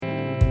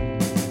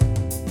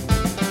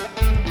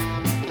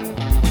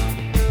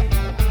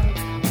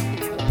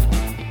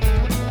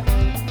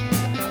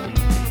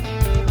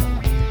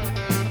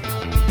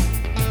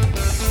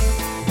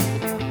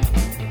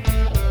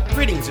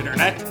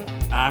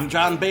I'm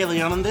John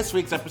Bailey, and on this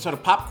week's episode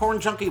of Popcorn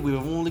Junkie, we've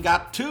only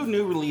got 2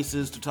 new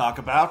releases to talk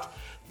about.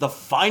 The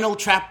final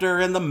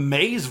chapter in the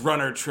Maze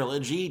Runner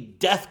trilogy,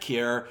 Death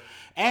Cure,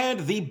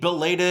 and the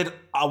belated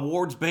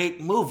awards bait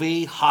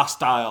movie,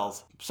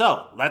 Hostiles.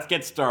 So, let's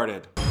get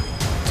started.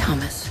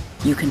 Thomas,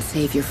 you can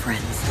save your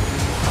friends.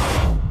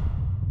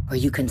 Or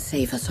you can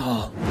save us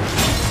all.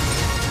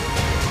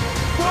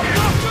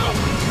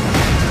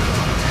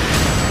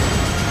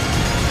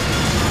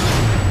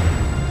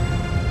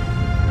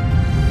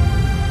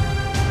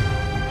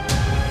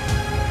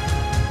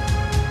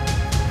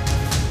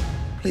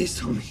 Please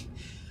tell me.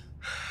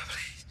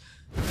 Please.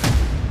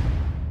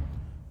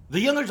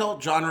 The young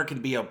adult genre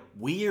can be a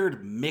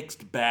weird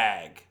mixed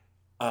bag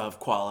of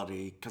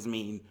quality, because,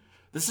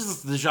 this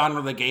is the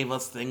genre that gave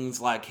us things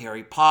like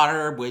Harry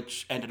Potter,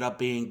 which ended up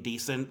being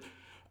decent,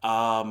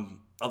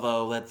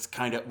 although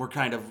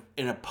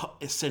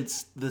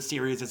since the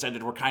series has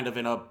ended, we're kind of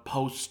in a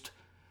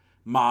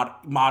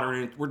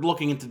post-modern, we're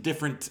looking into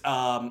different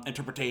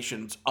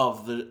interpretations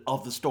of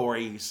the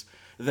stories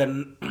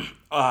than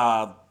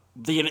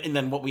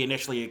what we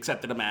initially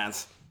accepted them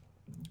as,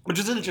 which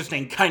is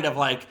interesting, kind of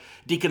like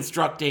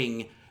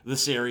deconstructing the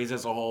series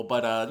as a whole.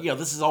 But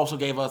this is also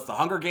gave us The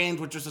Hunger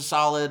Games, which is a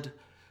solid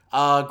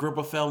group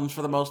of films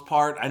for the most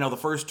part. I know the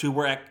first 2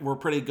 were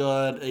pretty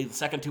good. The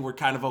second 2 were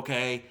kind of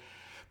okay,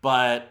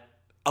 but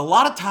a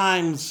lot of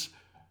times,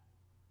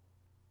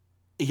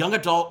 young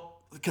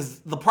adult, because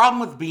the problem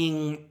with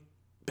being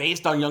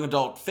based on young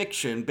adult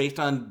fiction,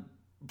 based on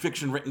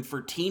fiction written for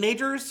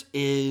teenagers,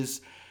 is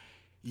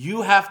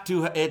you have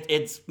to,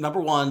 it's number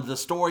one, the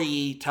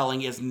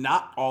storytelling is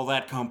not all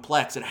that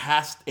complex.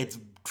 It's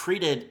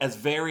treated as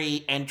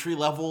very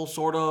entry-level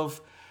sort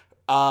of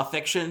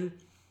fiction,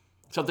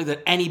 something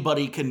that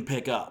anybody can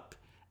pick up.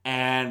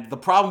 And the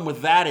problem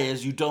with that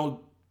is you don't,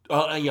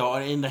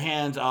 in the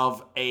hands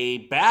of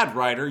a bad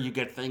writer, you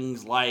get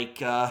things like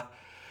Twilight,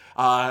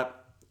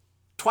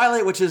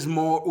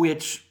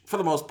 which for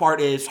the most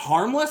part is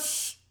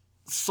harmless.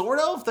 Sort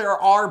of. There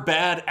are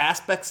bad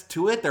aspects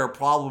to it. There are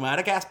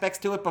problematic aspects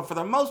to it. But for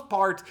the most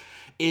part,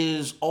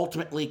 is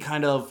ultimately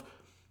kind of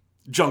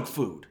junk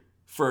food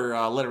for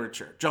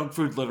literature. Junk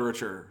food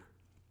literature.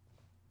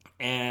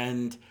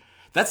 And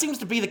that seems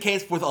to be the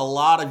case with a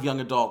lot of young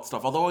adult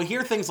stuff. Although I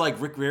hear things like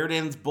Rick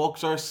Riordan's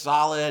books are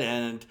solid.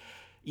 And,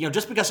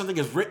 just because something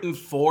is written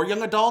for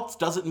young adults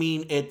doesn't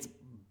mean it's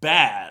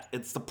bad.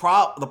 It's the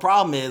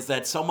problem is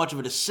that so much of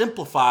it is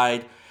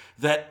simplified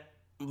that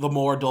the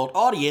more adult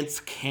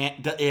audience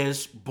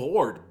is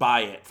bored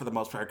by it for the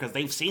most part, because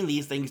they've seen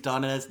these things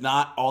done and it's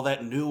not all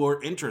that new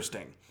or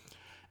interesting.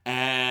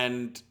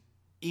 And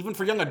even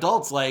for young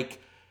adults,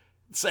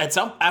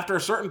 after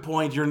a certain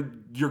point,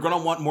 you're gonna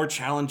want more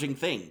challenging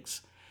things.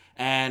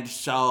 And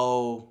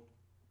so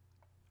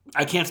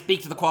I can't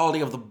speak to the quality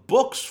of the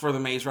books for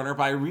the Maze Runner,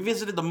 but I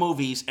revisited the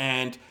movies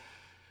and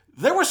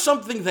there was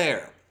something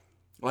there.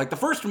 Like the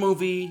first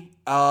movie,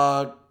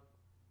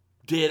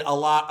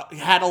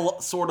 had a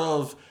sort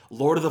of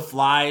Lord of the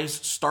Flies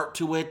start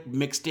to it,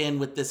 mixed in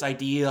with this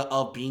idea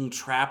of being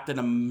trapped in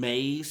a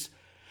maze,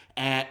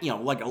 and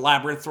like a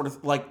labyrinth, sort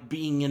of like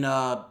being in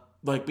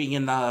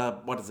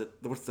what is it?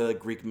 What's the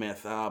Greek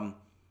myth?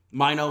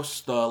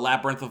 Minos, the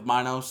labyrinth of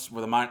Minos,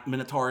 where the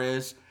Minotaur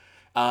is,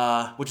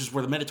 which is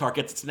where the Minotaur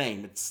gets its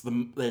name. It's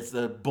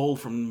the bull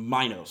from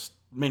Minos,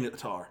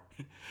 Minotaur.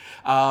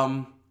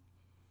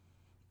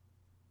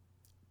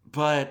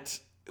 But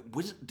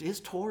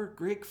is Tor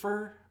Greek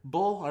for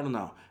bull? I don't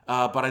know.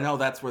 But I know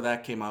that's where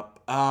that came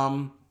up.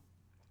 The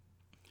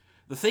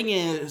thing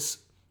is,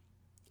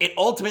 it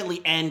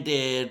ultimately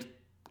ended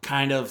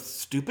kind of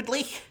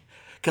stupidly,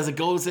 because it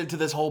goes into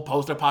this whole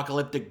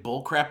post-apocalyptic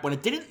bullcrap when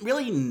it didn't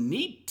really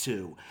need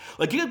to.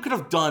 Like, you could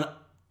have done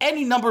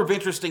any number of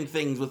interesting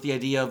things with the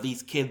idea of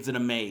these kids in a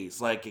maze.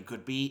 Like, it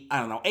could be, I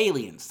don't know,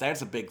 aliens.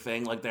 That's a big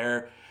thing. Like,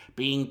 they're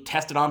being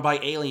tested on by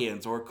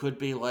aliens, or it could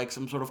be like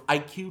some sort of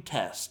IQ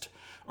test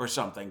or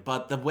something.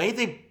 But the way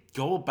they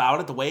go about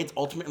it, the way it's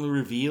ultimately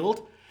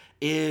revealed,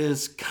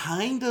 is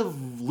kind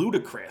of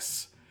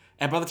ludicrous.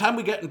 And by the time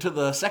we get into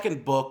the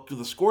second book,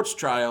 The Scorch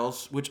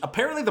Trials, which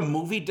apparently the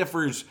movie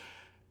differs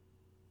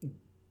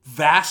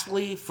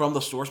vastly from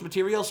the source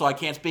material, so I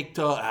can't speak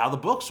to how the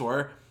books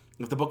were,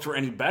 if the books were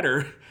any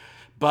better,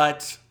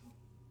 but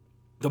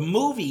the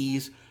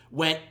movies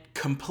went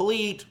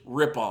complete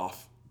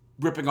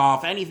ripping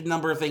off any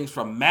number of things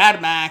from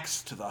Mad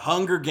Max to The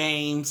Hunger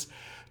Games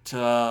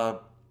to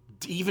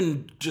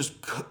even just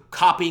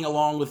copying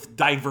along with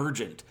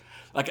Divergent.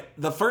 Like,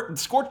 the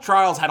first Scorch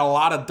Trials had a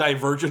lot of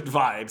Divergent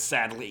vibes,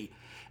 sadly,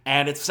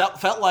 and it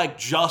felt like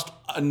just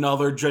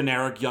another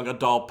generic young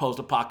adult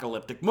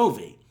post-apocalyptic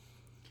movie.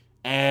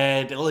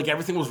 And like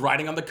everything was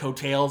riding on the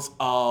coattails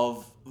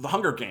of The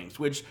Hunger Games,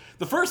 which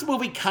the first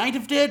movie kind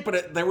of did,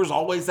 but there was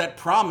always that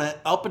promise,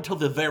 up until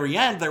the very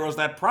end, there was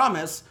that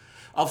promise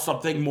of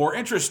something more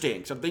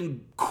interesting,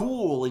 something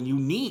cool and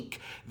unique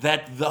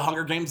that The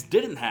Hunger Games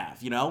didn't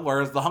have,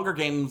 whereas The Hunger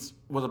Games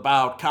was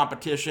about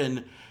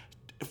competition,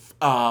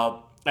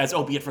 as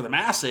opiate for the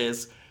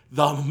masses.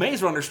 the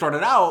Maze Runner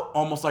started out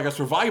almost like a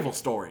survival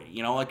story,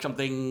 like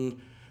something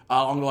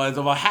along the lines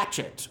of a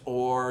Hatchet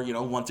or,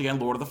 once again,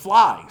 Lord of the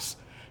Flies.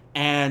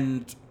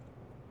 And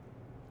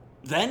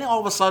then all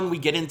of a sudden we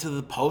get into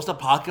the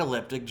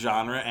post-apocalyptic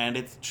genre, and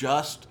it's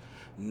just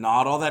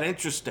not all that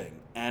interesting.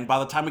 And by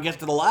the time we get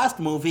to the last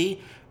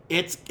movie,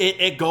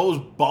 it goes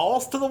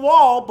balls to the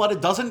wall, but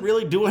it doesn't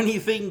really do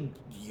anything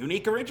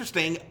unique or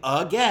interesting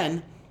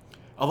again.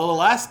 Although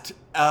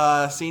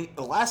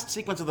the last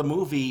sequence of the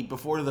movie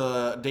before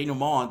the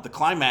denouement, the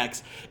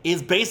climax,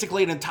 is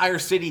basically an entire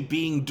city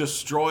being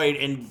destroyed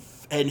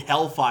in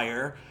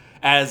hellfire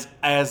as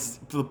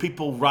the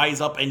people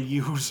rise up and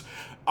use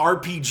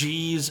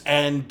RPGs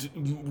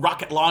and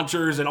rocket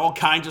launchers and all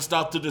kinds of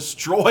stuff to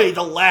destroy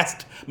the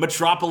last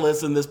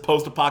metropolis in this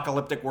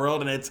post-apocalyptic world.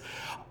 And it's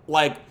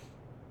like,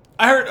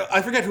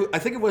 I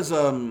think it was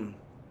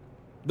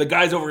the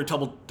guys over at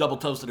Double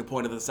Toasted who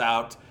pointed this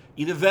out.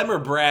 Either them or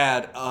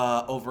Brad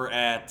over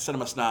at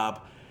Cinema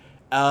Snob.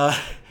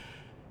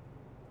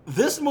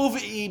 This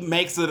movie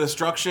makes the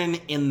destruction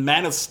in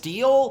Man of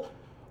Steel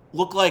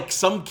look like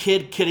some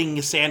kid getting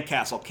a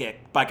sandcastle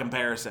kick by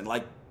comparison.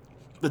 Like,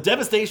 the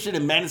devastation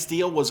in Man of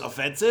Steel was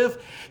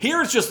offensive.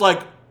 Here it's just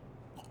like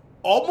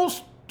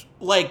almost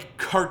like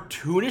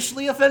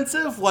cartoonishly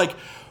offensive. Like,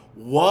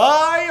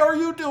 why are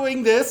you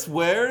doing this?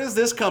 Where is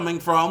this coming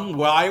from?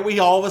 Why are we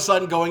all of a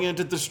sudden going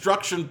into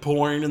destruction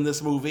porn in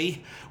this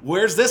movie?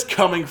 Where's this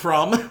coming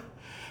from?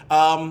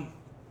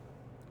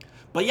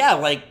 But yeah,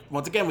 like,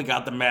 once again, we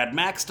got the Mad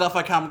Max stuff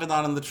I commented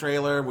on in the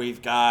trailer.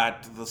 We've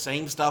got the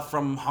same stuff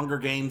from Hunger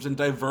Games and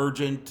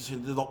Divergent.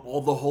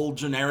 All the whole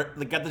generic,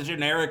 they got the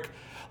generic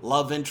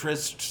love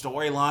interest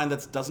storyline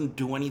that doesn't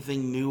do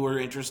anything new or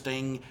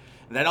interesting.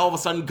 And then all of a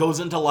sudden goes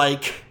into,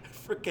 like,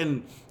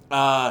 freaking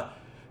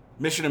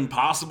Mission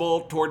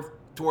Impossible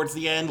towards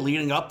the end,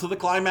 leading up to the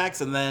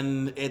climax, and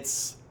then it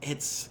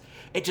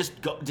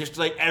just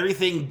like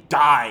everything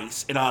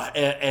dies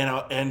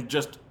and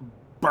just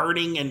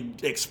burning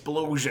and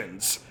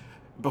explosions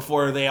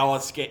before they all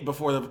escape,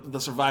 before the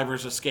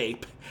survivors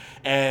escape.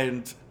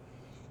 And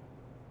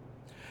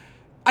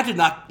I did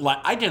not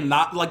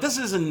like this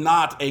is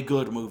not a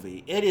good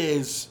movie. It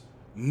is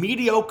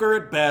mediocre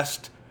at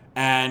best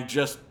and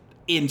just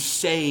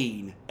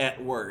insane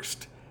at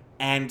worst.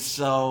 And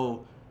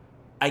so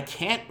I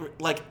can't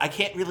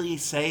really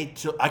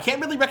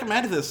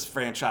recommend this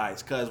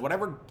franchise, because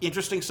whatever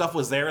interesting stuff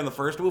was there in the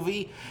first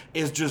movie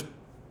is just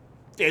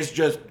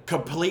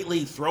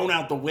completely thrown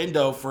out the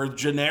window for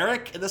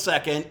generic in the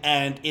second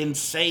and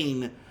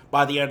insane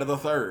by the end of the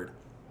third.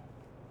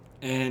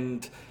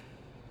 And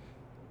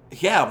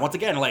yeah, once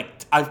again, like,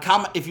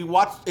 if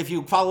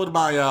you followed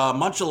my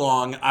munch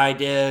along I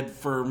did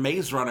for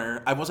Maze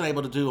Runner, I wasn't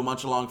able to do a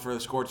munch along for the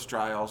Scorch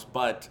Trials,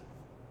 but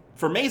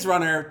for Maze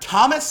Runner,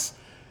 Thomas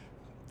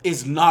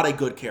is not a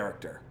good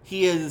character.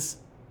 He is,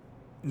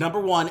 number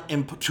one,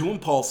 too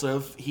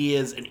impulsive. He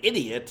is an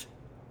idiot,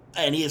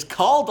 and he is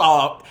called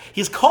out.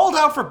 He's called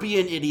out for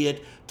being an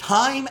idiot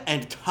time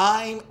and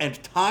time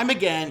and time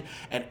again,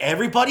 and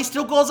everybody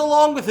still goes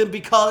along with him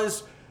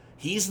because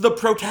he's the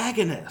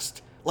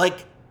protagonist.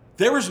 Like,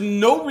 there is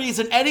no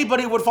reason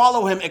anybody would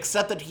follow him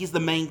except that he's the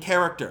main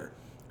character.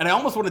 And I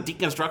almost want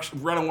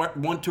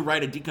to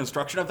write a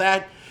deconstruction of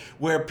that,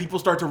 where people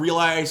start to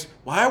realize,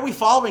 why are we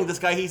following this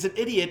guy? He's an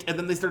idiot. And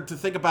then they start to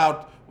think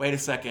about, wait a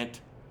second.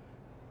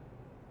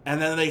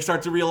 And then they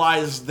start to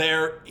realize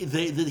that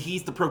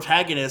he's the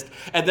protagonist.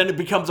 And then it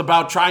becomes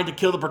about trying to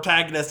kill the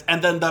protagonist.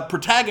 And then the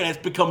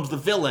protagonist becomes the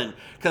villain,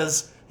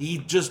 because he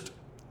just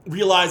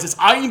realizes,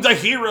 I'm the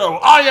hero.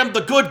 I am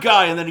the good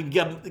guy. And then he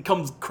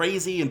becomes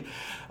crazy. And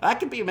that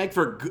could make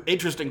for an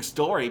interesting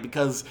story,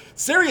 because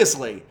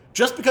seriously,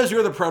 just because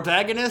you're the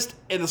protagonist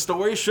in the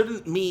story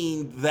shouldn't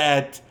mean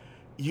that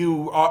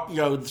you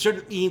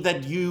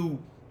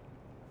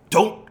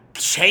don't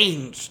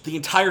change the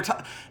entire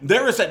time.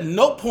 There is at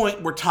no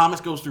point where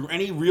Thomas goes through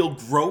any real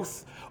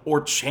growth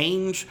or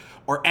change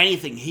or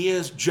anything. He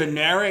is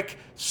generic,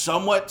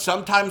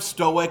 sometimes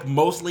stoic,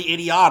 mostly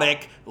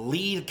idiotic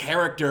lead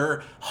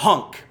character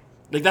hunk.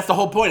 Like, that's the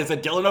whole point, is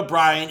that Dylan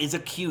O'Brien is a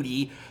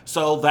cutie,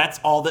 so that's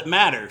all that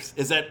matters,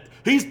 is that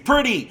he's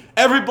pretty,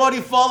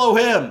 everybody follow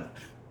him.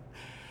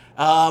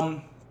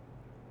 And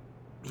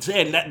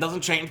that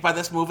doesn't change by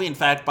this movie. In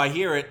fact, by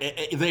here,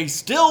 they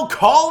still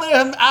call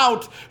him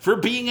out for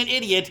being an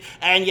idiot,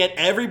 and yet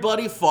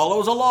everybody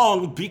follows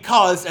along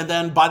because, and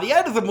then by the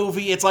end of the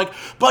movie, it's like,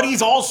 but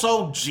he's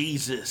also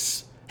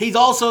Jesus. He's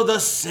also the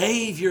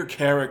savior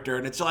character,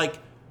 and it's like,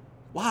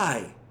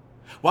 why?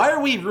 Why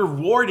are we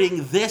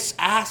rewarding this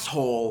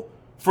asshole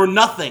for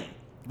nothing?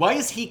 Why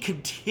is he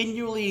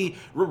continually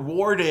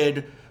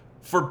rewarded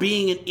for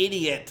being an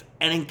idiot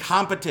and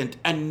incompetent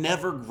and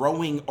never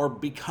growing or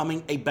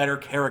becoming a better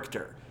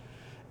character?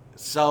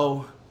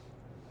 So,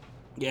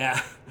 yeah.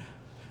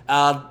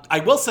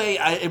 I will say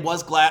I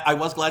was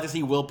glad to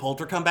see Will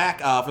Poulter come back.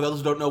 For those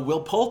who don't know, Will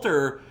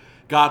Poulter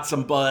got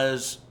some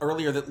buzz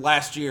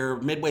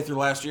midway through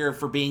last year,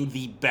 for being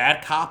the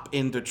bad cop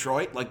in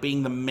Detroit, like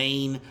being the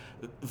main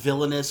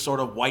villainous sort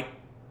of white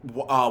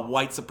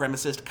white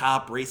supremacist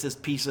cop,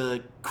 racist piece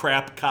of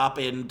crap cop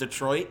in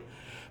Detroit.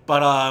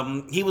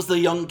 But he was the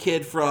young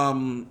kid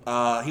from,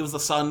 he was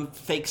the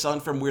fake son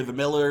from We're the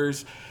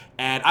Millers.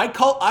 And I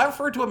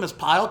referred to him as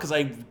Pyle because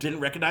I didn't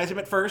recognize him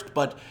at first.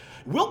 But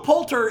Will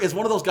Poulter is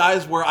one of those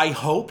guys where I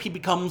hope he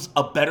becomes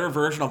a better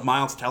version of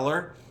Miles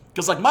Teller.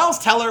 Because, like, Miles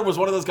Teller was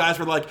one of those guys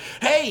where, like,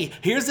 hey,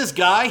 here's this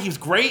guy, he's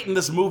great in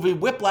this movie,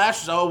 Whiplash,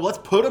 so let's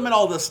put him in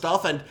all this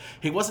stuff, and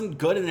he wasn't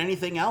good in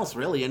anything else,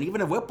 really, and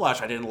even in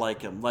Whiplash, I didn't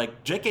like him.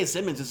 Like, J.K.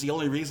 Simmons is the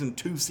only reason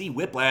to see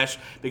Whiplash,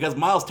 because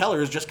Miles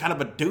Teller is just kind of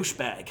a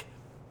douchebag.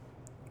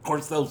 Of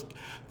course,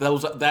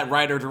 that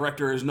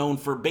writer-director is known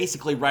for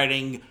basically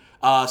writing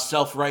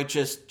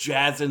self-righteous,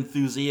 jazz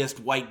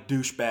enthusiast, white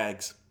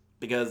douchebags,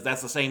 because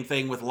that's the same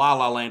thing with La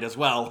La Land as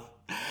well.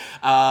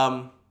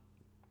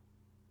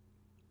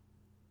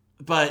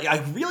 But I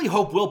really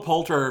hope Will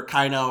Poulter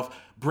kind of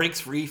breaks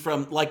free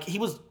from, like,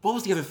 what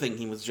was the other thing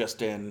he was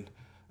just in?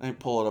 Let me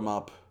pull him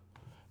up.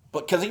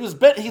 But because he's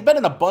been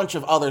in a bunch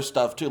of other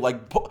stuff too.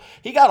 Like,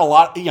 he got a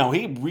lot,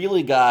 he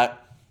really got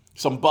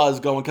some buzz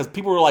going because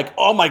people were like,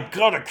 oh my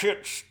God, I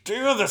can't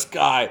stand this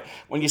guy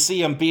when you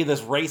see him be this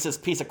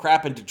racist piece of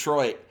crap in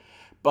Detroit.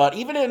 But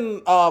even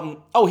in,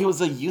 he was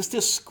a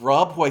Eustace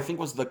Scrubb, who I think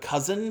was the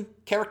cousin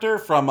character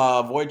from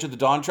Voyage of the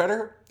Dawn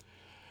Treader.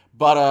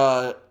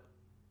 But,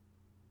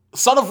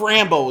 Son of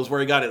Rambo is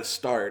where he got his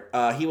start.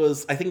 He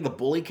was, I think, the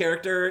bully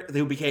character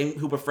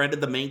who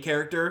befriended the main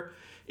character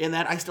in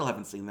that. I still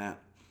haven't seen that.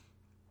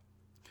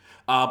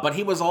 But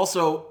he was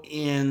also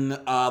in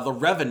The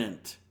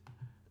Revenant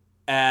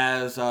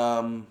as,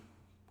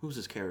 who's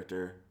his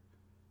character?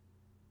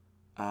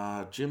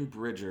 Jim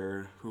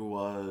Bridger, who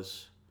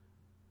was,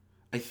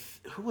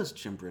 who was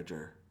Jim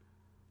Bridger?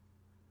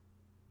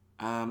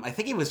 I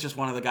think he was just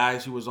one of the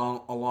guys who was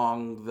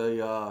along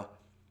the,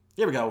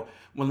 here we go.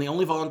 When the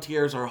only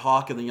volunteers are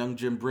Hawk and the young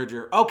Jim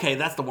Bridger. Okay,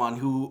 that's the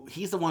one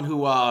he's the one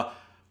who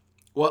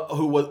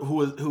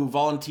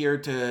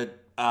volunteered to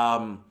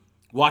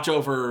watch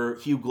over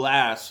Hugh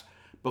Glass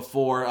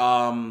before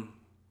Tom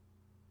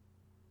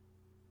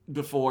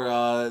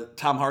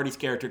Hardy's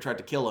character tried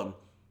to kill him.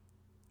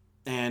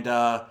 And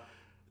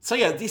so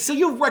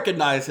you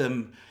recognize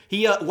him.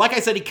 He, like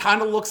I said, he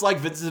kind of looks like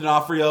Vincent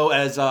D'Onofrio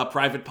as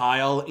Private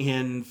Pyle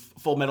in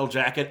Full Metal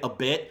Jacket a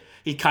bit.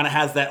 He kind of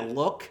has that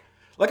look.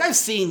 Like,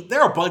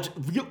 there are a bunch,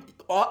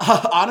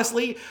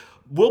 honestly,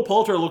 Will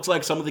Poulter looks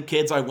like some of the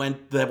kids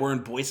that were in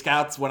Boy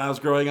Scouts when I was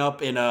growing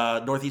up in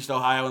Northeast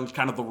Ohio and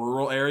kind of the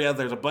rural area.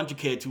 There's a bunch of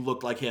kids who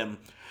looked like him.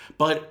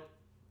 But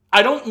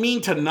I don't mean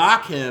to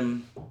knock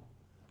him.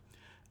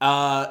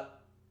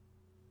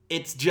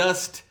 It's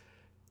just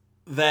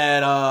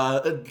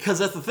that, because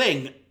that's the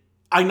thing.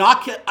 I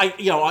knock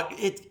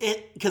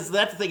it, because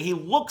that's the thing. He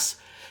looks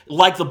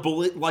like the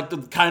bully, like the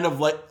kind of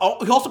like,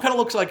 he also kind of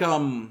looks like,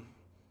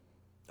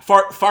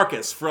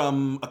 Farkas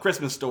from A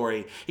Christmas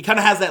Story. He kind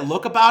of has that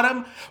look about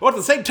him. But at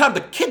the same time,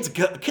 the kid's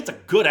a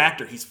good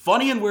actor. He's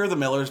funny in We're the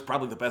Millers,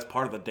 probably the best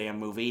part of the damn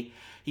movie.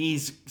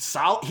 He's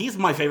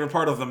my favorite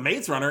part of The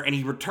Maze Runner, and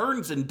he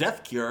returns in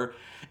Death Cure,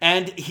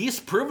 and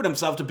he's proven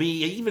himself to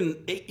be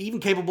even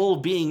capable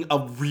of being a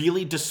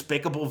really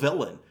despicable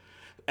villain.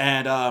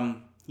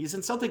 And he's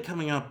in something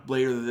coming up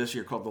later this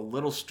year called The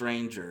Little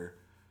Stranger.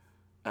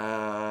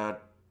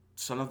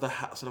 Son of a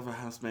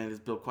houseman is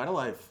built quite a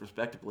life,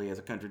 respectably, as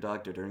a country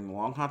doctor during the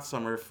long hot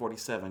summer of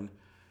 47,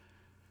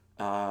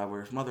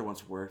 where his mother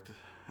once worked.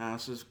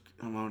 House is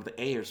among the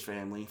Ayers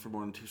family for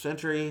more than 2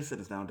 centuries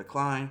and is now in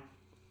decline.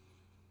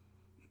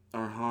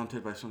 Are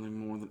haunted by something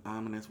more than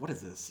ominous. What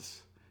is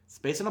this? It's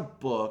based on a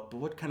book, but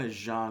what kind of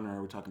genre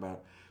are we talking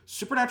about?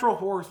 Supernatural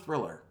horror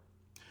thriller.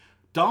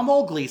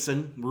 Domhnall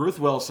Gleeson, Ruth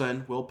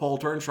Wilson, Will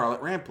Poulter, and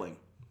Charlotte Rampling.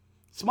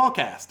 Small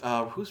cast.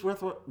 Who's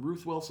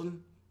Ruth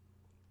Wilson?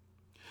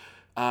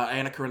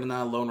 Anna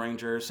Karenina, Lone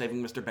Ranger,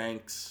 Saving Mr.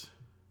 Banks.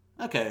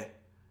 Okay.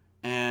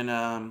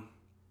 And,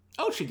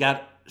 she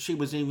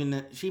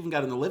even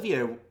got an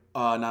Olivia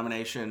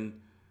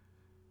nomination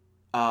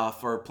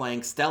for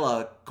playing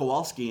Stella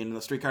Kowalski in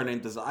The Streetcar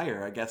Named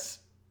Desire, I guess,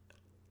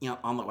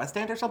 on the West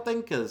End or something,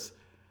 because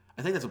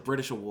I think that's a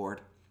British award.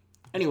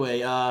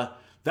 Anyway,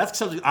 that's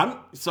something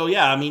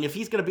if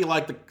he's going to be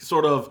like the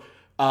sort of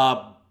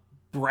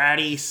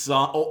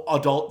bratty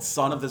adult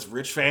son of this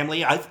rich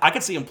family, I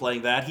could see him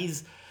playing that.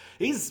 He's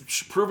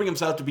proving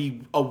himself to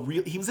be a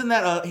real. He was in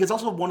that. He was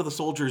also one of the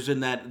soldiers in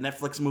that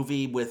Netflix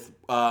movie with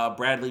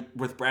Brad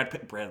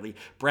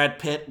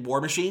Pitt, War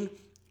Machine.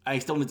 I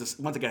still need to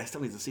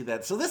see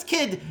that. So this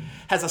kid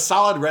has a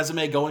solid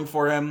resume going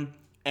for him,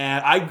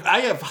 and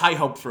I have high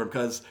hopes for him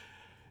because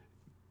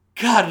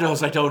God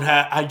knows I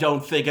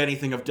don't think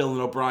anything of Dylan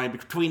O'Brien.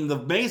 Between the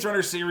Maze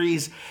Runner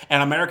series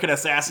and American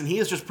Assassin, he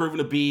has just proven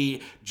to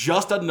be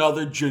just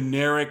another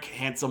generic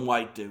handsome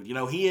white dude.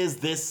 He is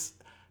the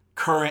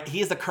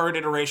current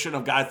iteration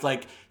of guys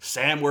like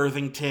Sam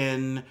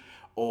Worthington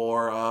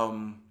or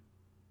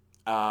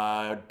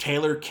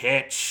Taylor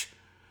Kitsch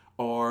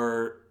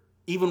or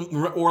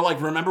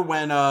remember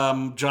when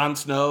Jon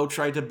Snow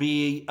tried to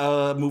be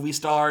a movie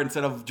star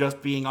instead of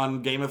just being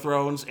on Game of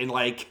Thrones and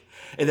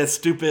in that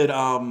stupid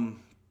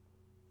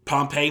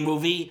Pompeii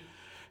movie.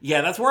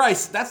 Yeah, that's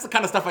the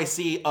kind of stuff I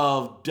see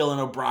of Dylan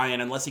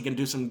O'Brien, unless he can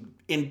do some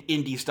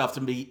indie stuff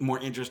to be more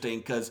interesting.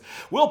 Because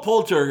Will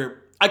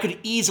Poulter, I could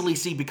easily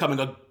see becoming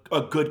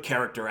a good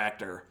character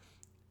actor.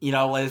 You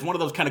know, as one of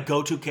those kind of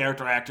go-to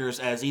character actors,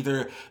 as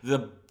either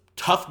the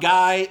tough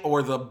guy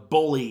or the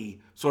bully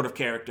sort of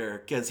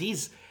character. Because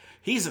he's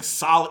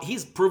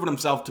proven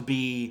himself to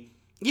be,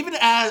 even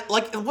as,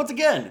 like, once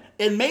again,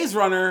 in Maze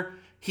Runner,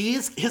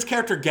 his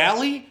character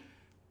Gally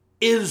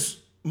is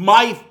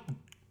my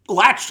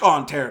latched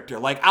on character.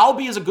 Like,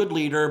 Albie is a good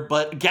leader,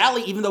 but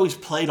Gally, even though he's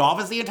played off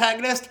as the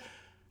antagonist,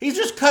 he's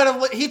just kind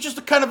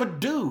of a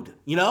dude,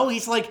 you know?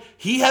 He's like,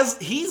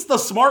 he's the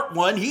smart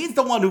one. He's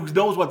the one who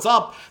knows what's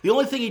up. The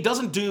only thing he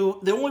doesn't do,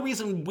 the only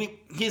reason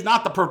he's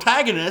not the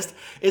protagonist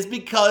is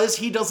because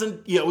he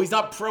doesn't, he's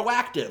not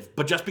proactive.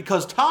 But just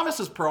because Thomas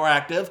is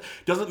proactive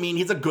doesn't mean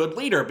he's a good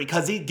leader,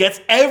 because he gets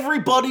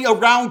everybody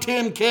around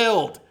him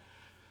killed.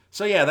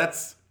 So yeah,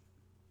 that's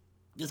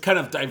just kind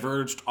of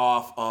diverged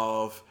off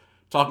of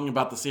talking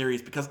about the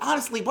series, because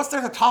honestly, what's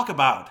there to talk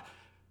about?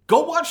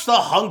 Go watch The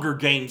Hunger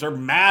Games or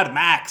Mad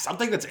Max,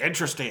 something that's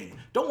interesting.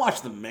 Don't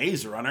watch The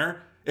Maze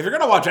Runner. If you're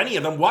going to watch any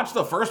of them, watch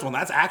the first one.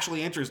 That's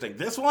actually interesting.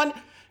 This one,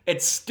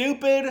 it's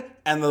stupid,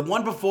 and the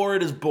one before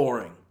it is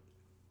boring.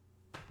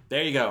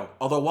 There you go.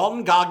 Although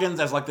Walton Goggins,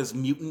 as like this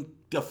mutant,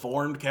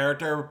 deformed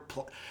character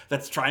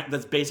that's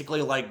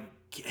basically like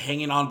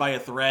hanging on by a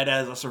thread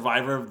as a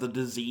survivor of the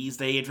disease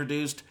they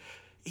introduced,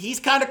 he's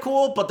kind of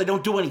cool, but they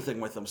don't do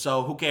anything with him,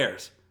 so who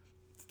cares?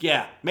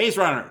 Yeah, Maze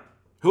Runner.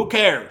 Who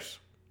cares?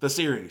 The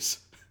series.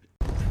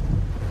 No,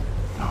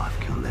 I've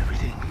killed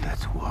everything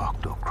that's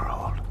walked or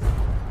crawled.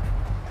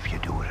 If you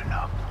do it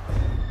enough,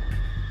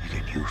 you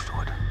get used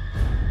to it.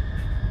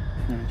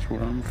 That's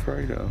what I'm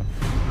afraid of.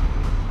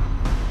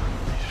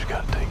 You just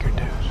gotta take your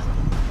dues.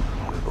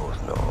 We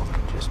both know it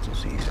could just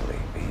as easily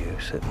be you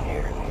sitting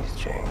here in these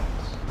chains.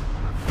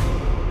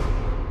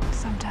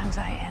 Sometimes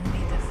I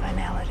envy the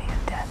finality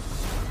of death.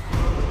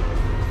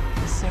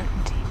 The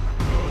certainty.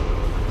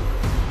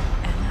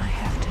 And I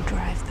have to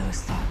drive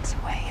those thoughts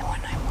away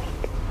when I'm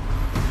weak.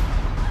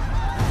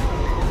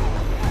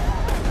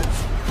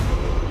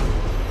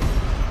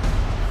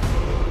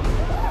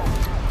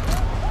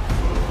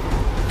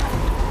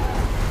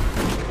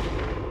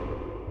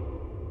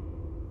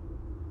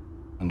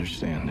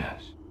 Understand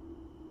this.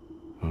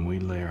 When we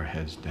lay our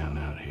heads down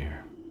out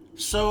here.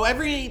 So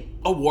every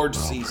awards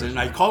season,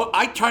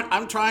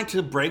 I'm trying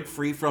to break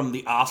free from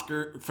the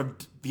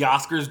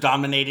Oscars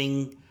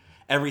dominating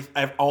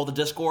all the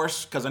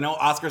discourse, because I know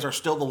Oscars are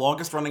still the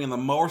longest running and the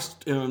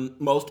most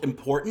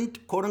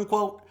important, quote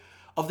unquote,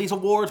 of these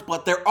awards,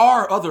 but there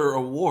are other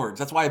awards.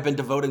 That's why I've been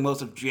devoting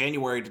most of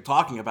January to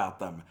talking about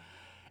them.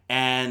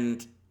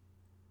 And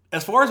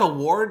as far as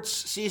awards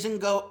season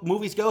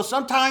movies go,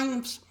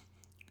 sometimes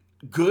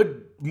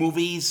good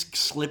movies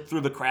slip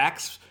through the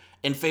cracks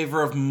in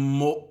favor of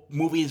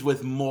movies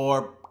with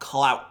more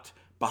clout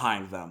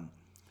behind them.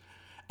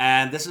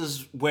 And this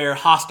is where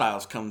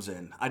Hostiles comes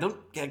in. I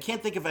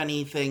can't think of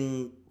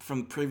anything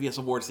from previous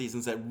award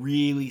seasons that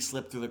really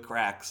slipped through the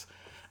cracks.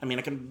 I mean,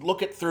 I can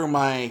look it through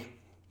my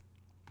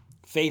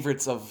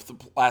favorites of the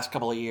last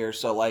couple of years.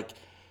 So, like,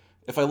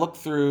 if I look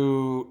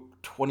through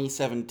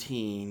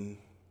 2017,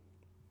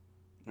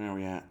 where are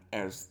we at?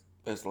 There's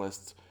the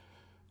list.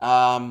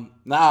 None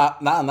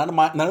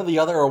of the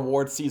other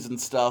award season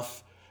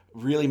stuff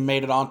really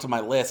made it onto my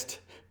list.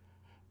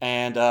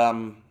 And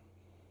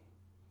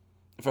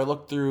if I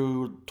look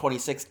through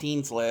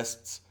 2016's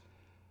lists,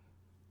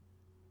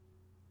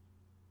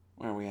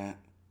 where are we at?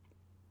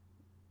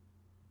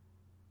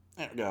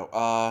 There we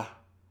go.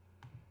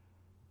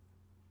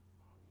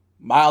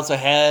 Miles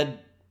Ahead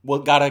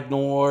got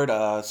ignored.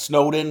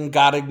 Snowden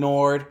got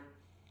ignored.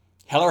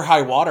 Hell or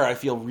High Water, I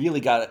feel,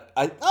 really got it.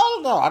 I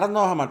don't know. I don't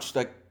know how much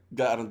that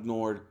got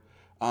ignored.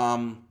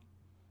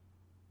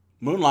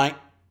 Moonlight,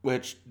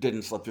 which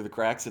didn't slip through the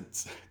cracks.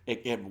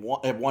 It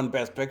won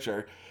Best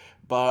Picture.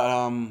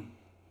 But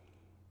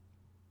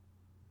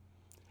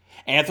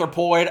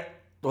Anthropoid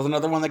was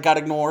another one that got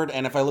ignored.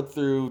 And if I look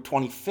through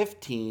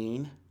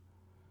 2015,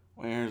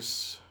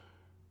 where's...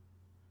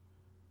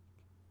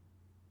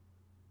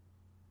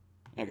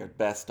 I got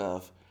best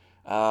of.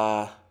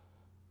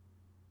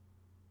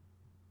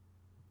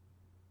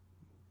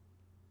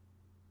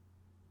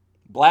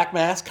 Black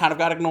Mass kind of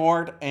got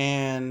ignored.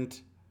 And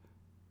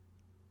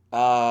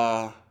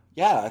yeah,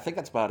 I think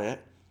that's about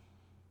it.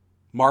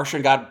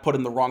 Martian got put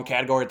in the wrong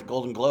category at the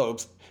Golden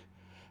Globes.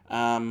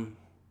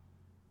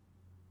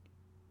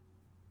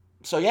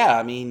 So yeah,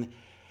 I mean,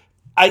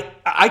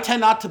 I tend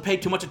not to pay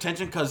too much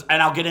attention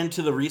and I'll get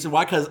into the reason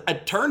why, because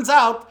it turns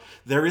out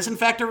there is in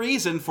fact a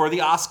reason for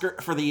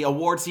the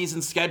award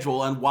season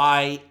schedule and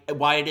why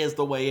it is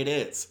the way it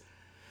is.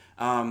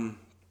 But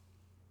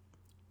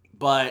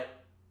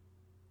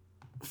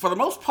for the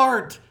most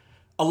part,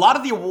 a lot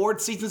of the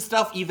award season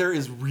stuff either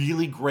is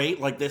really great,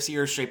 like this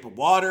year's Shape of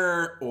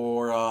Water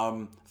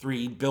or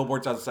 3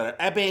 Billboards Outside of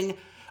Ebbing.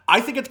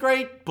 I think it's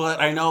great, but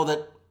I know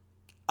that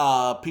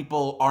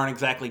people aren't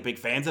exactly big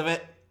fans of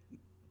it.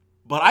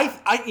 But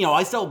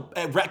I still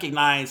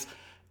recognize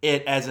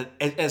it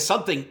as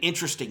something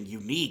interesting,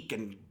 unique,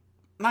 and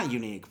not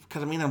unique,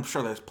 because I mean, I'm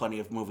sure there's plenty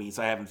of movies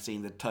I haven't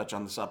seen that touch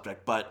on the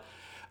subject, but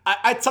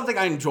it's something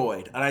I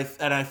enjoyed, and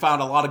I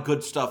found a lot of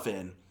good stuff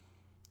in.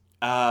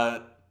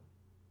 What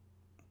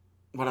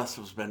else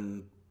has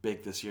been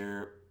big this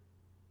year?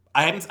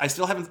 I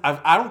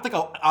don't think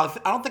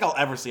I'll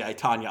ever see I,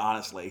 Tonya,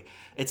 honestly.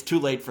 It's too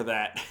late for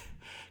that.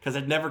 Because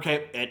it never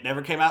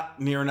came out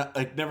near enough.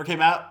 It never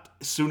came out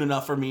soon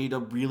enough for me to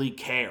really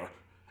care,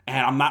 and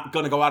I'm not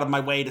going to go out of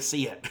my way to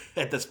see it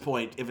at this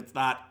point if it's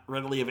not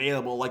readily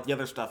available like the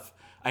other stuff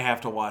I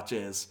have to watch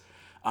is.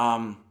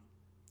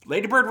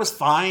 Lady Bird was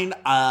fine.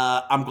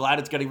 I'm glad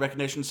it's getting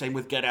recognition. Same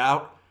with Get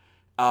Out.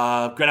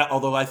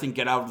 Although I think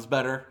Get Out is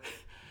better.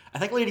 I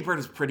think Lady Bird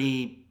is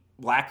pretty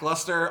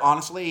lackluster,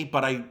 honestly,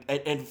 but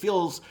it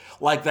feels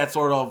like that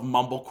sort of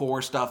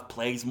mumblecore stuff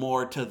plays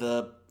more to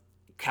the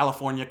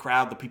California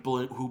crowd, the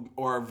people who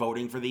are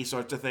voting for these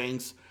sorts of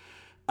things.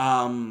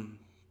 Trying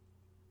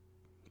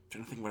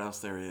to think what else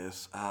there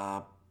is.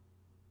 I've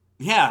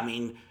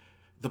been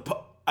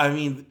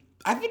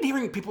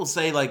hearing people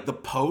say like The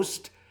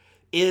Post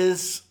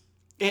is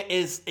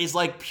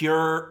like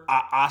pure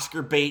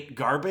Oscar bait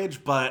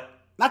garbage, but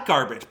not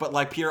garbage, but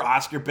like pure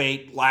Oscar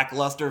bait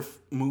lackluster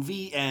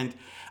movie, and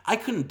I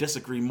couldn't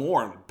disagree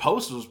more.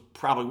 Post would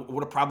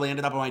have probably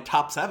ended up in my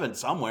top 7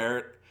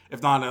 somewhere,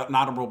 if not an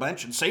honorable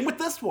mention. Same with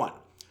this one.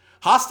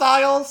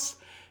 Hostiles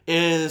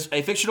is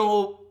a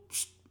fictional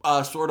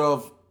sort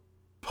of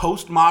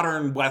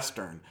postmodern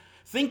Western.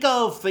 Think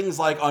of things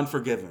like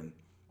Unforgiven.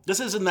 This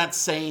is in that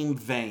same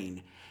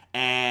vein,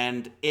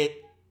 and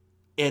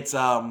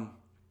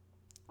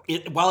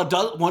while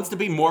it wants to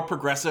be more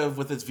progressive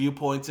with its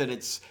viewpoints and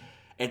its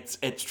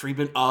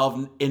treatment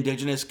of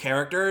indigenous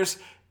characters,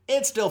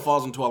 it still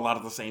falls into a lot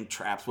of the same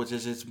traps, which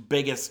is its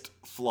biggest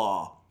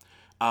flaw.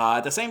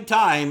 At the same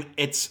time,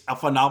 it's a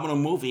phenomenal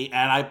movie,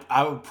 and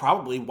I would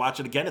probably watch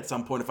it again at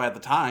some point if I had the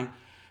time.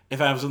 If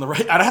I was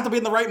I'd have to be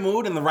in the right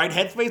mood and the right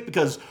headspace,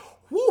 because,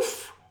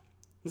 woof,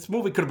 this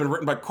movie could have been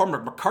written by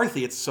Cormac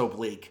McCarthy. It's so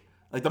bleak.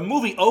 Like, the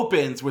movie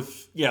opens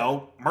with,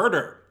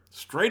 murder,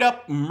 straight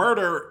up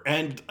murder,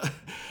 and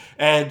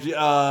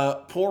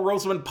poor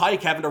Rosamund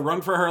Pike having to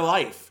run for her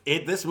life.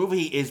 This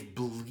movie is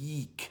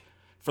bleak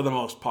for the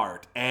most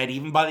part, and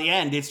even by the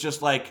end, it's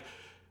just like,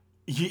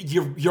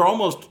 you're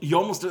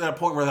almost at that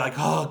point where like,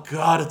 oh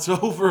god, it's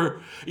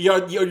over.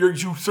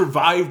 You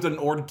survived an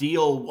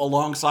ordeal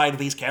alongside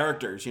these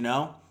characters,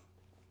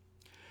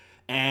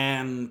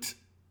 and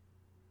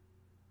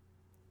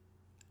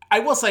I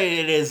will say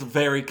it is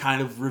very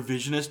kind of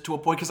revisionist to a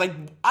point, because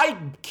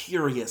I'm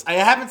curious. I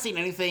haven't seen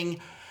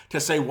anything to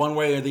say one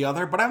way or the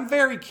other, but I'm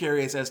very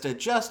curious as to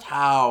just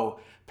how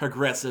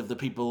progressive the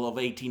people of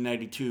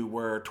 1892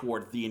 were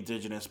towards the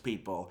indigenous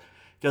people,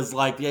 because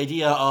like the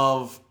idea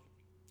of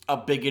a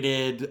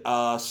bigoted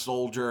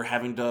soldier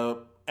having to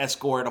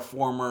escort a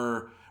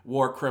former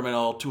war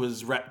criminal to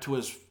his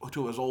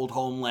old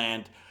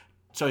homeland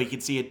so he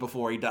can see it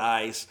before he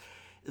dies.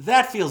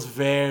 That feels a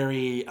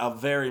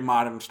very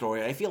modern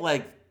story. I feel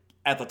like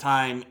at the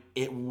time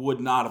it would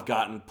not have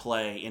gotten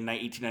play in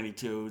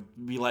 1892.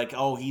 Be like,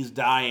 oh, he's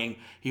dying.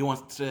 He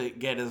wants to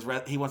get his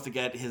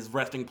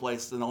resting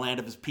place in the land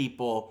of his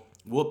people.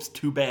 Whoops,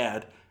 too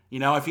bad.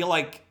 I feel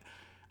like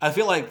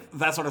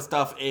that sort of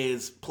stuff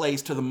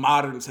plays to the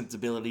modern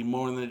sensibility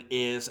more than it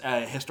is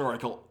a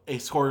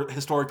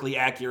historically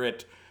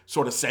accurate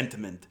sort of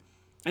sentiment.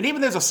 And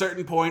even there's a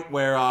certain point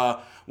where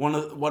a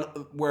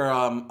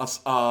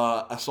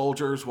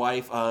soldier's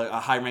wife, a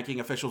high-ranking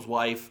official's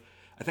wife,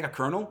 I think a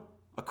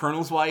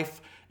colonel's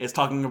wife, is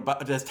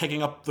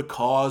taking up the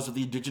cause of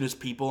the indigenous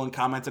people and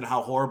comments on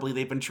how horribly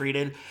they've been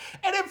treated.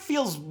 And it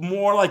feels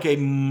more like a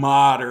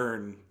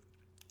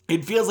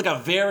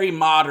very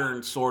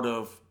modern sort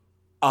of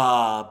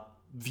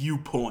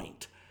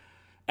viewpoint.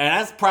 And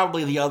that's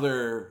probably the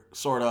other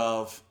sort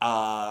of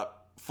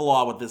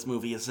flaw with this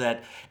movie, is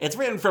that it's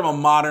written from a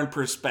modern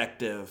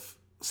perspective,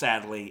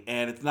 sadly,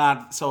 and it's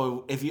not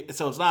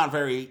it's not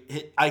very.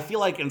 I feel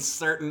like in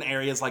certain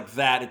areas like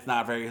that, it's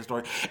not very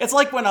historic. It's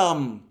like when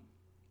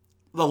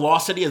the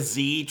Lost City of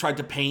Z tried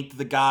to paint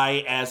the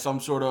guy as some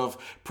sort of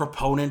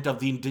proponent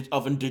of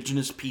of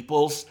indigenous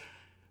peoples.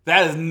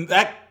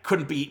 That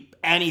couldn't be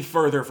any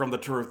further from the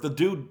truth. The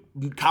dude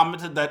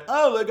commented that,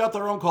 oh, they got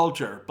their own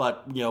culture,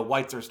 but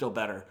whites are still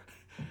better.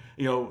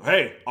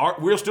 Hey,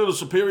 we're still the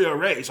superior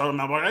race, am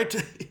I right?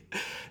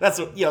 That's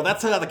how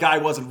the guy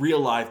was in real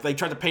life. They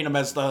tried to paint him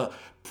as the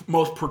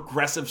most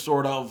progressive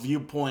sort of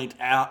viewpoint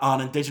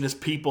on indigenous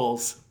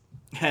peoples,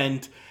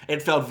 and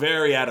it felt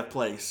very out of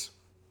place.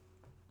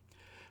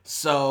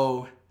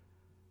 So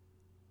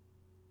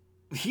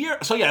those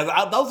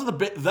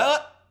are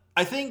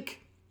I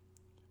think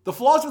the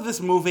flaws of this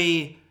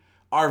movie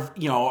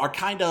are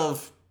kind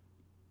of,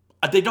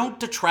 they don't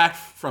detract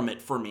from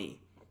it for me,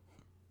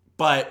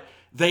 but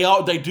they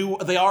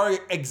are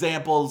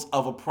examples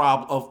of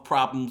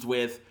problems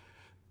with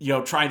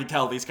trying to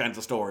tell these kinds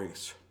of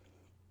stories.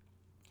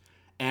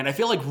 And I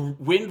feel like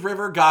Wind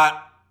River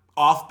got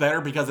off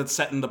better because it's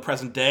set in the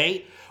present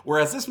day,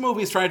 whereas this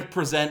movie is trying to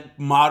present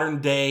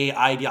modern day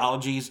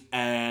ideologies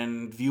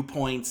and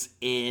viewpoints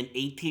in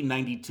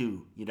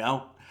 1892, you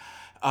know?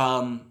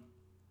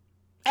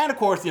 And of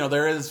course, you know,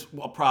 there is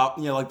a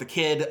like the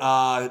kid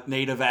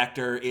native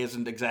actor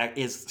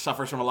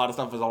suffers from a lot of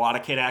stuff as a lot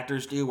of kid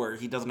actors do, where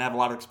he doesn't have a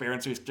lot of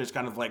experience. So he's just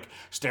kind of like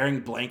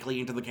staring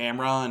blankly into the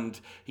camera, and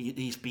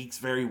he speaks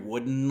very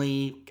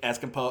woodenly as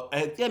composed.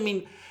 I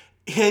mean,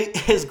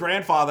 his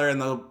grandfather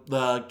and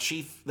the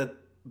chief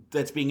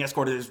that's being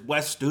escorted is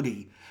Wes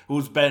Studi,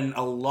 who's been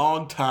a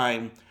long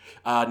time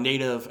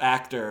native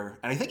actor,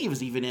 and I think he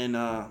was even in.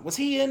 Was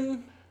he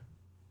in?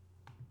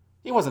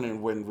 He wasn't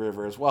in Wind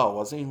River as well,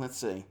 was he? Let's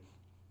see.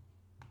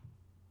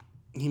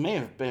 He may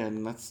have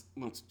been. Let's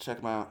check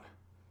him out.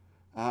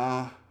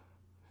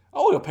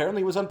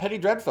 Apparently he was on Penny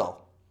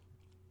Dreadful.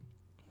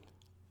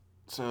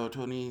 So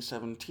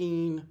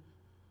 2017.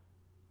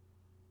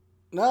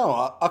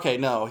 No,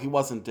 no, he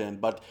wasn't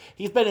in. But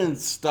he's been in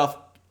stuff.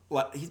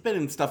 He's been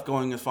in stuff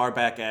going as far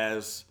back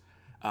as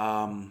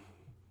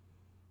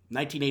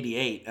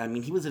 1988. I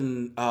mean, he was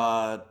in.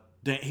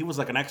 He was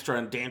like an extra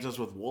in Dances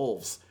with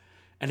Wolves.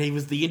 And he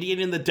was the Indian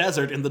in the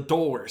desert in The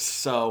Doors.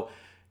 So,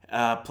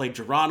 played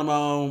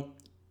Geronimo,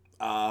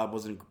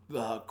 was in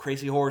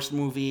Crazy Horse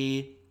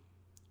movie.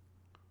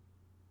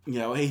 You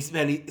know, he's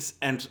been in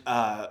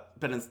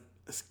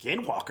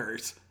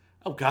Skinwalkers.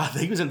 Oh God,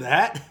 he was in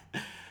that.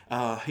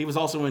 He was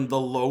also in The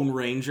Lone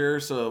Ranger.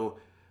 So,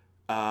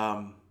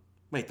 The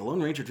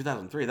Lone Ranger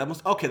 2003.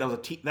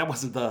 That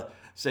wasn't the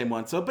same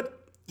one. So,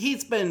 but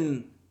he's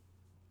been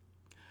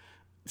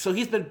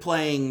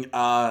playing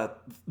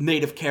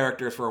native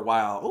characters for a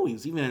while. Oh, he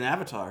was even in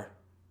Avatar.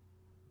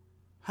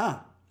 Huh.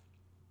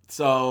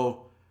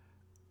 So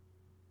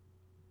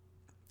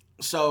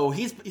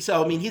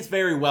he's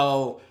very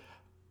well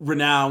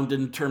renowned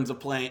in terms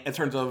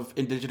of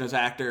indigenous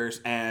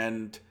actors,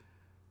 and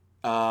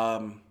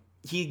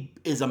he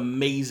is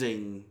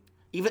amazing.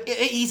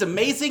 He's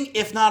amazing,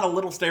 if not a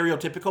little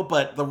stereotypical,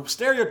 but the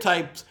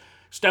stereotypes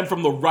stem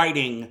from the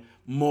writing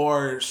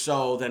more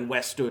so than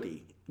Wes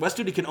Studi. Wes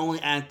Studi can only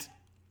act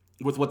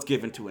with what's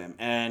given to him,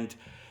 and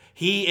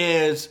he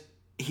does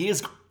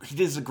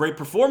a great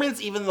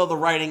performance, even though the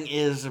writing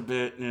is a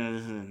bit,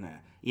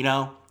 you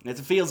know, it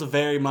feels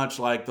very much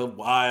like the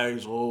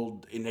wise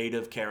old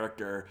native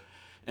character,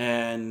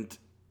 and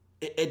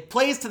it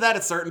plays to that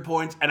at certain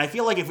points. And I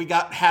feel like if we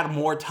had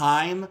more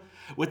time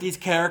with these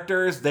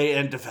characters,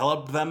 and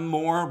developed them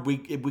more,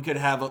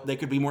 they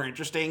could be more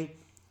interesting.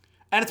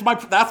 And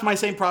that's my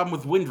same problem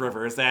with Wind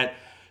River, is that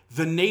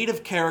the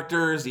native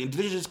characters, the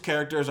indigenous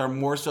characters, are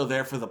more so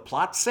there for the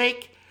plot's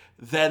sake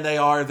than they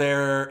are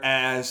there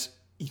as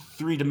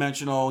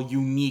three-dimensional,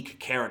 unique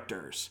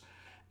characters.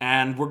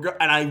 And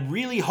I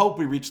really hope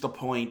we reach the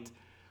point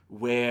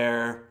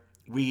where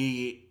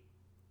we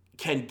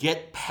can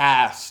get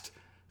past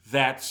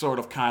that sort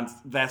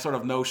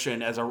of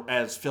notion as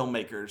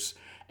filmmakers,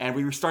 and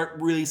we start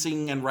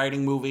releasing and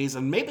writing movies,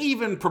 and maybe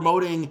even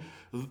promoting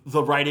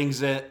the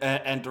writings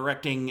and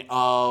directing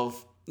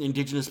of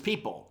indigenous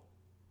people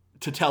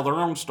to tell their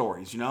own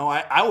stories. You know,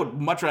 I would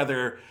much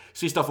rather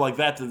see stuff like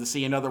that than to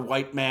see another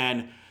white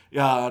man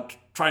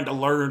trying to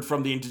learn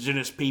from the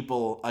indigenous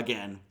people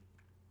again.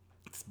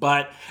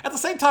 But at the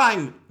same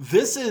time,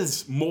 this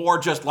is more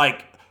just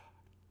like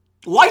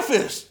life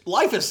is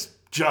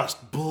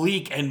just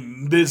bleak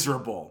and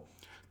miserable.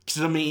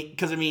 Because I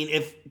mean,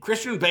 if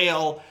Christian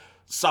Bale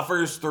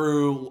suffers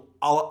through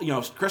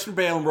Christian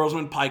Bale and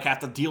Rosamund Pike have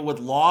to deal with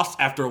loss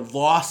after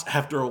loss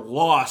after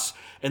loss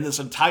in this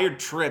entire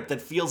trip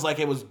that feels like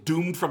it was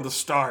doomed from the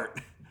start.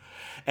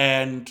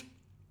 And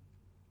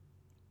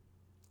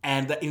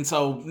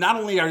so not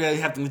only are they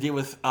having to deal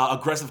with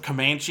aggressive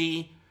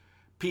Comanche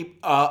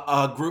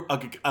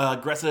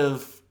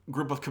aggressive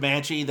group of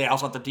Comanche, they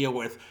also have to deal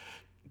with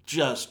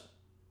just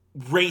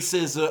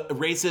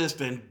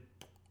racist and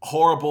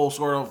horrible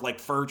sort of like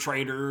fur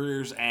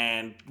traders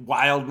and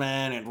wild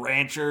men and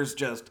ranchers.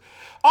 Just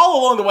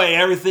all along the way,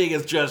 everything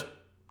is just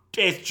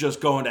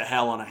going to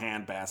hell in a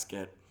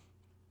handbasket.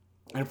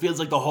 And it feels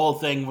like the whole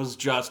thing was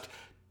just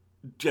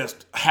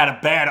had a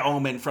bad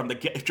omen from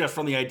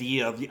the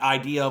idea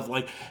of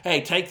like,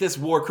 hey, take this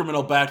war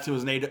criminal back to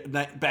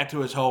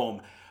his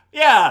home.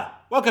 Yeah,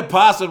 what could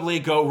possibly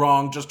go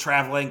wrong just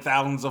traveling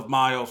thousands of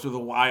miles through the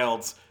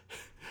wilds?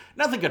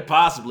 Nothing could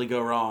possibly go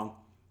wrong.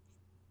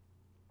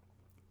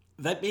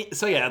 I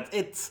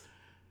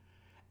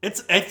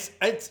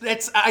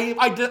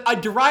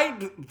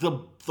deride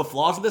the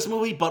flaws of this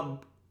movie,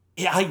 but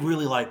yeah, I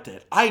really liked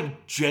it. I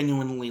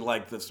genuinely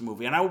liked this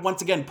movie, and I would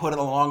once again put it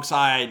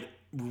alongside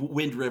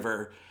Wind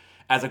River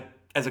as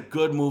a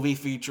good movie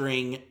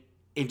featuring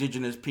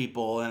indigenous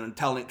people and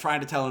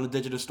trying to tell an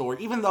indigenous story.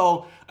 Even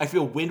though I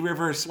feel Wind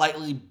River is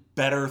slightly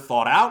better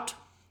thought out,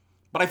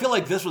 but I feel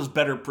like this was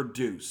better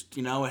produced.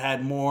 You know, it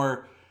had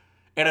more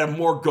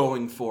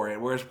going for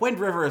it, whereas Wind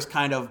River is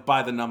kind of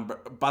by the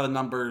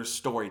numbers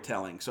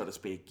storytelling, so to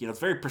speak. You know, it's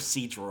very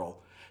procedural.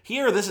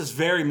 Here, this is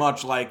very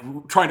much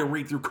like trying to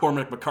read through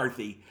Cormac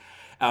McCarthy.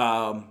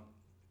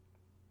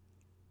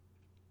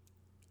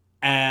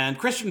 And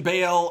Christian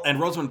Bale and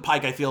Rosamund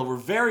Pike, I feel, were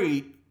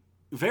very,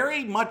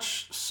 very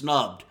much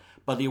snubbed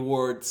by the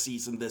award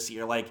season this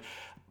year. Like,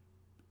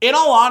 in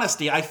all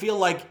honesty, I feel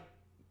like,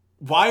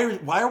 why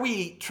are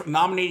we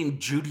nominating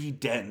Judi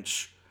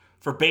Dench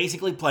for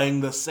basically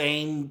playing the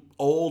same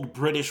old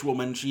British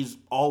woman she's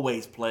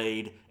always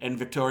played in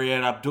Victoria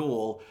and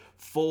Abdul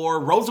for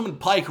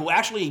Rosamund Pike, who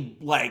actually,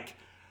 like,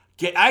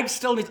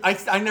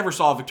 I never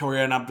saw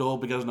Victoria and Abdul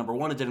because, number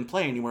one, it didn't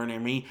play anywhere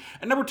near me,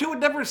 and number two, it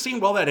never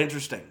seemed all that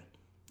interesting.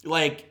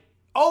 Like,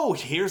 oh,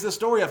 here's the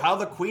story of how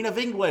the Queen of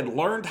England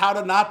learned how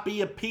to not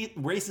be a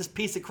racist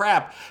piece of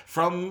crap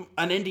from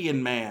an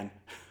Indian man.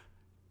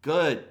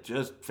 Good,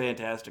 just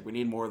fantastic. We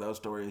need more of those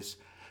stories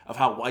of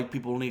how white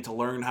people need to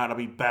learn how to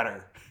be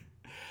better.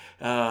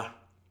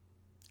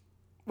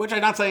 Which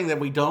I'm not saying that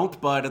we don't,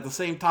 but at the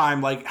same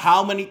time, like,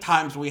 how many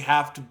times do we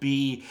have to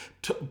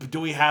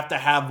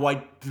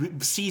have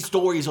see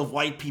stories of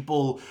white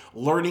people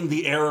learning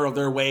the error of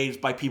their ways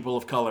by people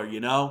of color, you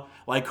know?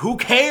 Like, who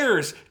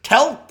cares?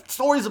 Tell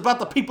stories about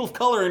the people of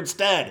color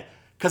instead,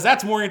 because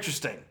that's more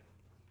interesting.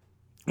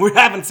 We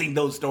haven't seen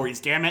those stories,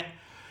 damn it.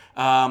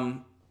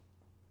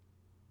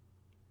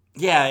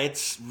 Yeah,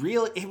 it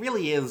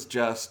really is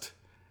just...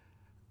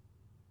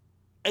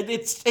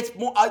 It's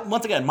more,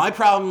 once again, my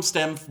problem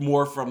stems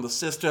more from the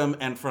system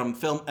and from the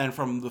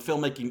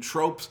filmmaking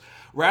tropes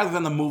rather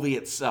than the movie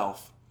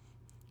itself.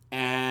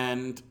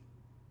 And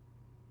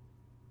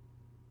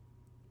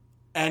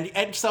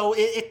so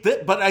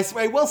but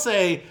I will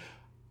say,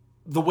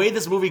 the way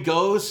this movie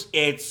goes,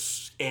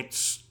 it's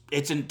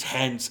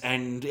intense,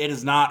 and it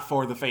is not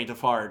for the faint of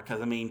heart, because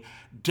I mean,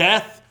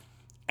 death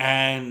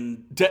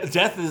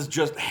is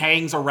just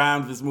hangs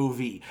around this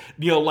movie.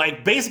 You know,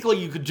 like, basically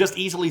you could just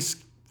easily,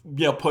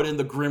 you know, put in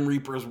the Grim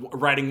Reapers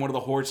riding one of the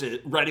horses,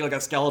 riding like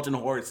a skeleton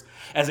horse,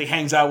 as he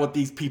hangs out with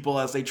these people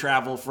as they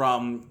travel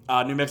from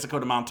New Mexico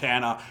to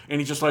Montana,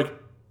 and he's just like,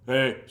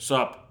 "Hey,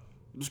 sup?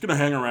 I'm just gonna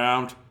hang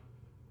around.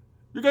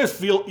 You guys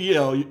feel,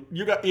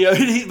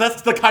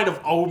 that's the kind of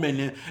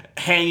omen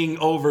hanging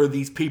over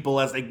these people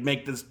as they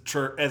make this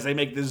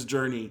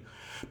journey."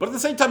 But at the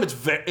same time,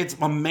 it's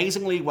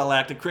amazingly well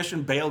acted.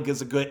 Christian Bale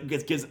gives a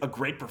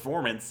great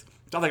performance.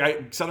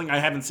 Something I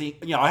haven't seen.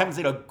 You know, I haven't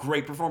seen a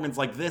great performance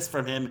like this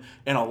from him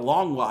in a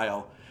long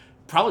while,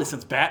 probably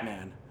since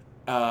Batman.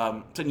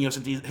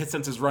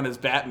 Since his run as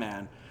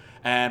Batman.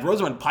 And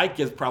Rosamund Pike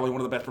gives probably one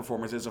of the best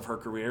performances of her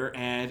career.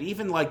 And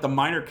even like the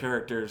minor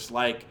characters,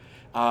 like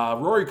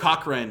Rory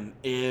Cochrane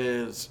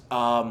is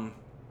the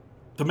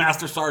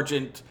Master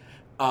Sergeant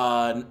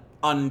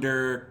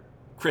under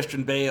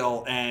Christian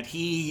Bale, and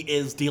he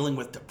is dealing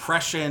with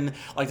depression.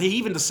 Like, he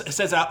even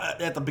says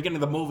out at the beginning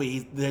of the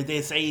movie,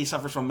 they say he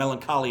suffers from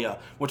melancholia,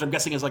 which I'm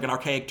guessing is like an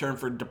archaic term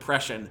for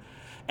depression.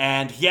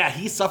 And yeah,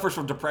 he suffers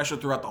from depression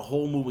throughout the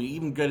whole movie,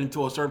 even getting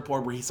to a certain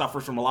point where he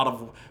suffers from a lot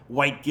of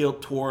white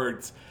guilt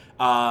towards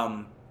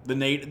the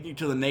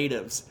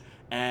natives.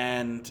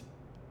 And,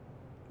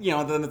 you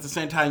know, then at the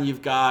same time,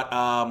 you've got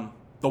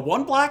the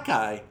one black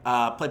guy,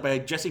 played by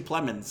Jesse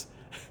Plemons,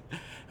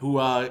 who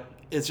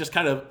is just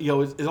kind of, you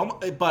know,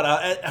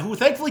 who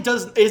thankfully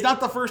is not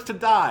the first to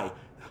die.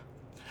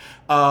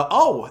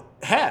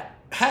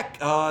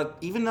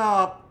 Even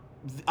fellow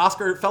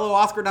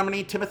Oscar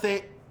nominee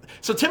Timothée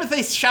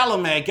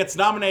Chalamet gets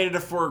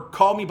nominated for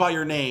Call Me By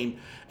Your Name.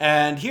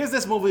 And here's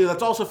this movie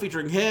that's also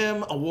featuring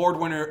him, award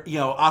winner, you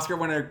know, Oscar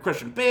winner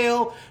Christian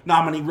Bale,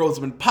 nominee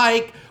Rosamund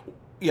Pike,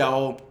 you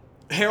know,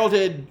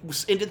 heralded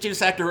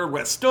Indigenous actor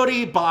Wes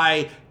Studi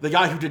by the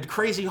guy who did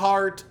Crazy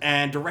Heart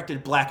and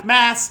directed Black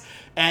Mass,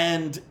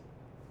 and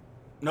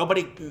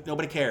nobody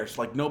cares.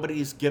 Like,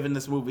 nobody's given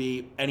this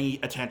movie any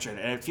attention,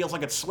 and it feels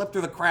like it slipped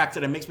through the cracks,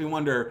 and it makes me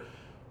wonder,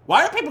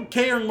 why are people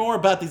caring more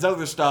about this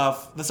other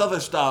stuff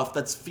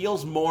that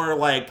feels more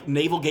like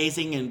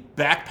navel-gazing and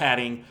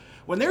back-patting,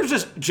 when there's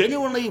just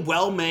genuinely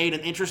well-made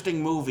and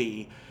interesting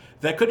movie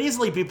that could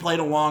easily be played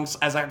along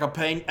as a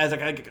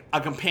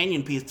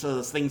companion piece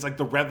to things like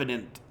The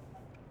Revenant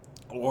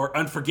or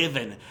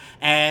Unforgiven.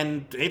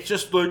 And it's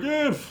just like,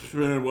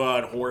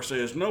 what,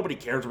 horses? Nobody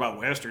cares about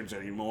Westerns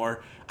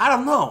anymore. I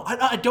don't know.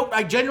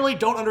 I genuinely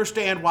don't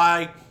understand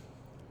why,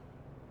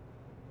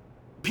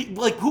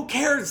 like, who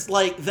cares,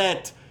 like,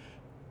 that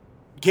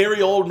Gary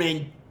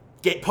Oldman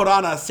put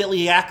on a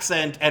silly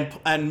accent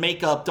and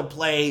makeup to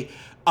play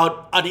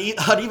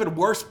an even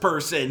worse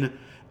person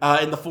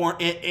in the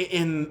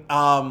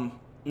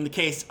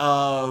case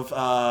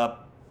of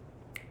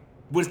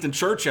Winston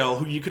Churchill,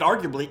 who you could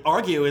arguably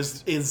argue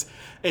is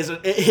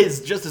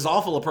just as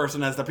awful a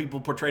person as the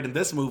people portrayed in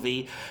this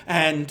movie,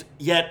 and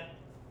yet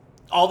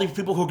all these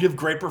people who give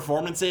great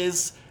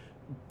performances,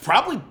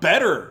 probably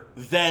better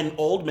than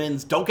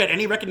Oldman's, don't get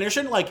any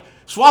recognition. Like,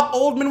 swap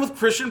Oldman with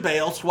Christian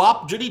Bale,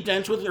 swap Judi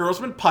Dench with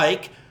Rosamund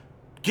Pike,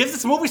 give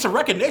this movie some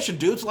recognition,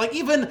 dudes. Like,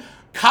 even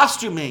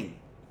costuming,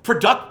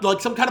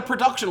 like some kind of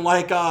production,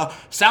 like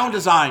sound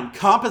design,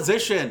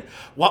 composition.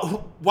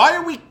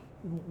 Why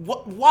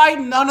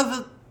none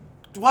of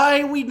the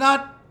why are we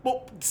not,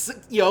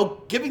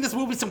 giving this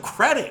movie some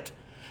credit?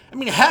 I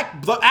mean,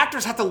 heck, the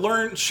actors have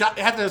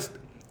to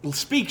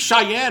speak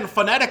Cheyenne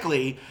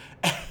phonetically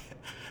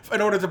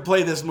in order to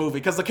play this movie,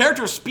 because the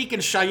characters speak in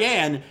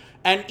Cheyenne,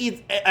 and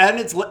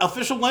its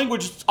official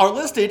languages are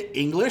listed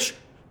English,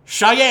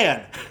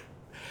 Cheyenne.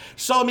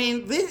 So, I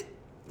mean,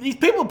 these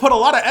people put a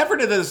lot of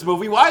effort into this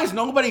movie. Why is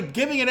nobody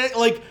giving it,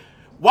 like,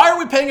 why are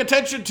we paying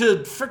attention to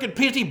frickin'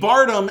 P.T.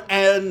 Barnum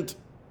and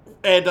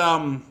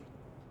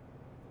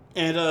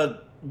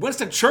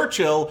Winston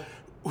Churchill,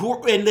 who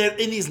are in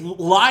these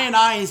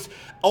lionized,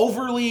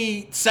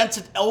 overly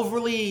sensitive,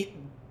 overly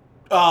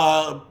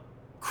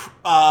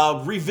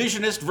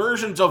revisionist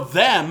versions of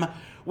them,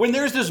 when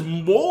there's this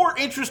more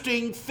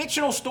interesting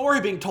fictional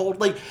story being told,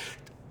 like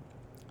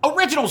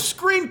original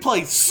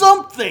screenplay,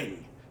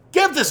 something.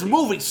 Give this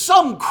movie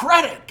some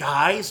credit,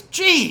 guys.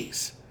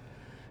 Jeez.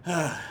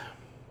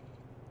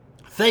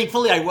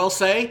 Thankfully, I will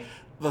say,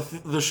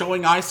 the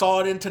showing I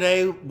saw it in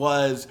today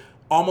was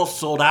almost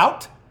sold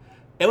out.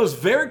 It was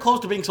very close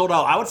to being sold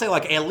out. I would say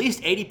like at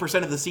least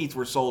 80% of the seats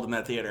were sold in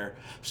that theater.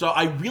 So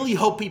I really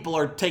hope people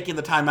are taking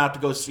the time out to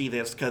go see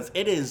this, because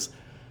it is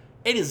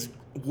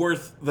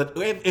worth the...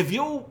 If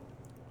you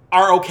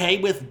are okay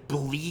with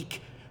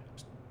bleak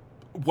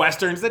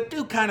westerns that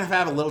do kind of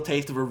have a little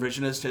taste of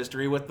revisionist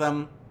history with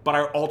them, but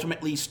are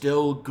ultimately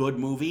still good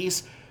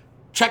movies,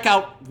 check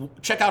out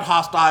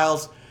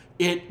Hostiles.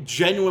 It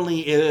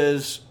genuinely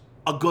is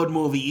a good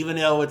movie, even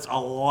though it's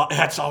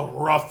a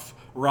rough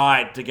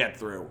ride to get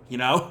through, you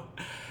know?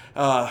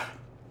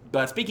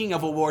 But speaking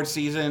of awards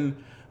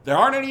season, there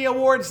aren't any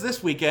awards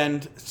this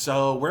weekend,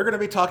 so we're going to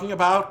be talking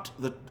about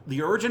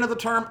the origin of the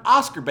term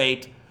Oscar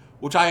bait,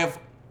 which I have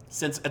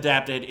since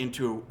adapted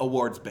into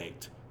awards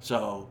bait.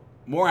 So,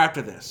 more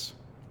after this.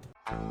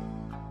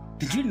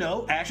 Did you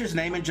know Ash's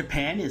name in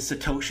Japan is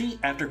Satoshi,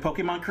 after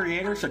Pokemon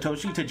creator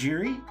Satoshi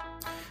Tajiri?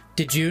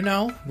 Did you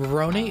know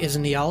Rurouni is a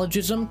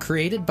neologism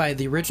created by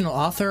the original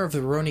author of the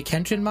Rurouni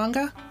Kenshin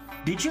manga?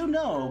 Did you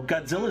know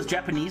Godzilla's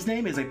Japanese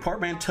name is a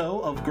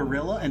portmanteau of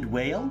gorilla and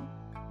whale?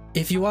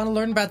 If you want to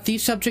learn about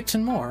these subjects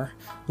and more,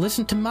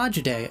 listen to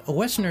Majide, a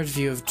Westerner's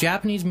view of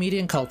Japanese media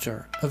and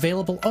culture,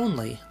 available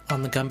only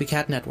on the Gumby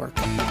Cat Network.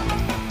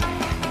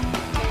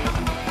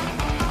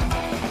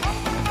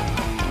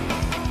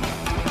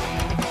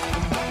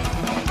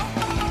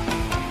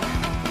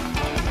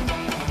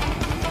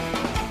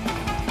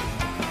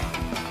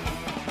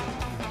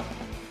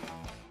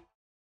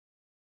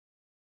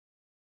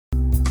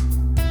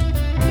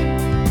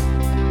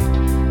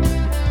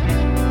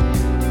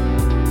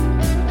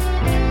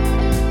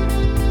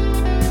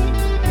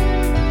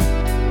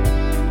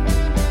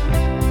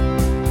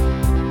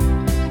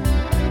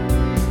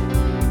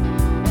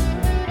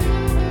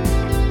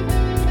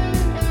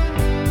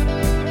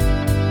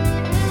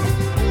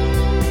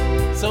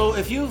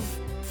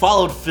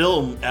 Followed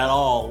film at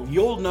all,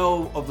 you'll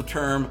know of the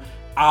term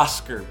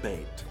Oscar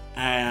bait,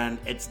 and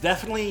it's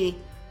definitely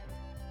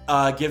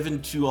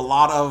given to a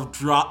lot of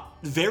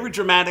very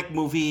dramatic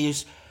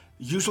movies,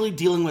 usually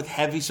dealing with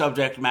heavy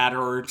subject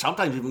matter or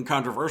sometimes even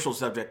controversial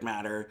subject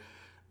matter,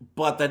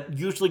 but that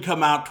usually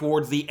come out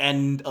towards the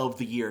end of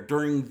the year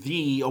during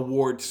the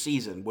awards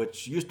season,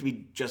 which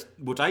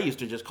I used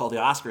to just call the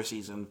Oscar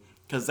season,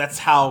 because that's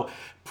how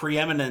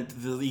preeminent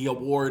the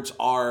awards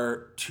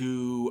are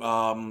to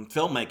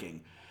filmmaking.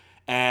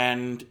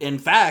 And in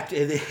fact,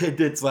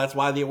 that's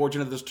why the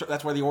origin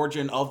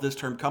of this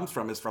term comes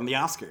from, is from the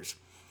Oscars.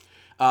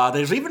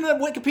 There's even a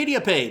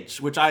Wikipedia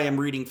page, which I am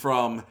reading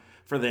from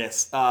for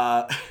this,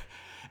 and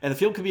the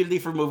film community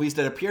for movies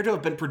that appear to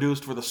have been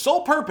produced for the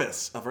sole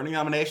purpose of earning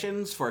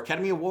nominations for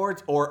Academy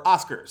Awards or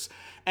Oscars.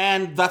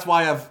 And that's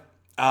why I've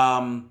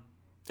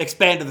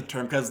expanded the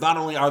term, because not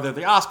only are there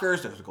the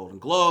Oscars, there's the Golden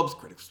Globes,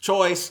 Critics'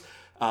 Choice,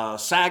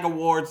 SAG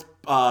Awards,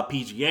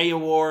 PGA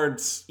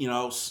Awards,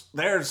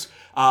 there's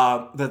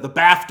the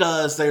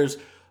BAFTAs, there's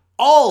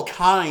all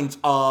kinds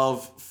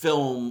of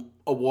film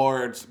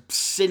awards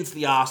since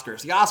the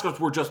Oscars. The Oscars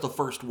were just the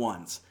first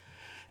ones.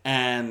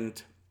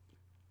 And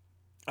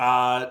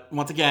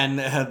once again,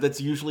 that's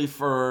usually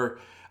for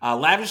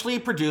lavishly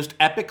produced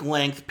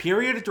epic-length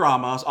period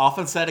dramas,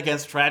 often set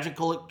against tragic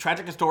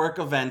historic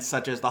events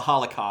such as the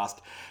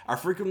Holocaust, are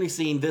frequently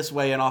seen this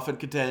way and often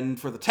contend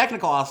for the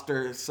technical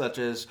Oscars such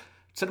as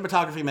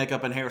cinematography,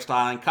 makeup, and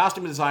hairstyling,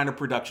 costume design, or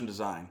production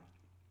design.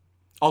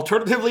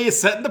 Alternatively, is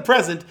set in the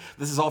present.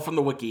 This is all from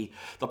the wiki.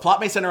 The plot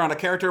may center on a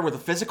character with a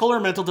physical or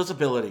mental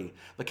disability.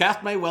 The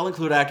cast may well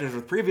include actors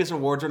with previous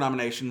awards or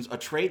nominations, a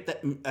trait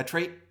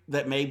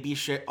that may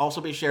also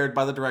be shared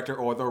by the director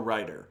or the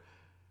writer.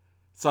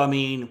 So, I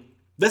mean,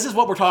 this is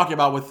what we're talking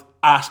about with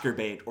Oscar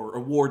bait or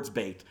awards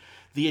bait.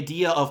 The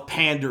idea of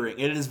pandering.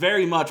 It is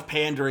very much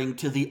pandering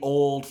to the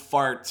old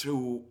farts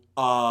who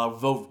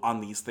vote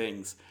on these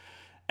things.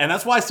 And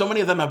that's why so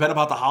many of them have been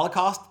about the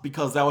Holocaust,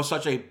 because that was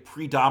such a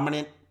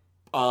predominant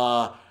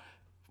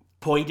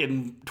point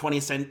in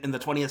the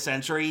 20th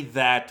century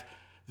that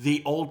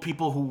the old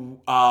people who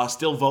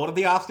still voted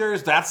the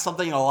Oscars, that's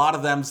something a lot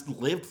of them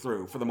lived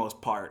through for the most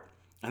part.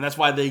 And that's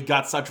why they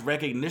got such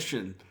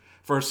recognition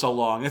for so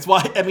long. That's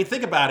why, I mean,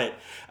 think about it.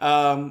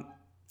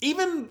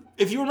 Even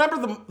if you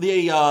remember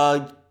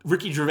the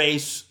Ricky Gervais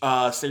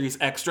series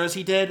Extras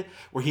he did,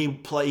 where he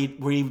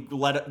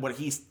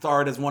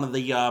starred as one of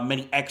the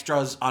many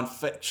extras on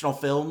fictional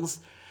films.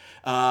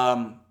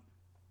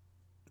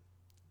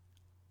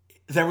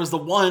 There was the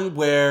one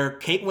where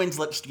Kate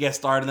Winslet guest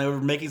starred, and they were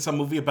making some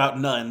movie about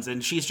nuns,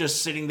 and she's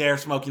just sitting there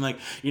smoking, like,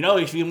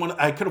 if you want,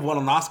 I could have won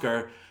an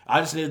Oscar. I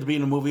just needed to be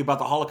in a movie about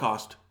the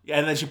Holocaust.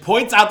 And then she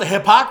points out the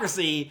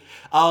hypocrisy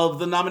of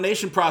the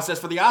nomination process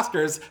for the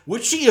Oscars,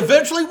 which she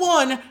eventually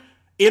won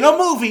in a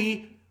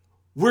movie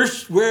where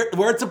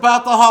it's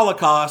about the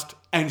Holocaust,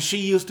 and she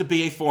used to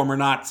be a former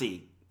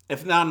Nazi.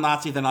 If not a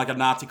Nazi, then like a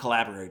Nazi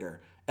collaborator.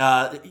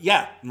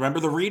 Remember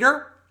The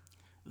Reader?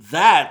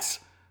 That's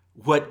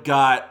what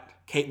got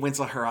Kate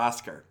Winslet her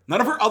Oscar.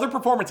 None of her other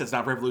performances,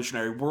 not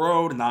Revolutionary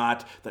Road,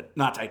 not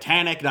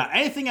Titanic, not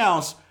anything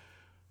else.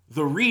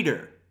 The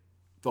Reader,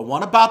 the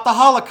one about the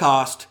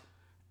Holocaust,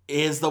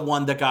 is the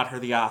one that got her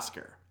the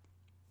Oscar.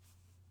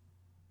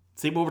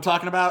 See what we're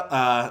talking about?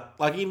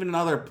 This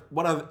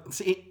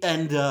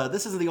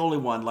isn't the only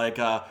one. Like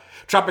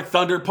Tropic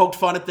Thunder poked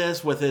fun at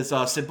this with his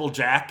Simple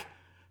Jack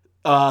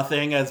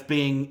thing as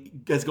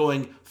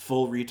going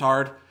full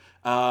retard.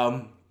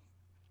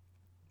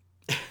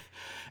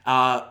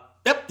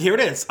 Yep, here it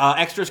is.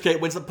 Extras,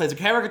 Kate Winslet plays a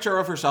caricature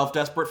of herself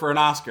desperate for an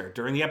Oscar.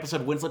 During the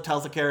episode, Winslet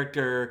tells the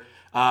character,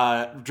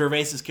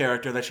 Gervais's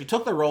character, that she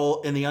took the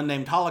role in the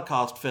unnamed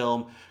Holocaust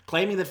film,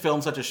 claiming that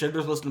films such as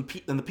Schindler's List and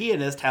The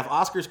Pianist have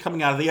Oscars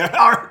coming out of the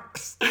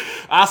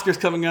Oscars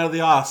coming out of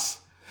the Os.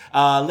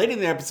 Later in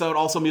the episode,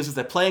 also muses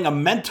that playing a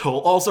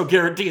mental also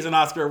guarantees an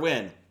Oscar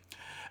win.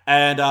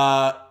 And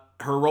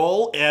her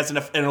role as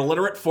an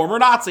illiterate former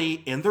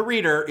Nazi in The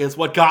Reader is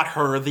what got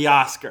her the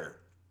Oscar.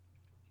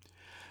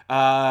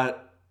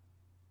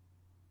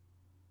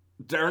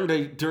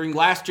 During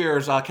last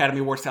year's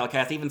Academy Awards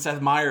telecast, even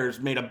Seth Meyers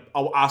made a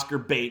Oscar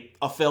bait,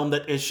 a film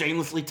that is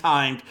shamelessly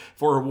timed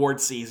for award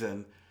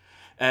season.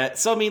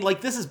 So I mean, like,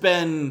 this has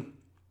been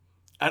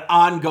an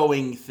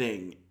ongoing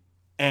thing,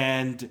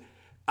 and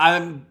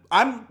I'm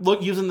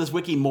using this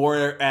wiki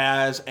more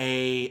as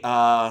a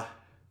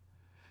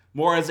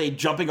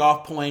jumping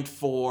off point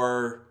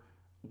for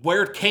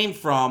where it came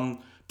from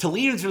to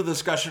lead into the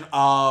discussion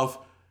of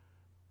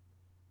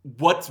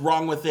what's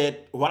wrong with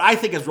it, what I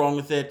think is wrong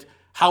with it,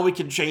 how we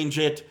can change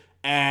it,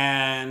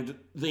 and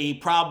the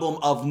problem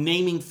of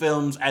naming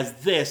films as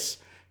this,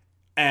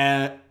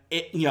 and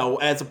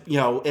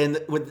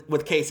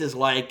with cases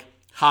like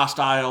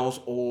Hostiles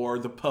or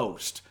The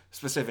Post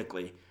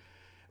specifically.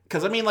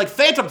 Because I mean, like,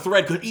 Phantom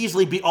Thread could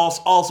easily be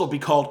also be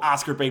called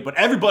Oscar bait, but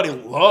everybody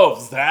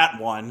loves that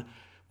one.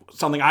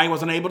 Something I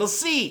wasn't able to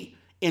see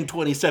in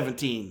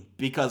 2017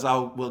 because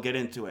we'll get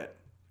into it.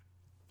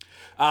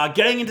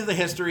 Getting into the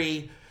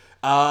history.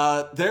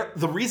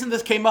 The reason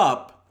this came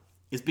up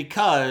is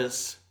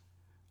because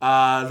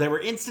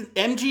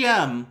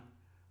MGM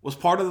was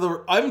part of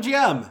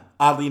MGM,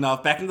 oddly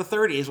enough, back in the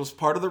 30s, was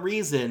part of the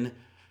reason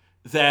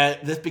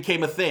that this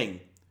became a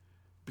thing.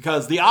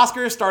 Because the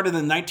Oscars started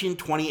in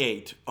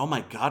 1928. Oh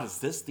my God, is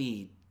this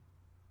the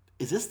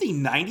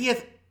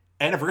 90th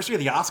anniversary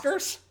of the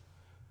Oscars?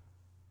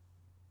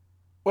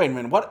 Wait a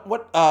minute, what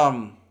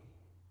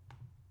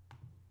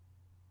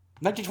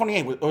 1928,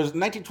 it was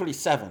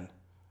 1927.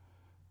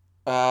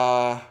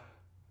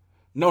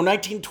 No,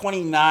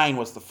 1929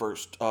 was the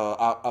first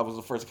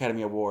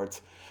Academy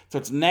Awards. So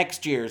it's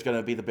next year is going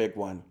to be the big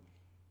one.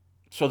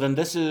 So then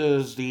this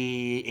is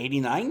the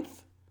 89th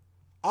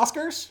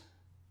Oscars?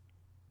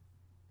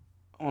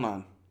 Hold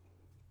on.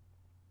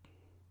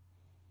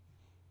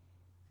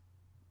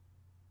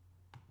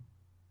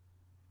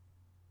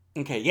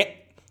 Okay, yeah.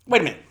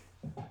 Wait a minute.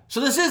 So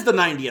this is the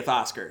 90th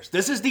Oscars.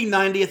 This is the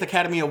 90th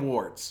Academy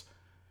Awards.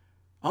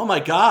 Oh my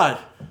God.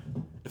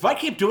 If I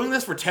keep doing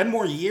this for 10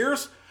 more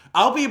years,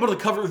 I'll be able to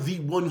cover the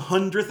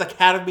 100th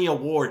Academy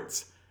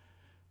Awards.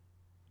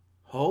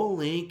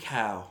 Holy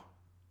cow.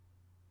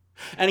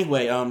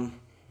 Anyway,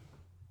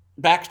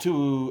 back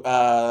to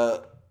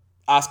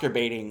Oscar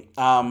baiting.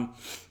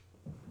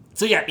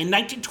 So yeah, in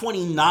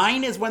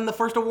 1929 is when the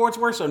first awards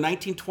were. So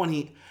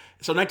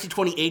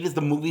 1928 is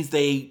the movies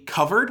they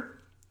covered.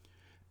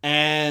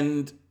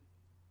 And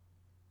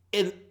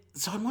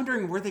so I'm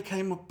wondering where they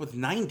came up with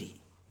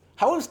 90.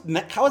 How is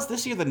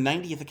this year the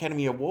 90th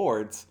Academy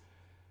Awards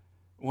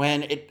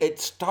when it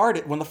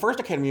started, when the first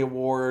Academy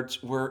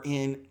Awards were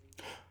in,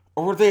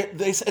 or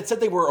it said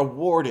they were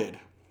awarded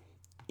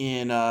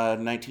in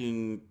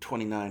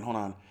 1929. Hold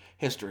on.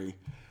 History.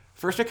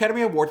 First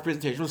Academy Awards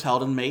presentation was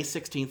held on May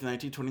 16th,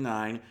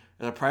 1929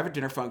 at a private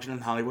dinner function in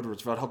Hollywood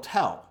Roosevelt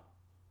Hotel.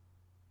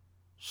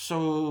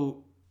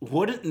 So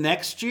wouldn't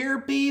next year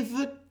would be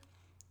the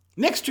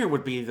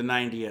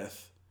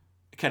 90th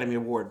Academy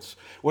Awards.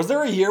 Was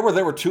there a year where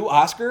there were 2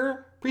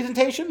 Oscar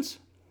presentations?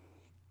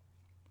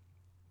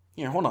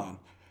 Here, hold on.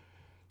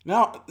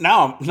 Now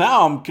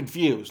I'm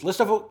confused. List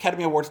of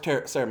Academy Awards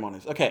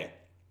ceremonies. Okay.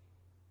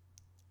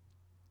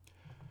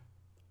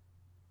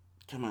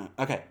 Come on.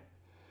 Okay.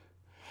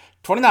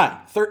 29.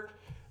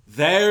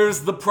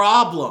 There's the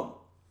problem.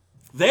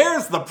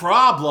 There's the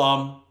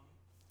problem.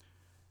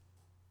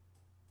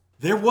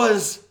 There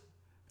was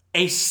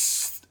a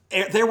second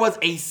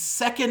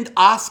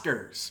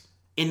Oscars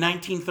in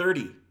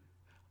 1930.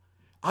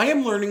 I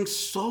am learning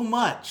so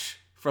much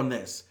from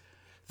this.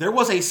 The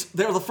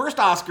first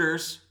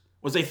Oscars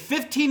was a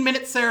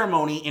 15-minute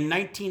ceremony in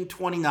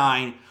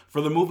 1929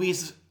 for the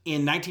movies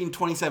in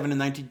 1927 and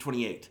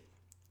 1928.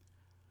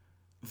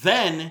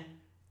 Then,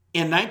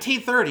 in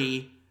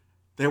 1930,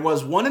 there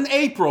was one in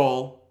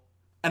April,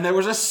 and there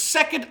was a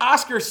second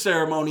Oscar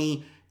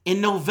ceremony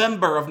in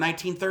November of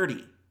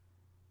 1930.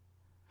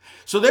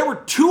 So there were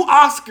 2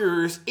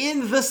 Oscars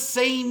in the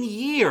same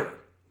year.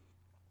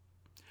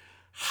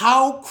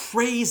 How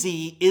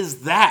crazy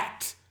is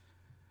that?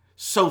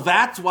 So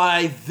that's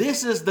why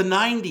this is the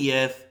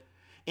 90th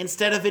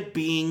instead of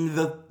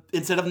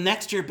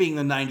next year being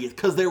the 90th,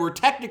 because there were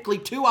technically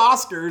 2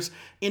 Oscars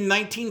in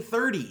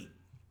 1930.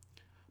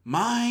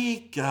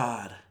 My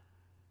God.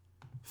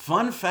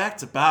 Fun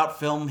facts about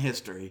film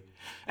history.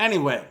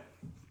 Anyway,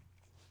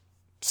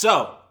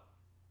 so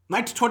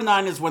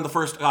 1929 is when the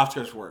first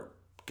Oscars were.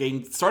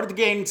 Started to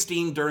gain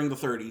steam during the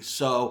 30s.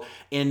 So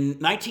in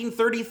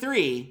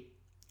 1933,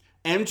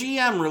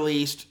 MGM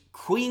released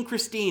Queen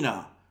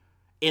Christina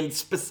in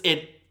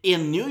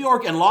New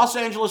York and Los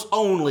Angeles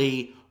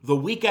only the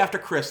week after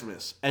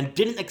Christmas, and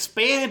didn't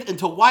expand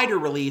into wider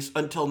release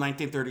until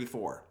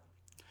 1934.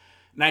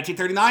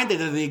 1939, they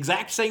did the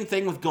exact same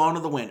thing with Gone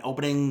with the Wind,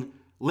 opening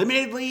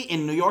limitedly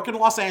in New York and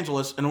Los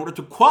Angeles in order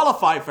to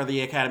qualify for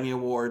the Academy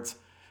Awards,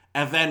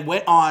 and then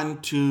went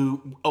on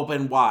to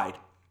open wide.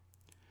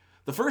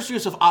 The first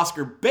use of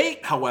Oscar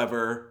bait,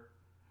 however,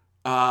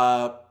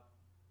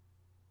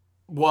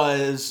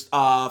 was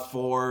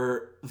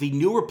for the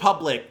New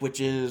Republic, which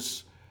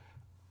is...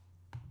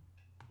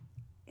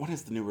 What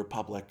is the New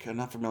Republic? I'm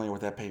not familiar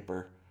with that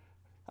paper.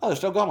 Oh, they're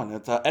still going.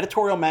 It's an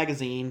editorial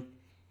magazine.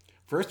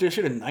 First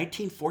issued in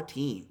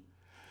 1914.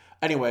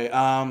 Anyway,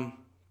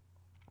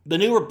 the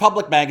New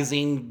Republic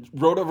magazine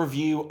wrote a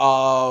review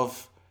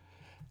of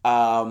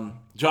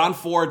John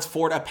Ford's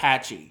Ford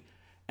Apache.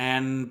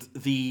 And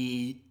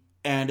the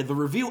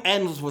review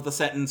ends with the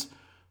sentence,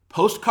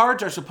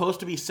 "Postcards are supposed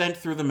to be sent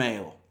through the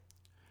mail.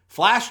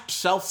 Flashed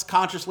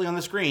self-consciously on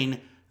the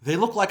screen, they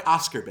look like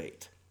Oscar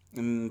bait."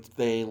 And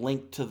they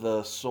link to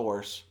the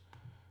source.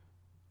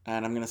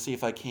 And I'm going to see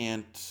if I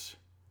can't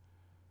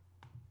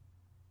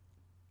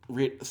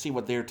see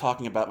what they're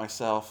talking about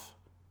myself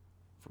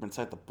from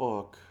inside the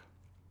book.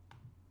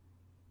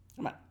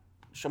 Come on.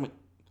 Show me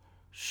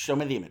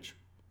the image.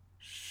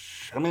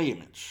 Show me the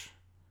image.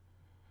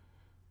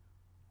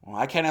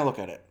 Why can't I look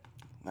at it?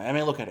 Let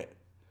me look at it.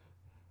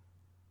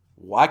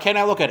 Why can't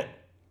I look at it?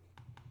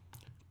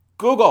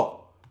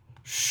 Google,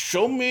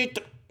 show me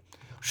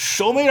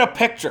the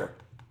picture.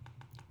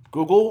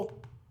 Google,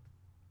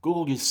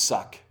 you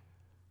suck.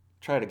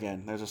 Try it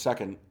again. There's a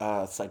second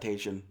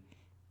citation.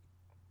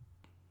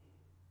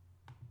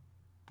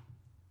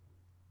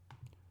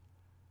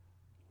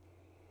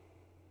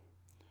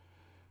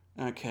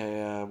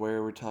 Okay, where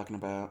are we talking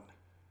about?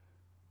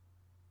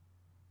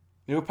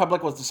 New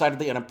Republic was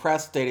decidedly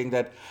unimpressed, stating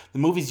that the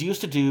movies used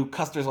to do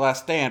Custer's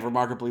Last Stand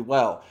remarkably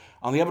well.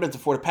 On the evidence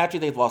of Fort Apache,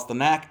 they've lost the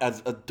knack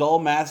as a dull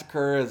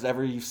massacre as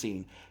ever you've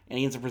seen.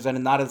 Indians are presented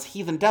not as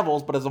heathen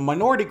devils, but as a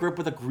minority group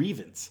with a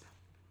grievance.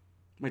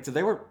 Wait, so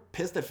they were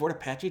pissed that Fort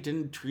Apache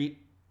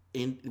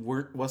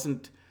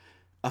wasn't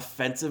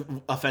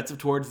offensive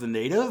towards the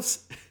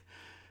natives?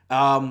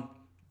 That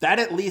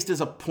at least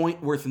is a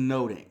point worth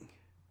noting.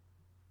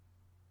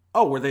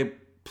 Oh, were they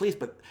pleased?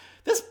 But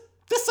this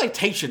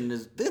citation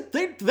is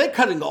they're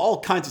cutting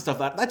all kinds of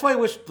stuff out. That's why I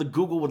wish the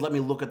Google would let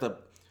me look at the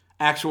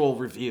actual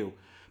review.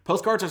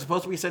 Postcards are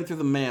supposed to be sent through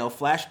the mail,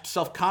 flashed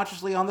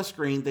self-consciously on the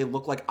screen. They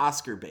look like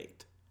Oscar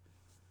bait.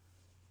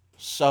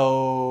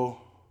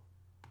 So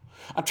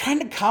I'm trying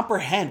to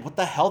comprehend what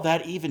the hell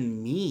that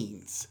even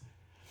means.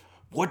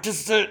 What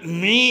does that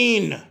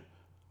mean?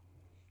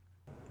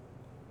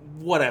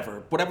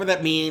 Whatever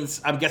that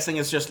means. I'm guessing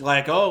it's just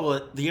like,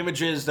 oh, the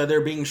images that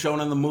they're being shown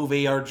in the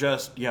movie are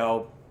just,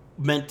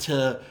 meant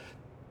to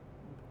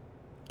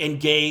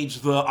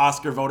engage the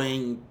Oscar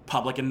voting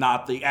public and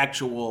not the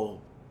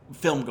actual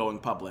film going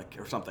public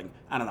or something.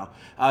 I don't know.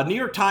 New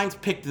York Times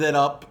picked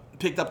up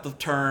the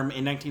term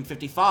in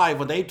 1955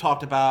 when they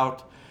talked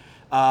about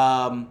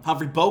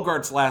Humphrey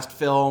Bogart's last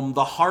film,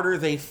 The Harder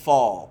They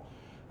Fall.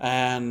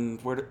 And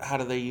how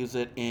do they use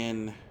it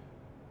in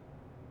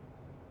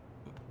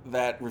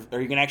that? Are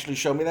you going to actually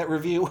show me that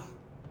review?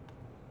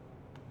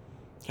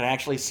 Can I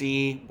actually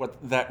see what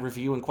that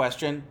review in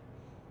question?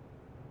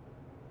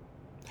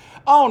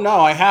 Oh no,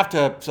 I have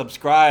to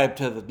subscribe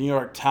to the New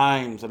York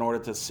Times in order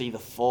to see the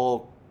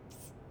full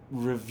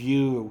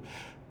review.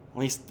 At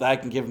least I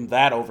can give them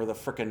that over the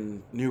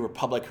frickin' New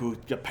Republic, who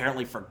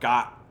apparently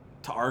forgot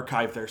to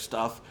archive their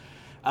stuff.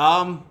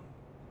 A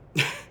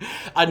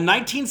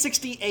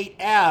 1968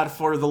 ad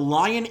for The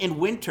Lion in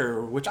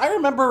Winter, which I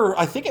remember,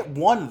 I think it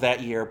won that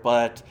year,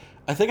 but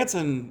I think it's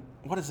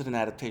what is it, an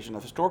adaptation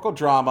of historical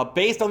drama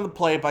based on the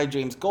play by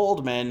James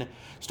Goldman,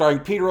 starring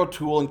Peter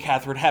O'Toole and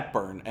Katharine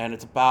Hepburn. And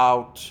it's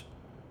about,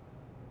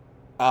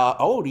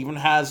 it even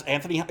has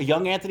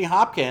young Anthony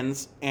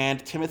Hopkins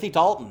and Timothy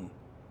Dalton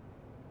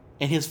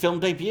in his film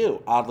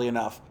debut, oddly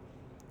enough.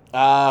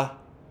 What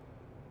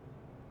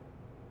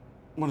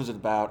is it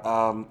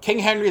about? King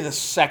Henry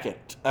II.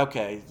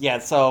 Okay, yeah,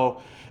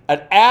 so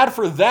an ad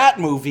for that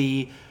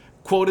movie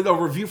quoted a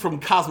review from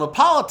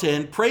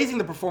Cosmopolitan praising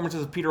the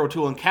performances of Peter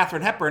O'Toole and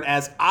Katharine Hepburn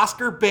as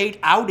Oscar bait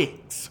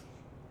outings.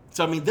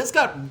 So, I mean, this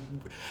got,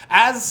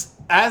 as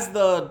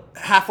the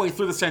halfway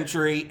through the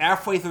century,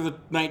 halfway through the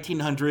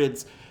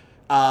 1900s,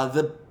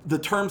 the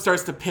term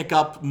starts to pick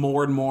up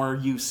more and more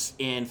use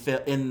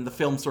in the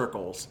film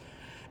circles.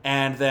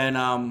 And then,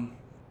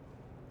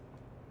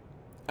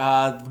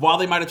 while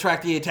they might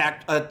attract the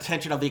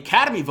attention of the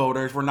Academy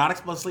voters, were not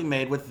explicitly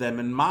made with them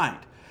in mind.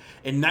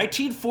 In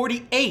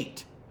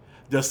 1948,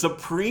 the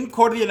Supreme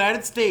Court of the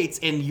United States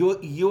and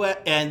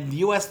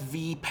U.S.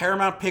 v.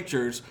 Paramount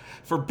Pictures,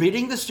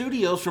 forbidding the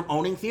studios from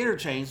owning theater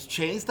chains,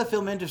 changed the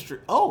film industry.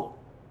 Oh,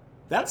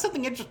 that's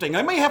something interesting.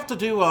 I may have to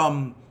do,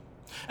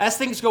 as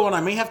things go on,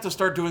 I may have to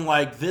start doing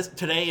like this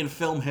today in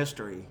film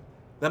history.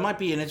 That might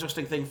be an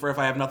interesting thing for if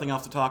I have nothing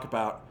else to talk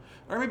about.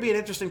 Or maybe an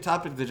interesting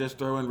topic to just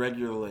throw in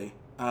regularly.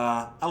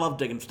 I love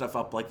digging stuff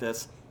up like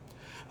this.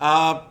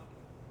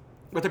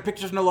 With their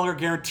pictures no longer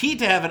guaranteed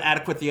to have an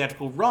adequate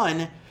theatrical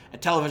run,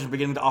 and television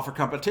beginning to offer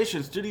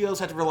competition, studios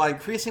had to rely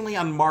increasingly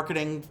on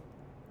marketing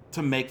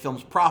to make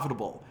films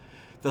profitable.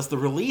 Thus, the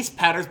release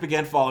patterns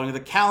began following the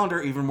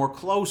calendar even more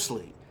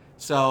closely.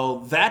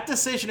 So, that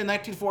decision in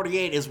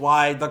 1948 is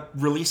why the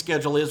release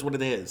schedule is what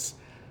it is.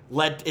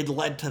 It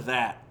led to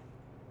that.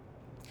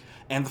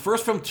 And the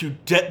first film to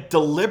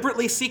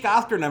deliberately seek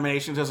Oscar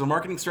nominations as a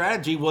marketing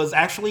strategy was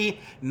actually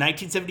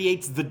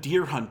 1978's The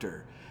Deer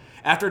Hunter.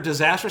 After a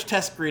disastrous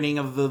test screening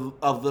of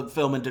the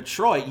film in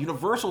Detroit,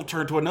 Universal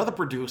turned to another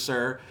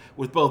producer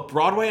with both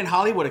Broadway and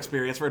Hollywood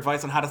experience for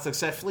advice on how to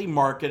successfully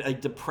market a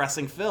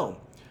depressing film.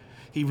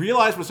 He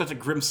realized with such a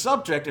grim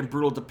subject and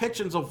brutal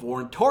depictions of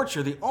war and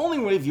torture, the only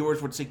way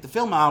viewers would seek the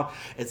film out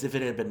is if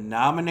it had been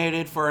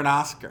nominated for an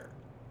Oscar.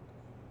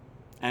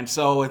 And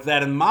so with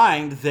that in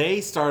mind,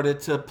 they arranged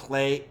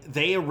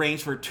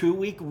for a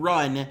 2-week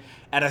run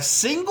at a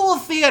single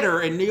theater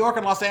in New York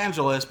and Los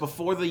Angeles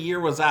before the year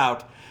was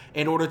out,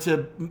 in order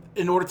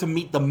to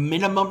meet the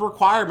minimum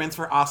requirements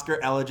for Oscar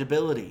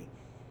eligibility.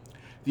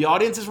 The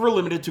audiences were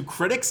limited to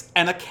critics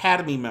and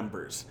Academy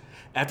members.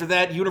 After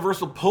that,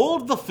 Universal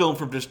pulled the film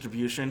from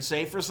distribution,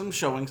 save for some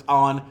showings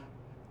on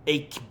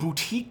a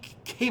boutique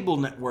cable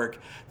network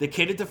that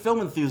catered to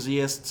film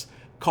enthusiasts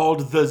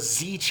called the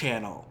Z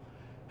Channel.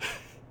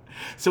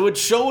 So it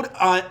showed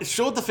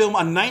the film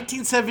on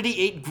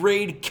 1978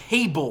 grade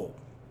cable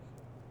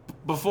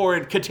before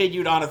it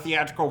continued on a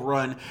theatrical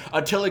run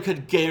until it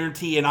could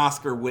guarantee an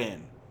Oscar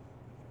win.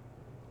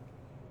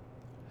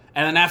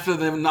 And then after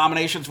the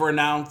nominations were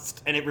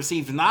announced and it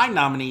received 9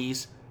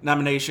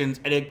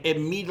 nominations, and it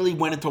immediately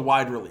went into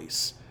wide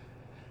release.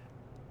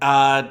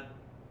 The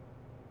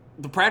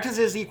practice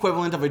is the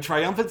equivalent of a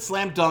triumphant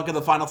slam dunk in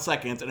the final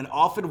seconds, and it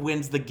often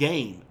wins the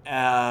game.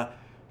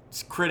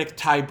 Critic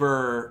Ty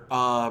Burr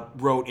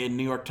wrote in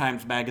New York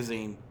Times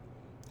Magazine.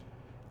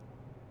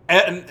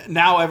 And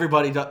now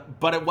everybody does,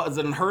 but it was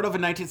unheard of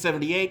in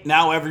 1978.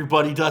 Now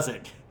everybody does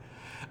it.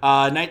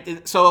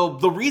 So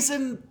the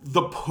reason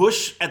the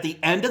push at the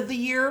end of the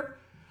year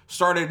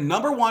started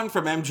number 1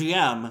 from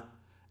MGM,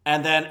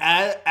 and then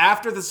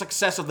after the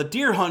success of The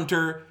Deer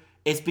Hunter,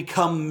 it's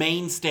become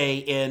mainstay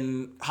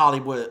in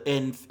Hollywood.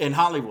 In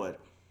Hollywood,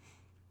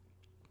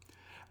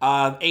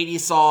 80s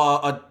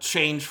saw a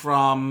change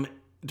from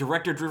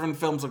director-driven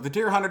films like The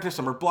Deer Hunter to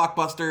summer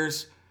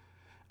blockbusters.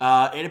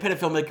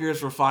 Independent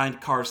filmmakers refined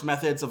Carr's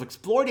methods of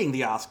exploiting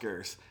the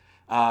Oscars.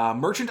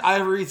 Merchant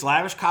Ivory's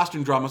lavish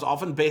costume dramas,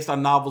 often based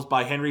on novels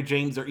by Henry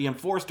James or E.M.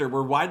 Forster,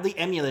 were widely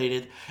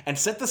emulated and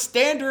set the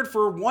standard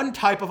for one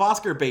type of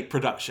Oscar bait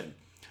production.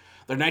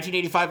 Their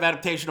 1985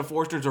 adaptation of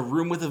Forster's A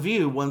Room with a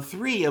View won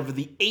 3 of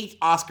the 8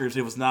 Oscars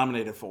it was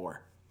nominated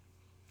for.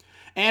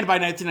 And by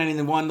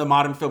 1991, the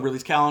modern film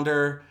release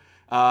calendar,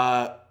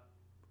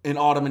 in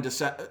autumn and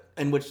December,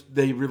 in which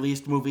they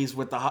released movies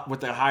with the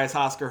highest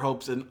Oscar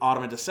hopes in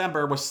autumn and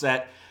December, was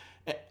set.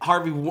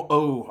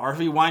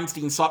 Harvey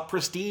Weinstein sought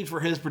prestige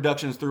for his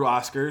productions through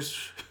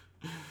Oscars.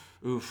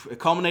 Oof. It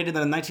culminated in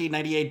the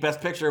 1998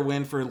 Best Picture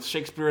win for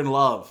Shakespeare in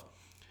Love.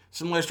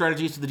 Similar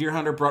strategies to The Deer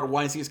Hunter brought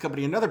Weinstein's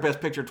company another Best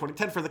Picture in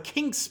 2010 for The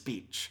King's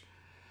Speech,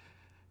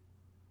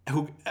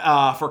 starring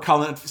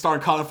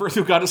Colin Firth,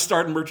 who got a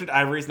start in Merchant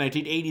Ivory's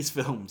 1980s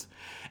films.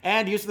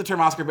 And use of the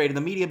term Oscar bait in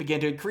the media began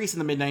to increase in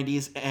the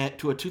mid-90s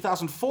to a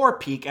 2004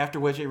 peak, after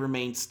which it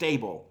remained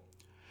stable.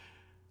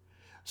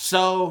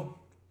 So,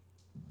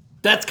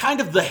 that's kind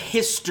of the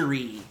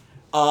history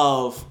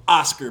of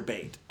Oscar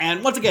bait.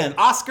 And once again,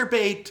 Oscar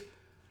bait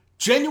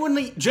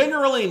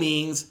generally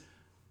means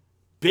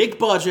big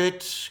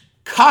budget,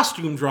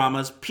 costume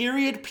dramas,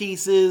 period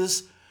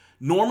pieces,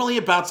 normally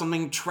about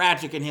something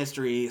tragic in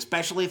history,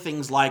 especially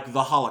things like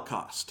the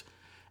Holocaust.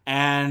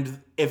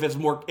 And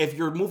if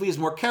your movie is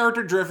more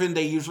character driven,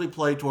 they usually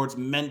play towards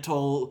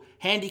mental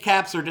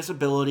handicaps or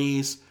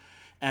disabilities,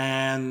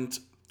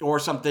 or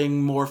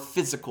something more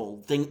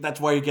physical. That's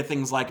why you get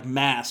things like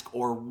Mask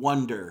or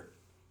Wonder,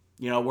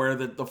 where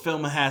the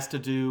film has to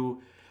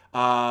do,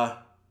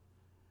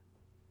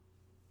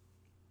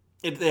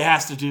 it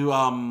has to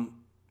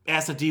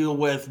deal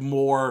with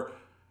more,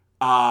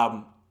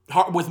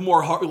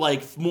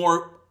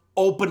 more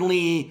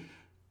openly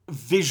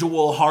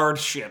visual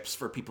hardships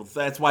for people.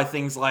 That's why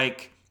things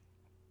like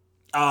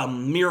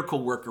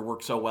Miracle Worker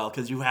work so well,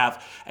 because you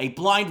have a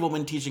blind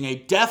woman teaching a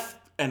deaf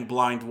and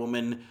blind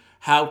woman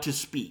how to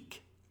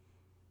speak.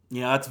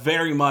 That's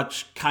very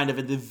much kind of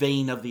in the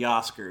vein of the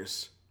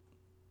Oscars.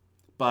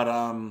 But,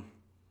 and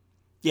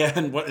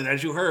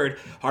as you heard,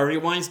 Harvey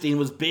Weinstein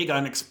was big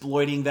on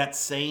exploiting that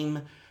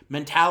same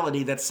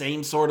mentality, that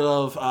same sort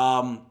of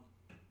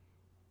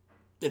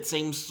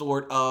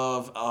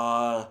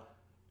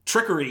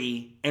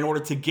trickery in order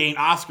to gain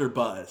Oscar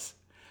buzz.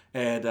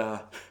 And,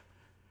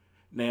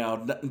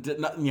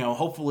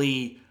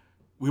 hopefully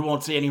we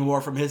won't see any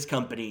more from his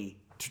company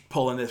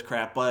pulling this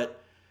crap.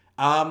 But,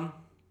 let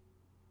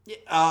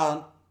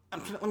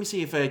me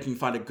see if I can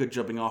find a good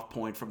jumping off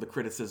point from the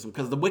criticism,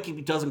 because the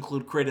wiki does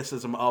include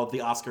criticism of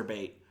the Oscar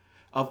bait,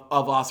 of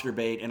Oscar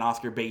bait and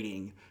Oscar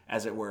baiting,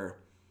 as it were.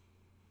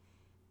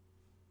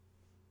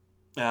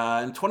 In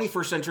the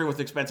 21st century,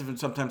 with expensive and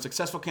sometimes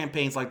successful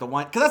campaigns like the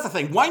because that's the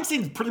thing,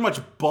 Weinstein pretty much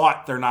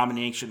bought their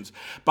nominations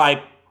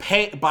by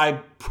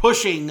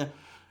pushing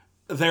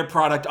their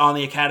product on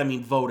the Academy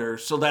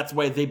voters, so that's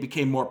why they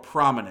became more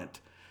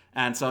prominent.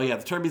 And so, the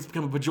term has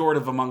become a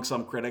pejorative among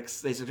some critics.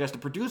 They suggest that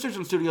producers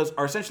and studios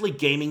are essentially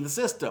gaming the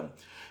system,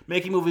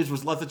 making movies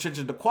with less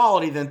attention to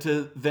quality than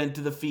to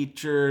the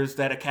features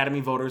that Academy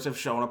voters have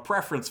shown a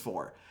preference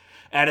for.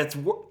 At its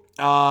from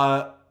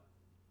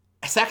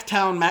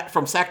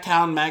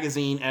Sacktown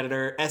magazine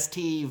editor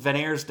S.T. Van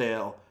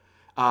Arsdale,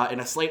 in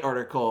a Slate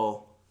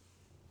article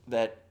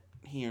that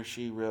he or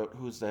she wrote.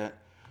 Who's that?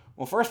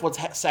 Well, first, what's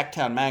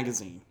Sacktown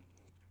magazine?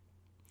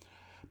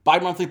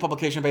 Bi-monthly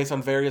publication based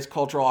on various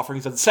cultural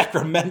offerings in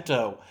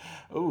Sacramento.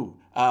 Ooh.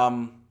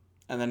 And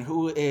then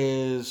who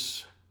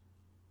is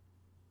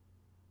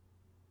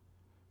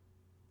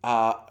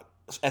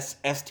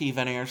S.T.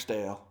 Van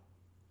Arsdale?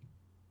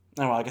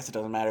 Oh, well, I guess it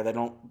doesn't matter. They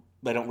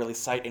don't really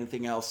cite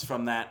anything else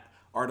from that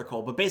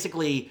article. But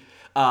basically,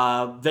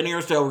 Van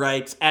Arsdale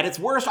writes, at its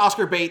worst,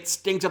 Oscar bait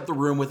stinks up the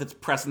room with its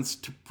pretense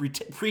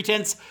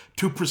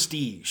to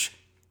prestige,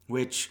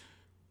 which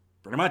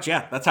pretty much,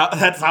 yeah. I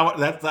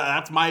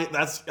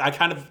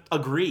kind of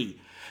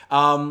agree.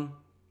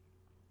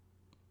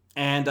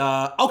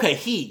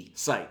 He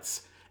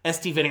cites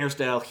S.T. Van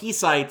Arsdale. He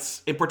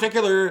cites, in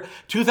particular,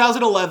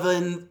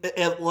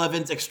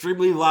 2011's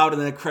Extremely Loud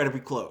and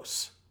Incredibly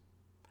Close.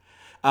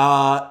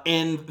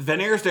 In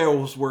Van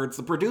Arsdale's words,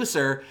 the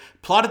producer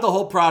plotted the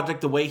whole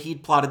project the way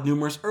he'd plotted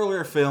numerous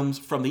earlier films,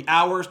 from The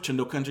Hours to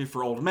No Country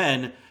for Old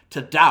Men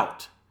to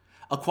Doubt.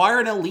 Acquire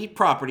an elite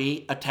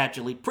property, attach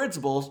elite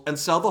principles, and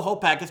sell the whole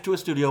package to a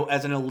studio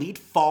as an elite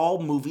fall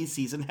movie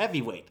season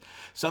heavyweight.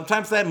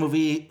 Sometimes the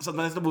movie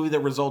that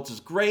results is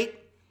great,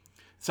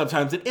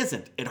 sometimes it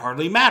isn't. It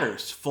hardly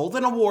matters. Fold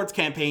an awards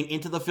campaign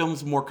into the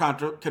film's more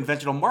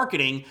conventional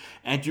marketing,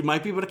 and you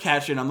might be able to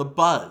cash in on the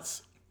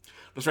buzz.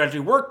 The strategy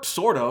worked,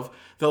 sort of,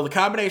 though the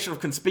combination of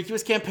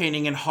conspicuous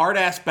campaigning and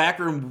hard-ass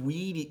backroom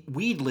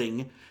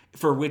wheedling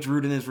for which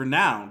Rudin is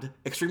renowned.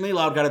 Extremely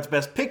Loud got its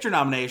Best Picture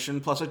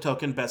nomination, plus a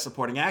token Best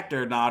Supporting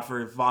Actor nod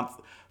for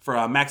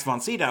Max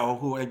von Sydow,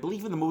 who I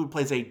believe in the movie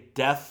plays a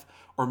deaf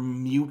or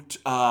mute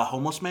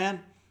homeless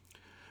man.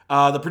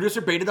 The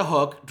producer baited the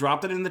hook,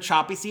 dropped it in the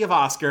choppy sea of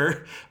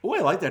Oscar. Oh, I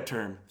like that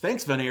term.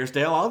 Thanks, Van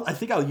Arsdale. I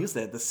think I'll use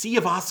that. The sea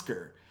of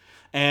Oscar.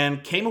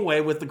 And came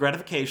away with the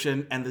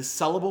gratification and the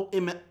sellable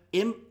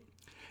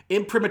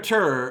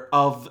imprimatur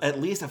of at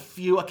least a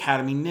few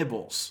Academy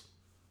nibbles.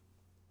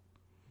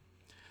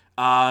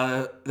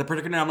 The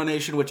particular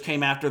nomination, which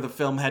came after the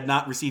film had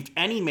not received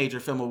any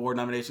major film award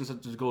nominations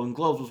such as Golden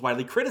Globes, was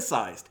widely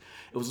criticized.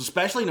 It was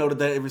especially noted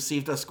that it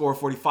received a score of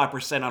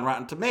 45% on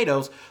Rotten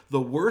Tomatoes, the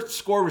worst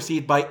score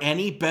received by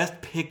any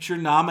Best Picture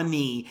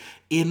nominee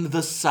in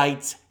the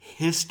site's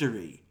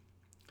history.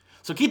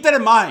 So keep that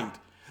in mind.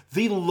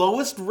 The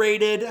lowest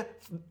rated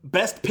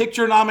Best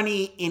Picture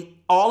nominee in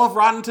all of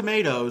Rotten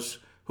Tomatoes,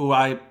 who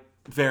I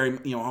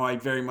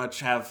very much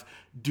have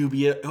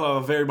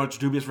a very much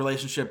dubious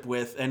relationship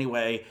with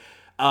anyway,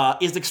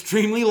 is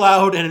Extremely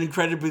Loud and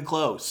Incredibly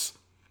Close.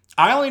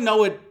 I only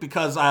know it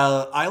because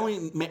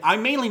I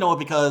mainly know it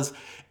because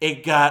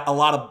it got a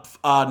lot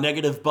of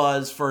negative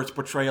buzz for its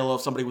portrayal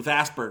of somebody with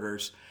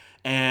Asperger's,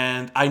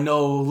 and I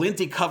know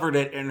Lindsay covered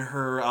it in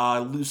her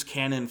loose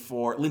cannon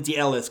for Lindsay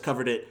Ellis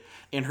covered it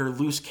in her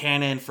loose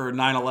cannon for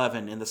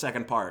 9/11 in the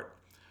second part,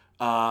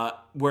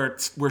 where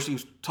she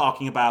was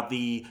talking about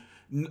the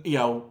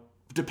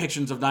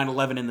depictions of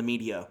 9/11 in the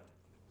media.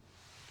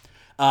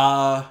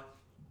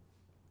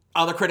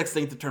 Other critics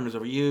think the term is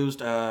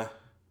overused.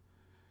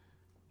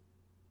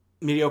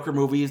 mediocre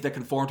movies that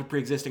conform to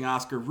pre-existing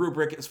Oscar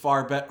rubric is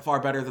far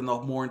better than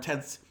the more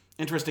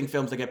interesting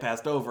films that get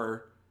passed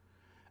over.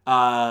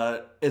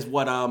 Is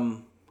what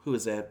who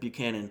is that?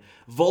 Buchanan,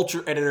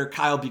 Vulture editor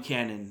Kyle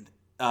Buchanan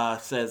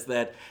says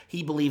that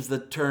he believes the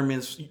term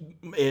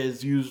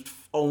is used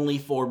only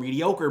for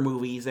mediocre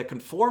movies that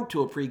conform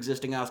to a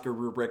pre-existing Oscar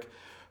rubric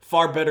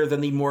far better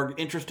than the more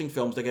interesting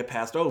films that get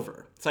passed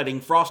over.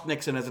 Citing Frost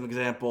Nixon as an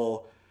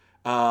example,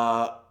 which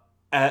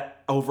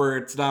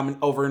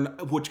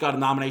got a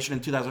nomination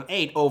in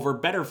 2008 over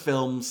better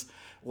films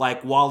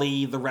like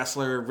Wall-E, The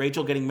Wrestler,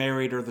 Rachel Getting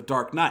Married, or The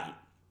Dark Knight.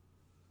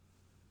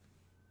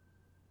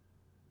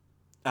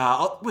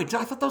 Wait,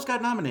 I thought those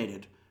got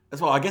nominated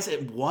as well. I guess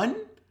it won?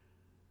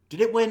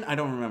 Did it win? I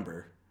don't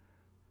remember.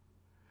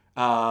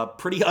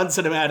 Pretty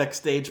uncinematic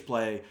stage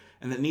play,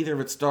 and that neither of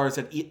its stars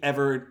had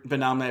ever been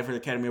nominated for the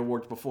Academy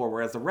Awards before,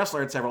 whereas The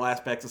Wrestler had several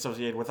aspects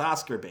associated with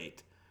Oscar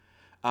bait.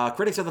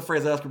 Critics of the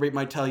phrase Oscar bait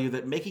might tell you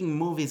that making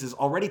movies is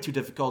already too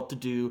difficult to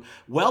do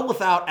well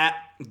without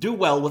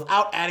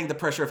adding the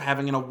pressure of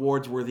having an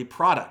awards-worthy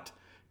product,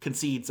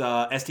 concedes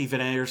St.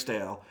 Van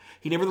Aersdale.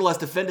 He nevertheless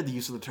defended the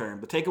use of the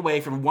term. The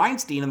takeaway from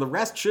Weinstein and the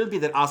rest should be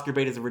that Oscar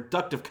bait is a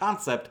reductive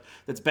concept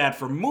that's bad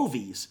for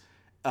movies.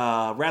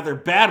 Rather,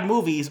 bad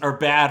movies are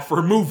bad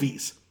for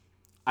movies.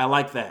 I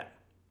like that.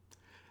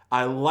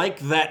 I like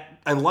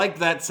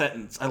that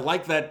sentence. I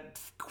like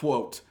that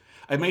quote.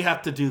 I may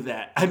have to do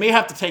that. I may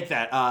have to take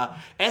that.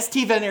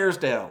 St. Van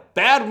Aersdale.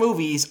 Bad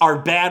movies are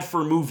bad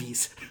for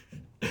movies.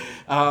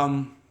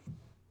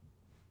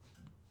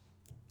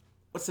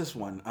 What's this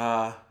one?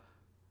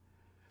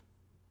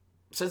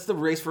 Since the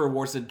race for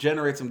awards to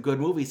generate some good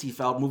movies, he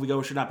felt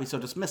moviegoers should not be so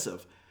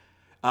dismissive.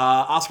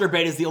 Oscar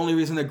bait is the only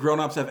reason that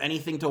grown-ups have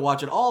anything to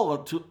watch at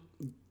all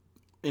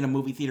in a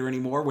movie theater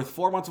anymore, with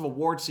 4 months of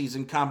award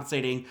season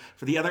compensating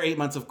for the other 8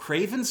 months of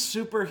craven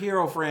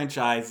superhero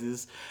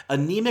franchises,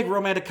 anemic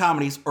romantic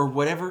comedies, or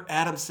whatever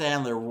Adam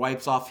Sandler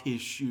wipes off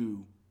his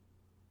shoe.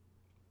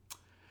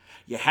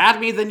 You had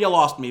me, then you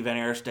lost me, Van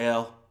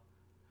Aersdale.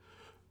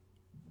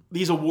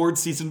 These award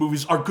season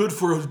movies are good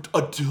for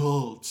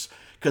adults,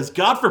 because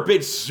God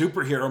forbid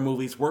superhero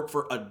movies work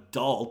for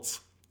adults.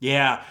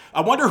 Yeah,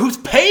 I wonder who's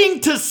paying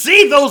to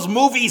see those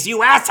movies, you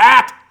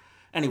asshat!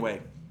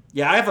 Anyway,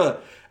 yeah, I have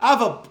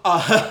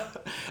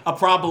a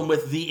problem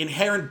with the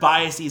inherent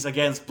biases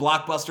against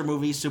blockbuster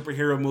movies,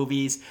 superhero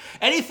movies,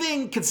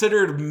 anything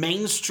considered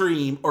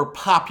mainstream or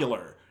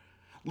popular.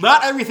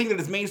 Not everything that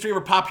is mainstream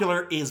or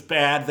popular is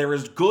bad. There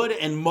is good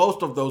in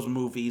most of those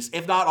movies,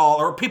 if not all,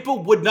 or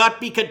people would not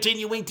be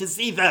continuing to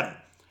see them.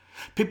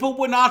 People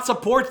would not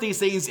support these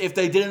things if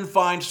they didn't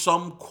find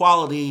some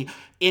quality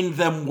in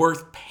them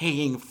worth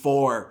paying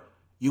for.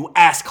 You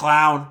ass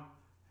clown.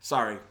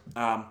 Sorry.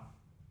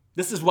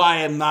 This is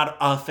why I'm not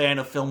a fan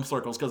of film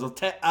circles, because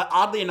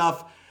oddly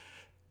enough,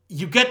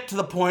 you get to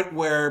the point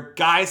where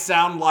guys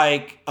sound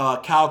like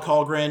Cal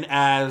Colgren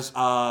as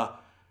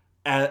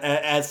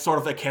sort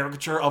of a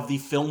caricature of the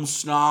film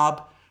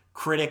snob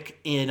critic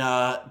in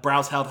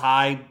Brows Held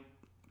High.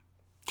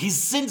 He's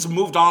since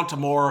moved on to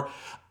more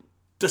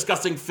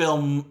discussing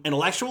film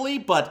intellectually,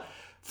 but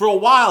for a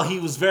while he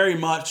was very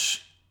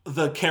much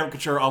the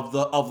caricature of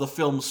the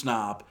film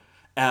snob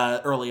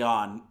early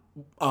on.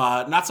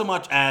 Not so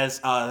much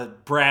as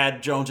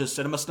Brad Jones's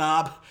Cinema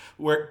Snob,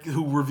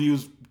 who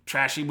reviews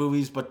trashy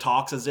movies but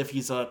talks as if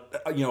he's a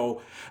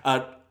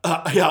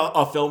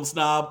film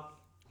snob.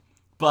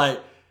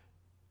 But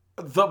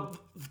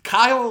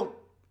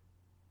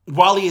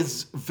while he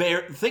is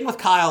the thing with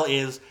Kyle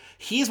is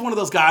he's one of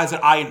those guys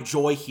that I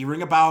enjoy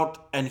hearing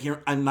about and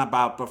hearing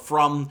about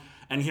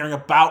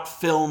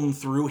film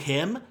through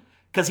him.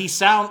 Because he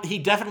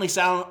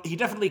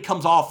definitely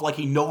comes off like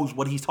he knows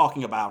what he's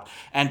talking about.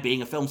 And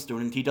being a film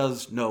student, he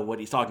does know what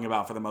he's talking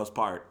about for the most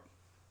part.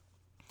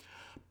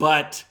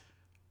 But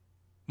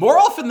more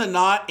often than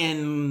not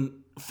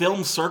in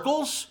film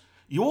circles,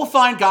 you will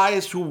find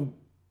guys who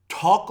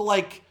talk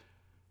like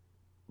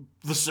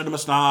the Cinema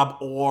Snob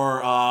or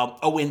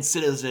Owen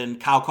Citizen,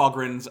 Kyle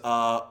Colgren's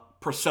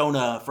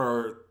persona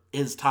for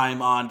his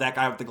time on That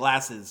Guy with the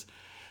Glasses.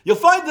 You'll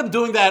find them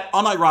doing that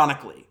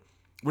unironically,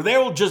 where they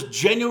will just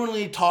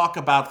genuinely talk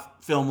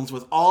about films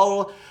with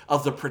all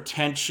of the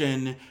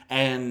pretension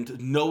and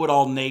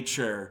know-it-all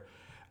nature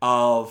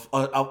of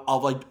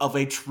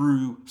a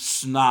true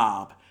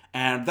snob,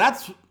 and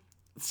that's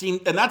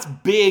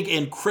big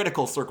in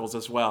critical circles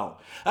as well.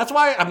 That's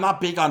why I'm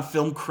not big on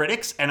film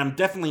critics, and I'm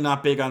definitely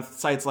not big on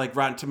sites like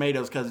Rotten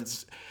Tomatoes,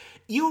 because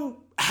film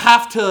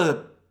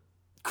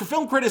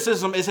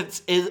criticism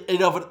is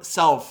in of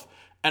itself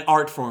an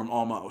art form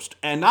almost.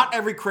 And not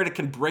every critic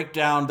can break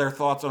down their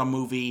thoughts on a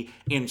movie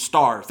in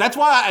stars. That's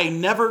why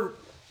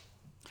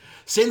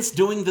since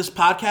doing this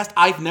podcast,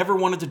 I've never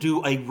wanted to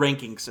do a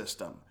ranking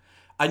system.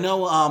 I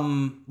know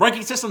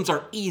ranking systems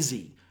are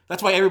easy.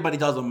 That's why everybody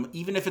does them.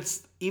 Even if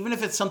it's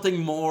something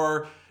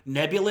more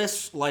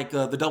nebulous, like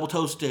the Double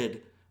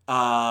Toasted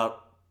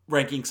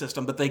ranking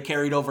system that they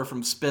carried over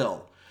from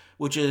Spill,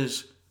 which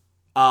is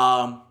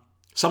some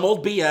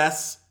old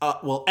BS.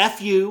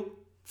 F you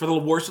for the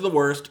worst of the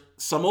worst.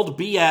 some old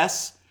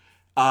BS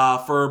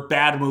for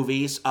bad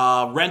movies,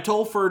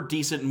 rental for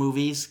decent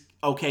movies,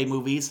 okay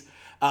movies,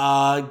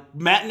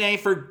 matinee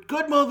for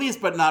good movies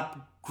but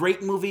not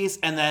great movies,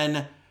 and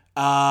then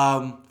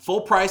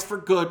full price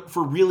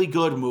for really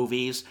good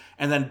movies,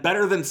 and then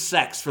better than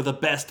sex for the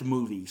best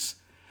movies.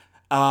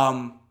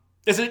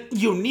 It's a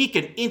unique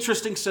and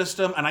interesting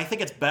system, and I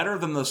think it's better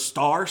than the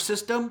star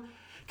system,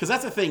 because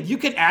that's the thing. You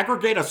can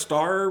aggregate a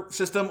star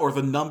system or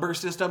the number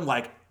system,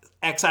 like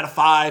X out of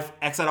 5,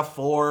 X out of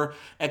 4,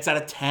 X out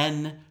of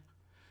 10.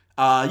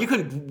 You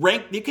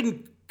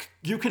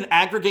can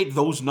aggregate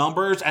those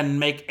numbers and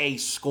make a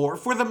score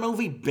for the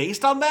movie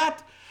based on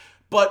that,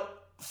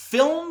 but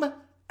film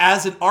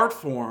as an art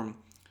form,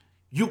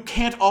 you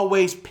can't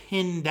always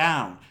pin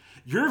down.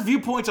 Your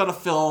viewpoints on a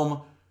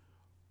film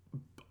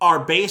are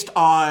based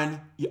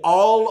on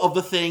all of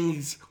the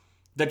things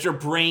that your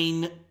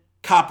brain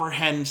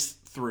comprehends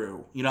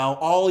through. You know,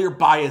 all your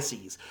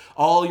biases,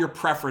 all your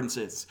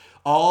preferences,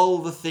 all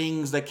the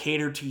things that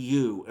cater to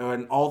you,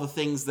 and all the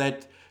things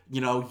that, you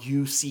know,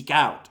 you seek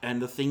out,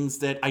 and the things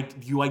that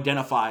you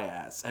identify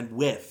as and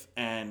with.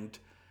 And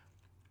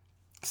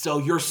so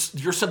your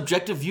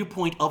subjective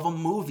viewpoint of a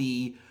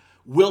movie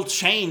will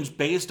change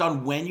based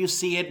on when you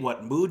see it,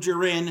 what mood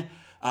you're in,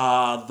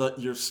 where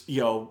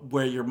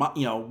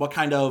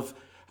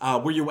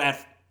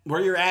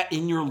you're at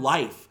in your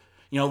life.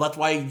 You know, that's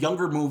why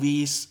younger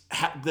movies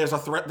there's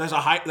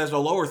a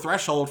lower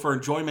threshold for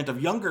enjoyment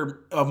of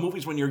younger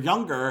movies when you're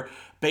younger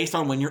based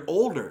on when you're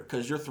older,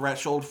 because your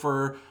threshold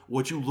for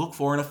what you look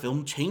for in a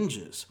film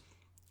changes.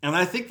 And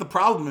I think the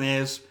problem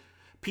is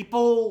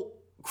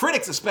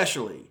critics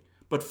especially,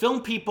 but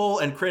film people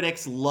and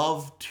critics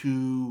love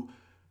to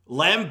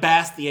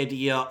lambast the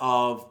idea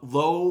of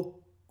low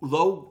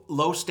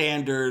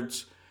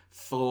standards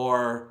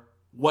for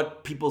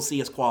what people see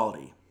as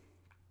quality.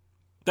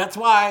 That's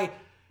why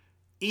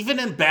even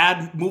in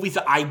bad movies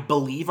that I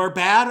believe are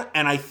bad,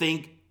 and I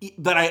think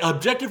that I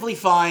objectively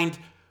find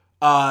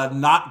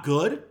not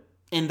good,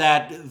 in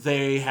that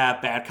they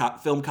have bad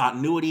film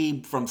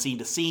continuity from scene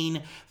to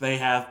scene, they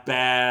have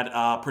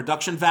bad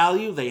production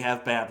value, they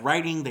have bad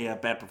writing, they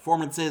have bad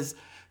performances,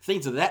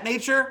 things of that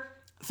nature,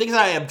 things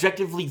that I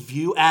objectively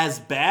view as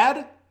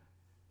bad,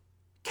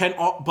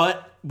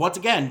 but once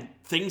again,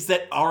 things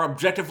that are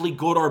objectively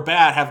good or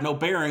bad have no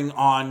bearing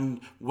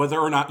on whether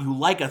or not you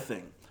like a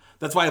thing.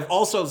 That's why I've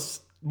also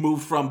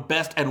moved from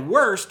best and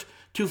worst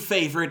to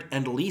favorite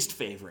and least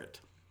favorite.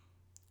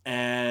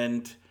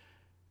 And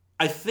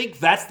I think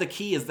that's the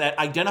key, is that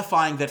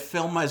identifying that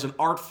film as an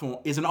art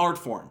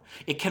form.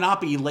 It cannot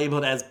be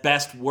labeled as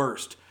best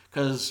worst,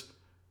 because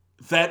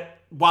that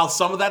while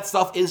some of that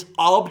stuff is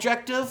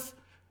objective,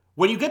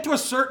 when you get to a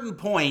certain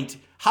point,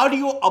 how do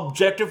you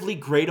objectively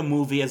grade a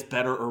movie as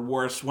better or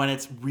worse when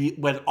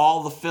when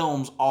all the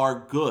films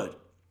are good?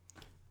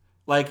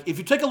 Like, if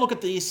you take a look at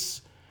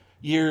these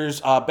year's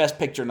Best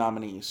Picture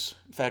nominees.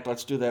 In fact,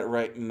 let's do that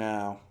right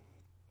now.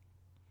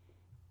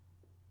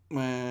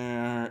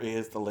 Where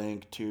is the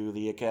link to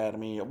the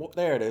Academy?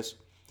 There it is.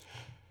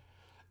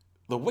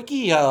 The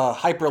wiki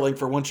hyperlink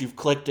for once you've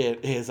clicked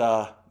it is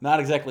not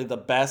exactly the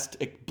best.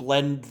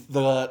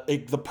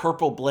 The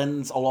purple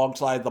blends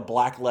alongside the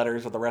black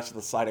letters of the rest of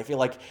the site. I feel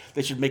like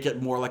they should make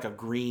it more like a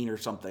green or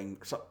something.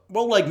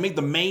 Make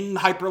the main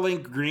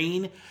hyperlink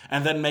green,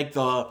 and then make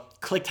the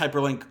clicked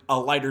hyperlink a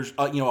lighter,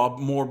 a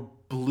more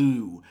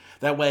blue.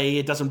 That way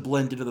it doesn't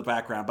blend into the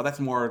background. But that's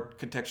more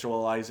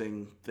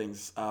contextualizing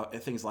things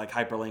like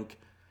hyperlink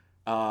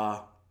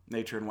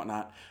nature and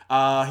whatnot.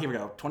 Here we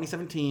go.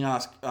 2017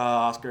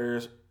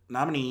 Oscars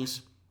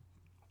nominees.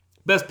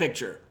 Best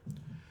Picture.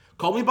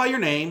 Call Me By Your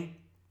Name.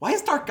 Why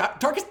is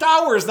Darkest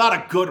Hour is not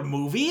a good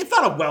movie? It's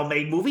not a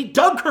well-made movie.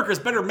 Dunkirk is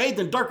better made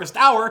than Darkest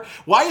Hour.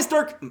 Why is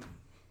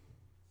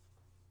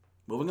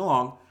Moving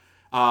along.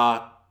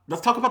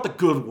 Let's talk about the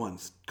good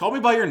ones. Call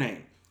Me By Your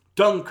Name.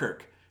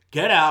 Dunkirk.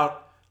 Get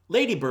Out,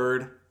 Lady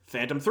Bird,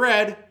 Phantom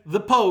Thread,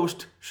 The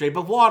Post, Shape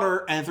of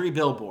Water, and 3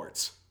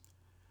 Billboards.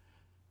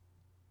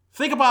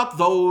 Think about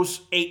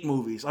those 8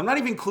 movies. I'm not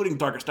even including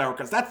Darkest Hour,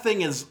 because that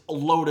thing is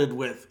loaded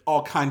with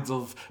all kinds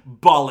of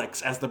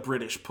bollocks, as the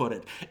British put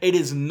it. It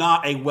is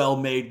not a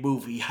well-made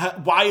movie.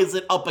 Why is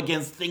it up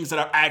against things that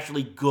are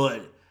actually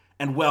good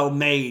and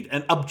well-made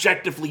and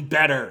objectively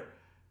better?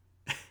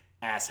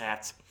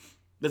 Asshats.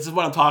 This is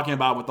what I'm talking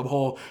about with the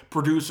whole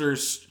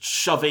producers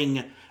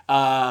shoving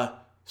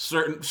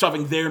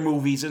their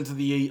movies into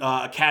the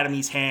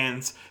Academy's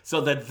hands so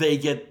that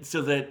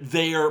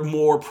they are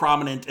more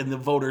prominent in the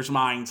voters'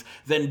 minds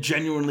than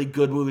genuinely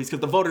good movies, because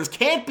the voters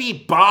can't be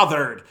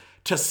bothered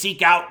to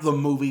seek out the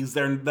movies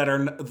that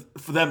are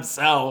for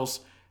themselves.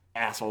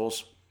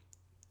 Assholes.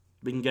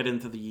 We can get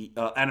into the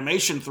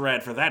animation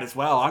thread for that as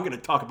well. I'm going to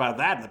talk about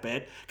that in a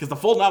bit, because the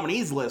full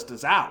nominees list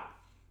is out.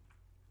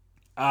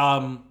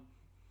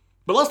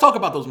 But let's talk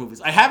about those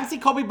movies. I haven't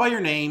seen Call Me By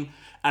Your Name,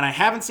 and I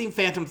haven't seen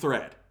Phantom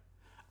Thread.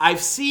 I've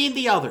seen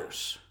the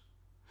others.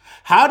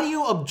 How do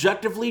you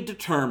objectively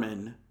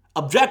determine,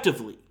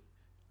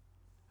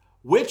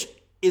 which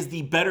is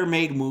the better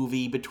made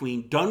movie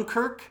between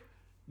Dunkirk,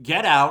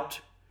 Get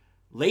Out,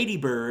 Lady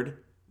Bird,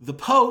 The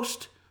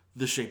Post,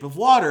 The Shape of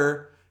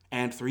Water,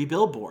 and 3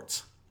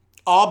 Billboards.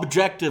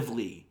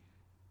 Objectively.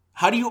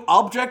 How do you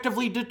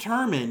objectively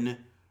determine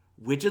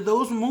which of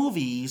those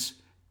movies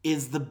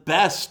is the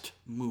best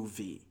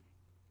movie?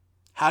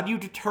 How do you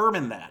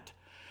determine that?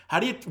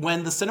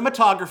 When the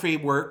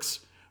cinematography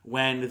works,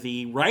 when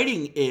the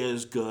writing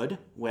is good,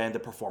 when the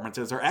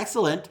performances are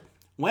excellent,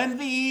 when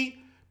the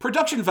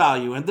production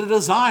value and the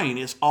design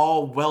is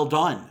all well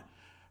done,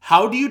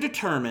 how do you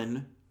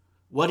determine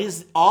what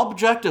is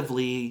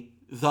objectively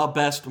the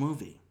best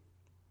movie?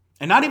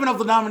 And not even of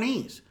the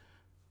nominees.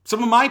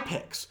 Some of my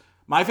picks.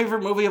 My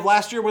favorite movie of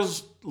last year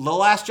was The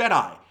Last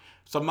Jedi.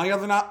 Some of my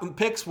other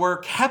picks were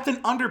Captain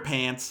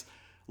Underpants,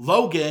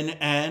 Logan,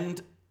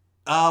 and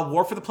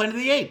War for the Planet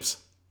of the Apes.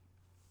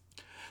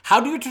 How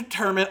do you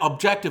determine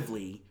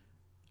objectively,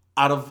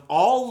 out of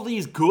all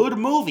these good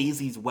movies,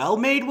 these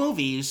well-made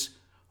movies,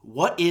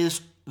 what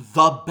is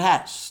the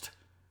best?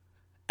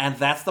 And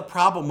that's the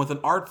problem with an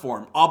art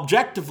form.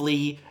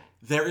 Objectively,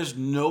 there is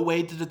no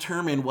way to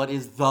determine what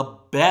is the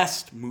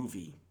best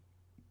movie.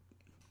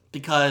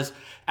 Because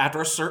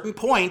after a certain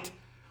point,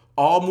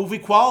 all movie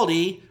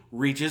quality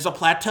reaches a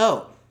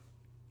plateau.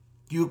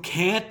 You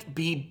can't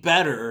be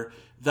better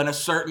than a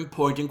certain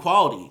point in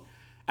quality.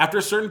 After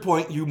a certain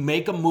point, you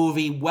make a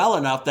movie well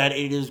enough that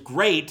it is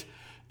great,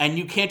 and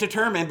you can't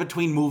determine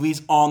between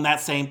movies on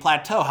that same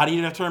plateau. How do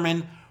you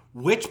determine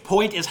which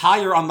point is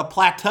higher on the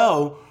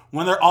plateau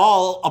when they're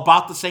all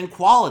about the same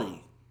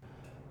quality?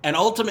 And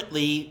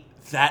ultimately,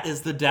 that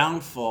is the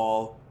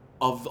downfall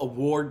of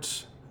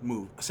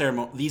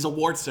these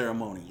award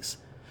ceremonies.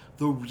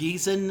 The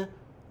reason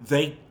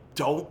they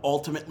don't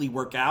ultimately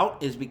work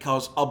out is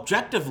because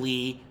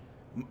objectively,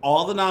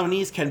 all the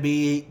nominees can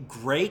be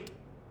great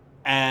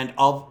and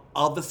of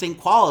the same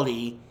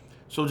quality,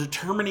 so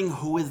determining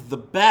who is the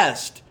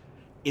best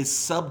is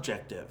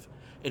subjective.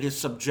 It is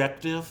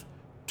subjective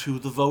to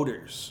the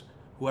voters,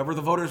 whoever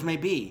the voters may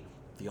be,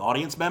 the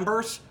audience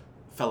members,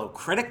 fellow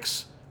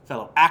critics,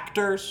 fellow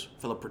actors,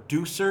 fellow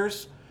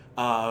producers,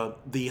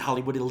 the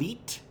Hollywood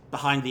elite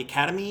behind the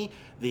Academy,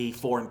 the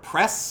foreign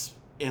press,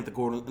 in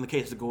the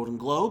case of the Golden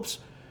Globes.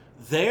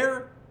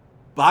 Their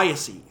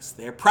biases,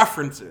 their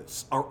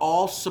preferences are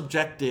all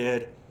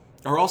subjective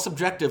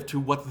to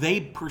what they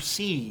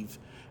perceive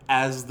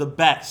as the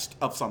best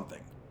of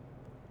something.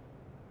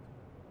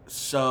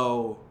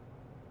 So,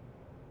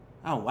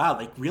 oh wow,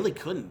 they really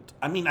couldn't.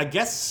 I mean, I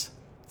guess,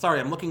 sorry,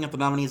 I'm looking at the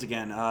nominees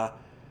again.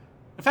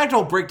 In fact,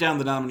 I'll break down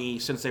the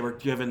nominees since they were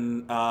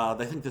given, I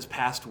think this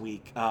past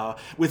week,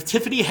 with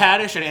Tiffany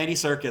Haddish and Andy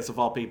Serkis, of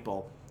all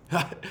people.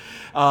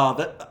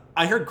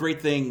 I heard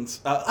great things.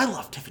 I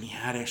love Tiffany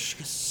Haddish.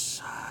 She's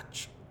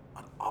such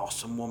an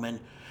awesome woman.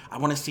 I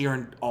want to see her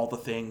in all the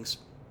things.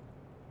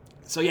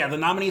 So yeah, the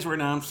nominees were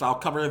announced. So I'll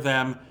cover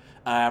them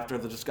after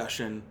the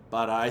discussion.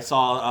 But I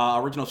saw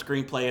original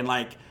screenplay and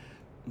like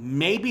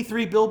maybe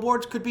 3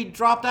 Billboards could be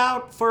dropped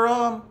out for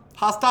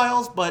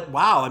Hostiles. But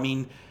wow, I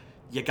mean,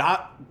 you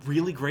got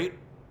really great.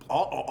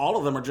 All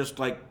of them are just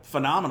like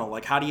phenomenal.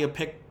 Like how do you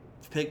pick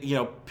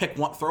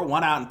one, throw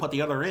one out and put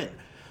the other in?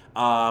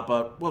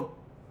 But well,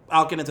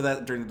 I'll get into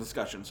that during the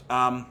discussions.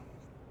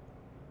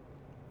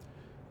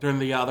 During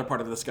the other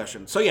part of the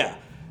discussion. So yeah,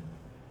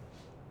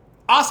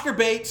 Oscar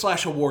bait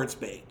 / awards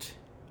bait.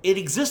 It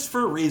exists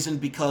for a reason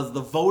because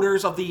the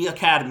voters of the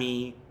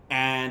Academy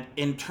and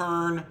in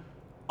turn the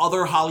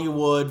other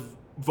Hollywood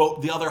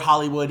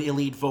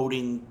elite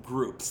voting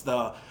groups,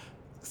 the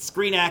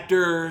Screen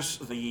Actors,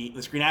 the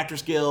Screen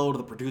Actors Guild,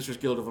 the Producers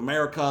Guild of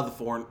America,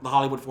 the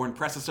Hollywood Foreign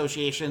Press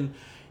Association,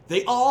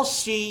 they all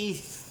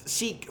seek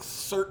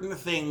certain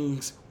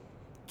things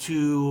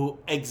to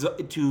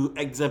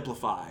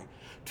exemplify,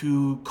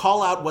 to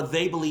call out what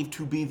they believe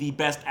to be the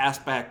best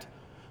aspect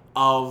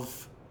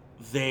of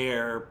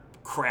their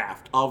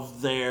craft,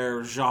 of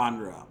their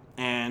genre.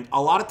 And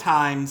a lot of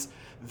times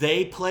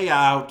they play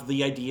out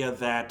the idea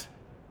that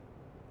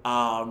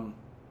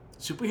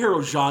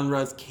superhero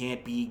genres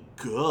can't be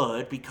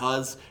good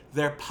because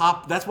they're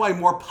that's why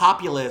more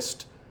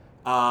populist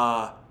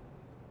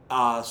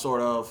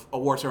sort of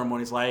award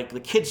ceremonies like the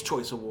Kids'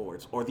 Choice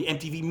Awards or the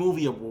MTV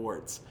Movie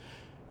Awards,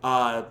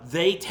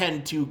 they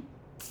tend to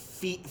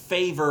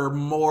favor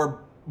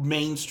more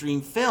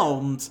mainstream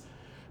films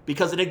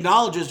because it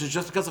acknowledges that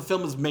just because a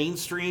film is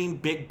mainstream,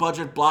 big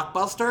budget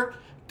blockbuster,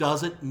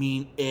 doesn't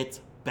mean it's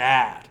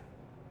bad.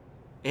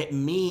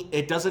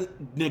 It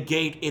doesn't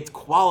negate its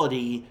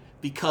quality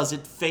because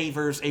it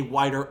favors a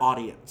wider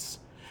audience.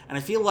 And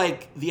I feel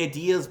like the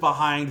ideas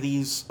behind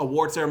these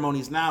award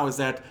ceremonies now is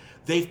that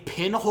they've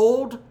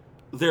pinholed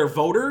their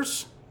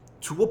voters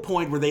to a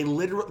point where they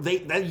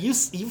literally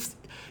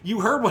you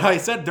heard what I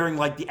said during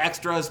like the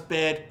extras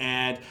bit,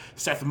 and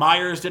Seth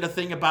Meyers did a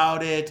thing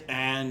about it,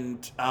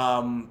 and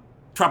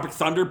Tropic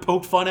Thunder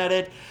poked fun at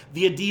it.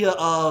 The idea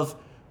of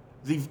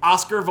the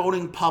Oscar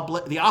voting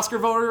public, the Oscar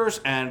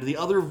voters and the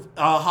other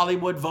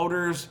Hollywood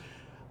voters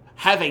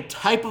have a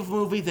type of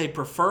movie they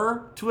prefer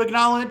to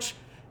acknowledge,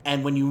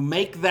 and when you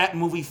make that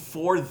movie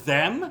for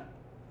them,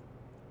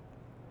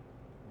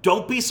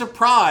 don't be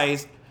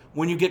surprised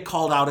when you get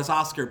called out as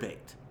Oscar bait.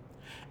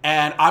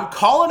 And I'm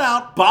calling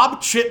out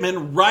Bob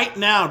Chipman right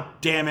now,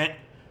 damn it.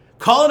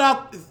 Calling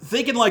out,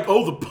 thinking like,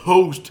 oh, The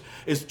Post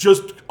is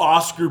just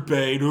Oscar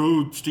bait.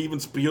 Oh, Steven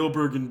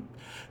Spielberg, and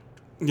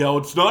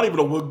it's not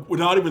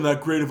even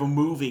that great of a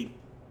movie.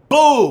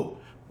 Boo!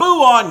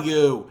 Boo on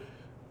you!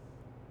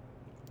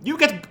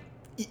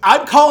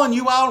 I'm calling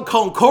you out. I'm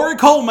calling Corey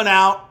Coleman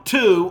out,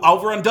 too,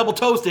 over on Double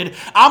Toasted.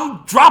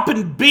 I'm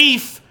dropping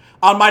beef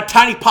on my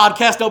tiny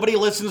podcast nobody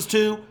listens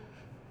to.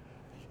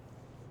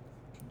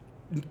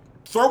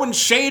 Throwing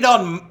shade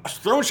on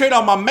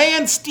my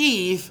man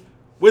Steve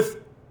with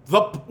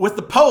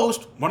the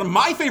Post, one of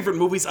my favorite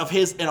movies of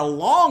his in a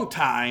long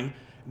time.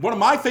 One of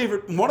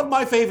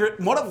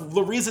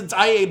the reasons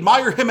I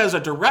admire him as a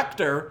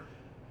director.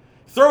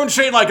 Throwing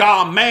shade like,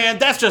 oh man,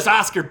 that's just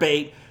Oscar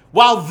bait.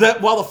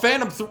 While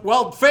Phantom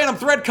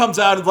Thread comes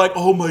out and like,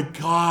 oh my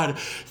god,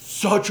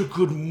 such a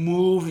good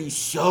movie,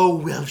 so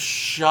well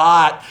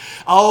shot.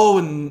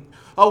 And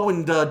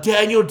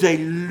Daniel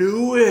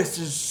Day-Lewis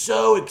is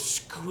so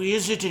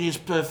exquisite in his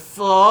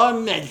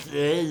performance.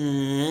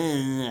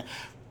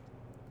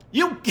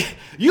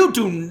 You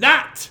do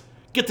not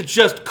get to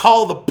just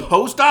call The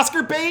Post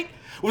Oscar bait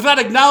without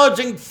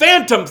acknowledging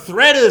Phantom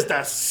Thread is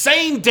the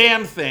same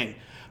damn thing.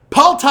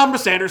 Paul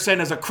Thomas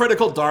Anderson is a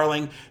critical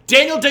darling.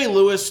 Daniel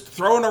Day-Lewis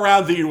throwing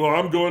around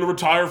I'm going to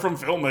retire from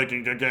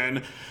filmmaking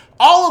again.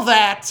 All of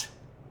that,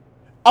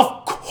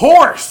 of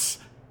course,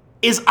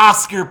 is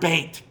Oscar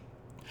bait.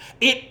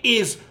 It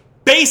is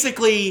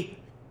basically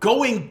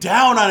going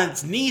down on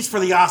its knees for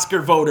the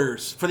Oscar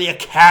voters, for the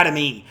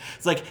Academy.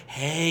 It's like,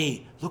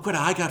 hey, look what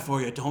I got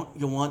for you. Don't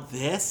you want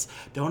this?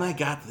 Don't I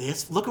got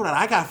this? Look what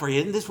I got for you.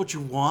 Isn't this what you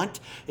want?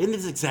 Isn't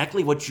this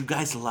exactly what you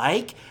guys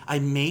like? I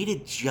made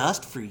it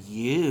just for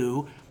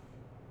you.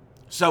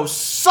 So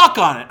suck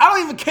on it. I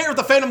don't even care if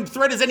the Phantom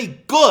Thread is any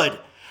good.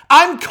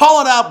 I'm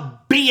calling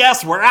out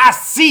BS where I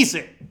sees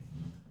it.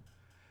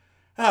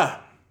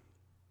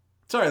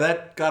 Sorry,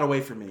 that got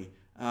away from me.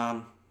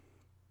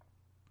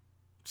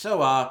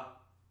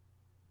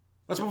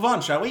 Let's move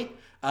on, shall we?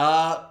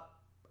 I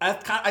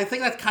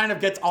think that kind of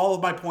gets all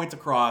of my points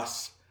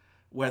across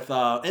with,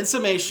 in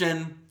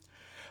summation,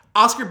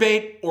 Oscar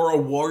bait or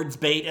awards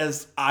bait,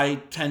 as I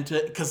tend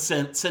to, because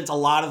since a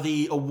lot of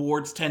the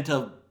awards tend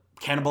to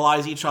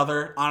cannibalize each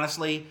other,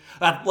 honestly.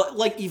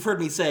 Like you've heard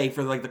me say,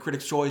 for like the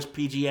Critics' Choice,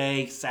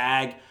 PGA,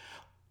 SAG,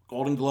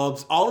 Golden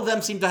Globes, all of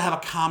them seem to have a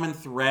common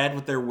thread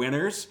with their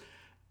winners.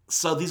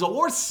 So these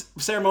awards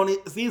ceremonies,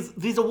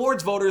 these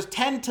awards voters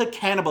tend to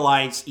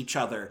cannibalize each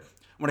other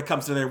when it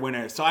comes to their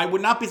winners. So I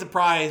would not be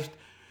surprised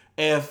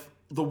if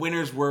the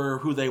winners were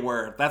who they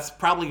were. That's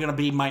probably going to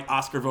be my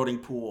Oscar voting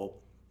pool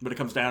when it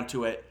comes down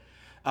to it.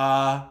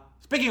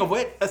 Speaking of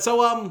which, I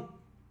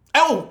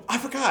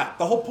forgot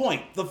the whole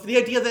point. The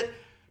idea that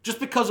just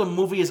because a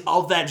movie is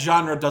of that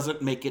genre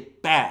doesn't make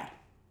it bad.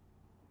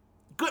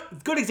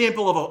 Good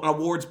example of an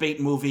awards bait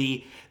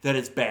movie that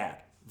is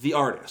bad. The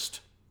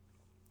Artist.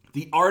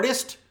 The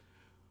Artist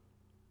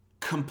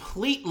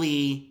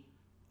completely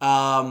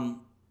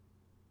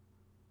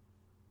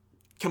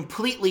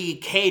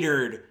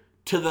catered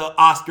to the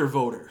Oscar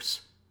voters.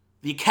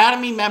 The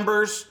Academy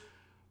members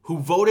who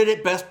voted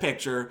it Best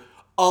Picture,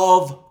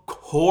 of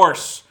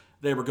course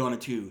they were going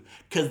to,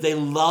 because they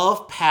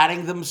love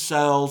patting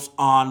themselves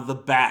on the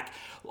back.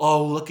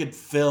 Oh, look at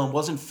film.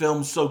 Wasn't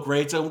film so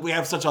great? So we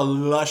have such a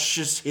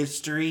luscious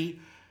history.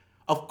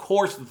 Of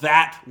course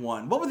that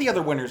one. What were the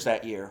other winners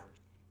that year?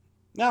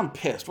 Now I'm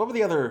pissed. What were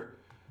the other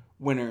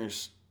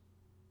winners?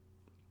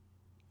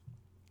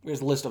 Here's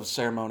a list of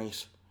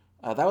ceremonies.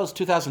 That was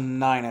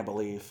 2009, I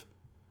believe.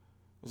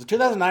 Was it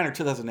 2009 or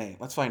 2008?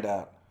 Let's find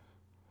out.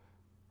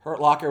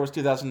 Hurt Locker was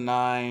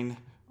 2009.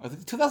 I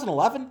think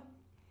 2011?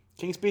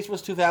 King's Speech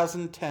was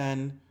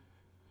 2010.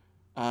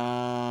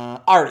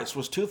 Artist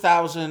was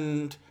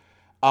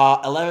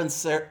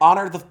 2011.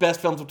 Honored the best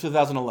films of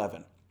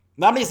 2011.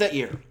 Nominees that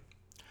year.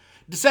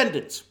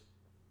 Descendants.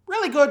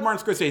 Really good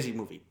Martin Scorsese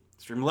movie.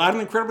 Extremely Loud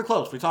and Incredibly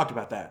Close. We talked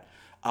about that.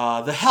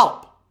 The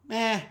Help.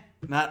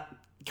 Not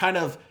kind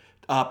of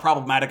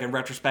problematic in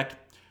retrospect.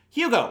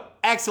 Hugo.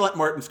 Excellent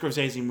Martin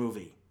Scorsese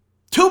movie.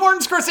 2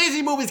 Martin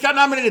Scorsese movies got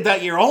nominated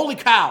that year. Holy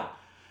cow.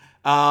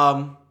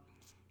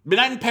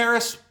 Midnight in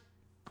Paris.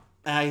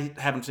 I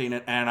haven't seen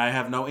it, and I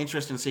have no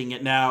interest in seeing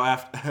it now,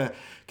 after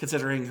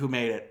considering who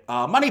made it.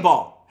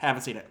 Moneyball.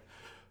 Haven't seen it.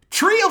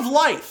 Tree of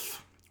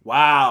Life.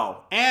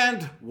 Wow.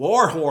 And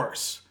War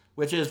Horse,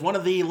 which is one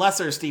of the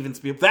lesser Steven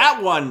Spielberg.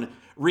 That one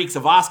reeks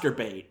of Oscar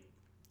bait.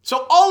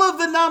 So all of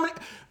the nominees.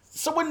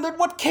 So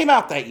what came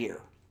out that year?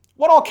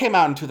 What all came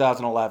out in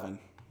 2011?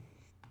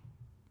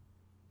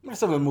 What are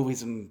some of the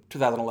movies in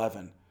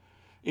 2011?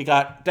 You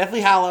got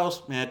Deathly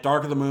Hallows,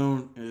 Dark of the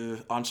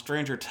Moon, On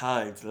Stranger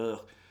Tides,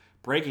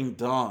 Breaking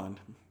Dawn.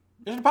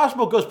 Mission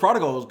Impossible Ghost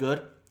Protocol was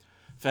good.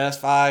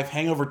 Fast 5,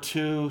 Hangover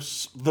 2,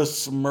 The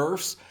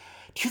Smurfs.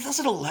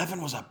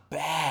 2011 was a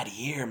bad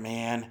year,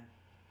 man.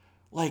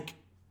 Like,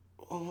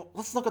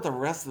 let's look at the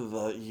rest of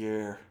the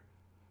year.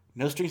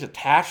 No Strings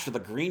Attached to The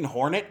Green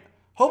Hornet.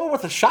 Hobo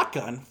with a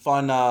Shotgun,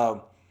 fun,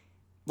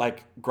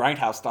 like,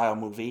 Grindhouse-style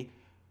movie.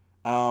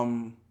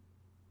 Romeo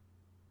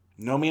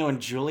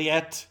and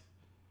Juliet.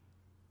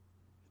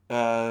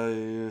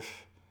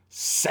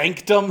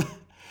 Sanctum.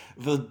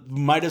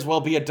 Might as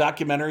well be a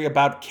documentary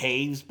about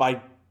caves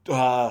by,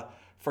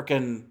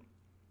 frickin',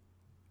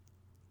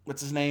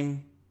 what's his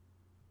name?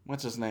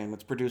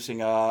 It's producing,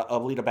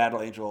 Alita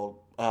Battle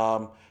Angel.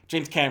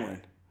 James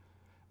Cameron.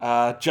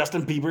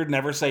 Justin Bieber,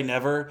 Never Say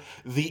Never.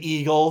 The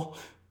Eagle.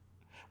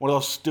 One of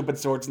those stupid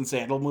swords and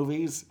sandal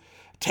movies.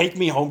 Take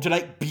Me Home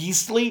Tonight.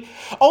 Beastly.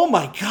 Oh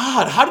my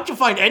God. How did you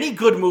find any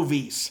good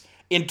movies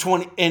in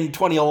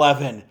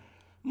 2011?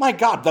 My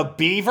God. The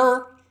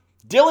Beaver.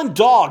 Dylan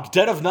Dog.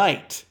 Dead of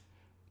Night.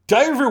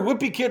 Diver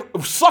Wimpy Kid.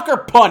 Sucker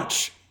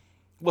Punch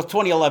was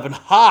 2011.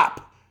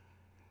 Hop.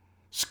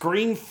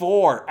 Scream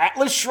 4.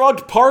 Atlas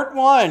Shrugged Part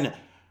 1.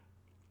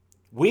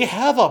 We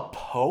Have a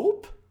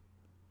Pope?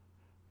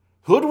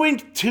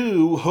 Hoodwinked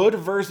 2. Hood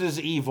versus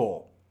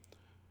Evil.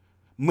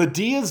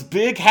 Medea's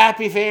Big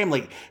Happy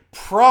Family.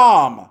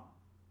 Prom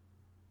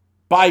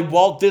by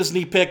Walt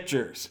Disney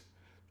Pictures.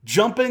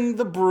 Jumping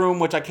the Broom,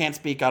 which I can't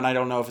speak on. I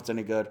don't know if it's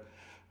any good.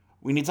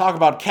 We need to talk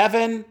about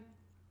Kevin.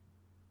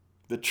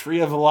 The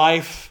Tree of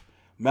Life.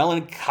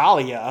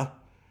 Melancholia.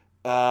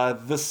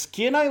 The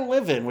Skin I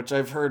Live In, which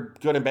I've heard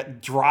good and bad.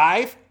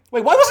 Drive?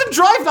 Wait, why wasn't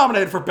Drive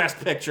nominated for Best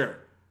Picture?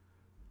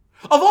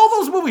 Of all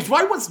those movies,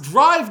 why was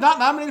Drive not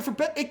nominated for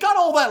Best? It got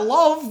all that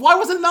love. Why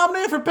wasn't it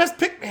nominated for Best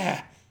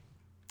Picture?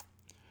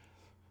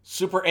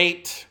 Super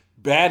 8,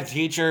 Bad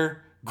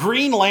Teacher,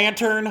 Green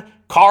Lantern,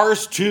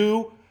 Cars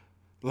 2,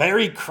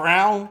 Larry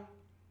Crown.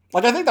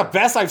 Like, I think the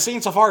best I've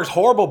seen so far is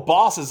Horrible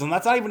Bosses, and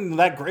that's not even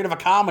that great of a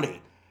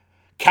comedy.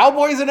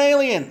 Cowboys and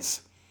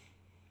Aliens.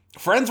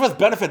 Friends with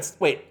Benefits.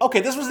 Wait,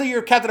 okay, this was the year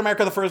of Captain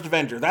America the First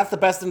Avenger. That's the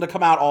best thing to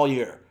come out all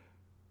year.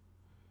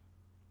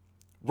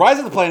 Rise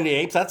of the Planet of the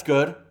Apes, that's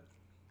good.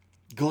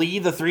 Glee,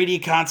 the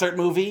 3D concert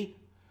movie.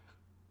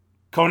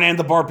 Conan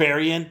the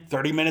Barbarian,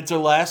 30 minutes or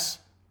less.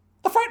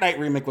 The Fright Night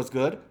remake was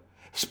good.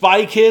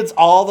 Spy Kids,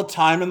 All the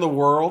Time in the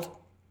World.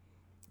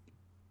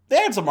 The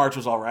Anthem March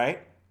was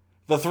alright.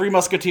 The Three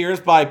Musketeers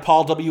by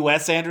Paul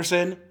W.S.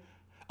 Anderson.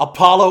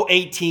 Apollo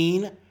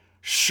 18.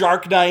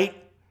 Shark Night.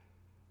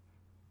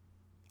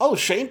 Oh,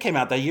 Shane came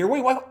out that year.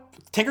 Wait, what?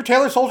 Tinker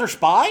Tailor Soldier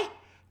Spy?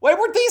 Why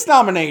weren't these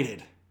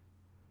nominated?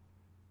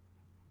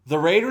 The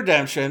Raid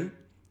Redemption.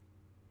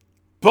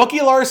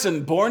 Bucky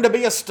Larson, Born to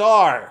Be a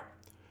Star.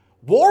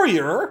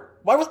 Warrior?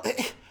 Why was...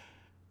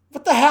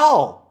 What the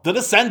hell? The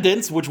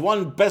Descendants, which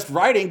won Best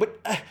Writing, but...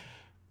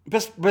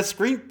 Best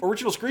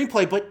original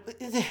screenplay, but...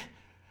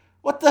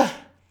 What the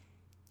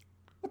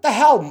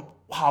hell,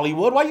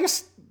 Hollywood? Why are you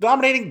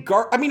nominating...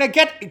 I mean, I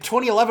get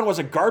 2011 was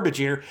a garbage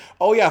year.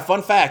 Oh yeah,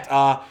 fun fact.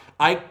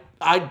 I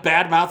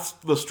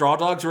badmouthed the Straw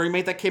Dogs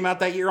remake that came out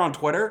that year on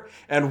Twitter,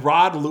 and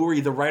Rod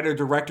Lurie, the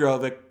writer-director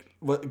of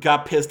it,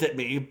 got pissed at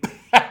me.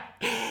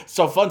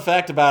 So fun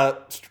fact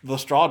about the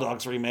Straw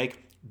Dogs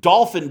remake.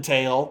 Dolphin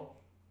Tale.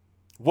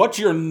 What's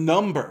Your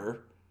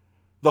Number?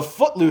 The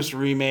Footloose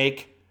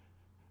remake.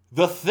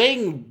 The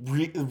Thing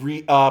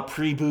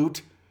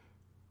preboot.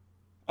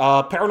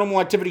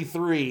 Paranormal Activity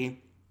 3.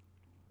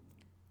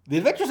 The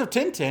Adventures of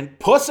Tintin.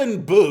 Puss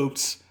in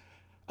Boots.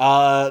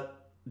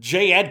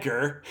 J.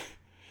 Edgar.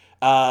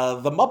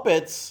 The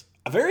Muppets.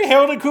 A Very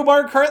Harold and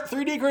Kumar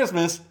 3D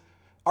Christmas.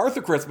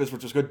 Arthur Christmas,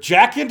 which was good.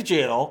 Jack and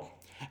Jill.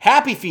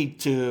 Happy Feet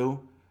 2.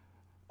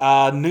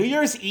 New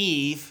Year's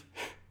Eve.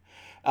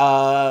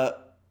 The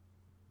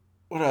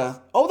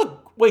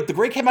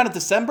Great came out in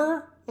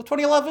December of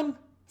 2011? I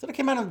thought it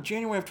came out in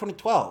January of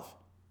 2012.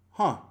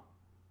 Huh.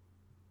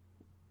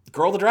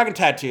 Girl with the Dragon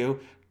Tattoo.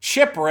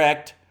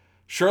 Chipwrecked.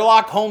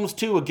 Sherlock Holmes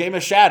 2, A Game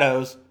of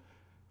Shadows.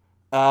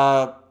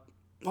 What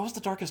was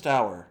The Darkest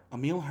Hour?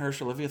 Emile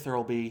Hirsch, Olivia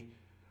Thirlby,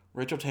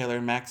 Rachel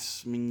Taylor,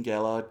 Max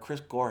Minghella,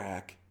 Chris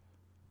Gorak.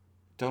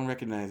 Don't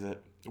recognize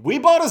it. We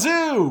Bought a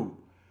Zoo!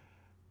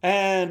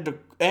 And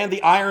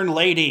The Iron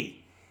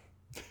Lady.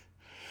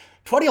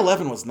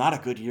 2011 was not a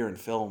good year in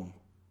film.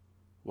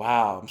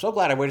 Wow. I'm so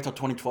glad I waited till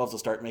 2012 to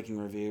start making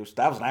reviews.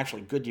 That was an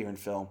actually good year in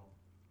film.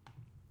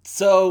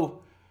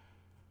 So,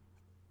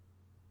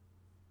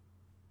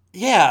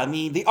 yeah, I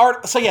mean, The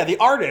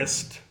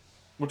Artist,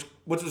 which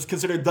was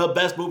considered the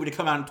best movie to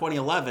come out in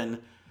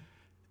 2011,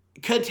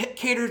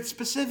 catered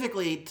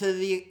specifically to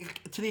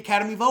the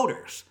Academy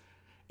voters.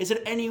 Is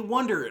it any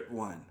wonder it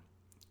won?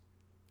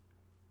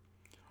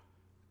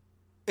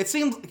 It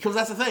seems, because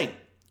that's the thing.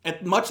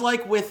 Much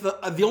like with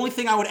the only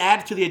thing I would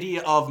add to the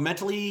idea of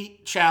mentally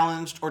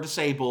challenged or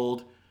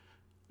disabled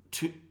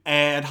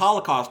and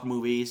Holocaust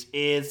movies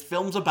is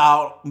films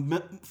about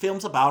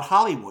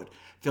Hollywood,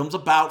 films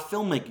about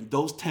filmmaking.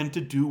 Those tend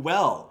to do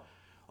well.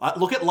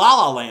 Look at La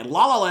La Land.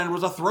 La La Land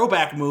was a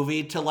throwback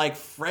movie to like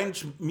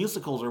French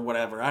musicals or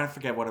whatever. I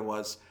forget what it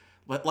was,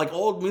 but like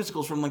old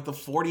musicals from like the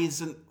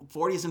 40s and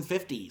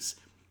 50s.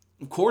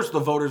 Of course, the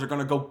voters are going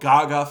to go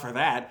gaga for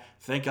that.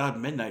 Thank God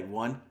Moonlight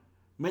won.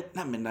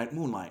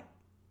 Moonlight.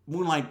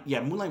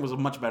 Moonlight was a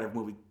much better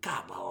movie.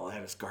 God, La La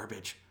Land is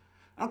garbage.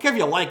 I don't care if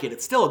you like it.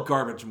 It's still a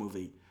garbage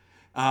movie.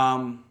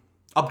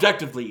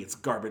 Objectively, it's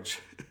garbage.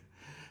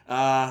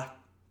 Yeah,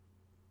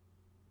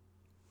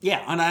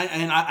 and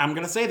I'm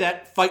gonna say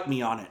that. Fight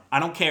me on it. I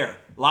don't care.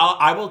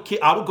 I will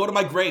go to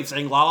my grave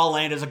saying La La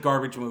Land is a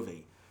garbage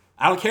movie.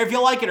 I don't care if you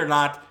like it or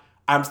not.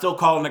 I'm still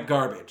calling it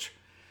garbage.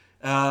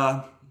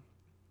 But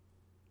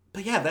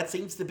yeah, that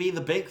seems to be the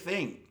big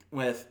thing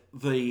with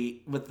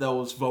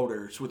those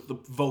voters, with the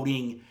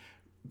voting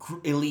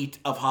elite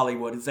of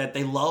Hollywood, is that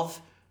they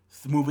love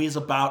movies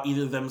about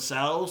either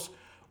themselves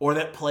or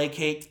that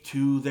placate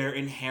to their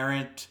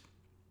inherent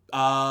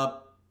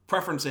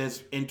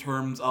preferences in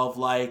terms of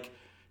like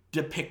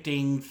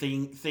depicting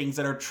things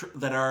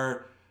that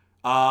are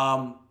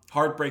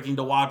heartbreaking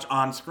to watch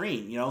on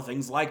screen. You know,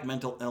 things like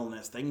mental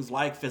illness, things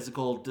like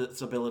physical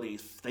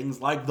disabilities, things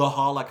like the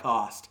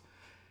Holocaust.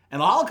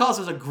 And the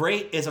Holocaust is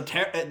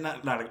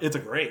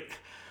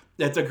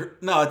it's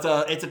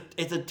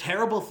a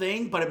terrible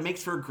thing, but it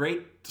makes for a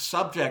great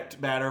subject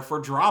matter for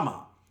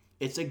drama.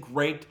 It's a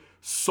great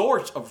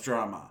source of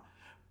drama.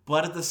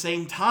 But at the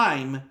same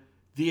time,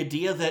 the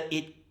idea that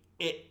it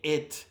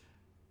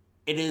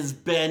has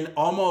been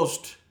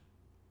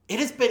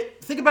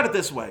think about it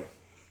this way.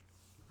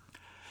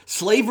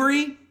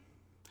 Slavery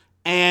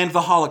and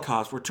the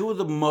Holocaust were two of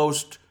the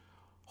most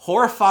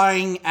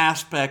horrifying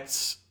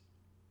aspects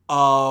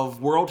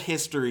of world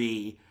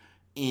history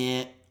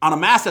on a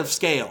massive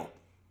scale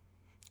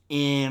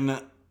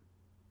in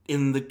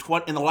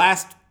the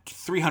last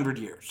 300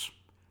 years.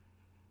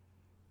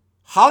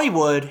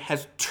 Hollywood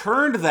has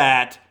turned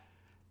that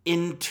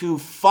into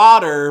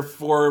fodder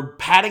for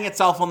patting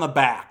itself on the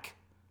back.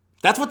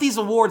 That's what these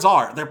awards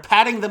are. They're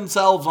patting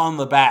themselves on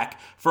the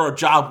back for a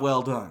job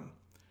well done.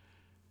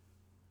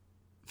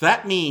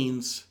 That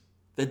means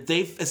that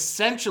they've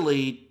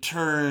essentially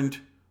turned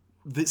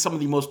some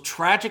of the most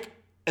tragic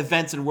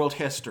events in world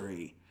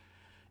history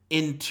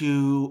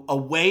into a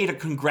way to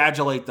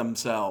congratulate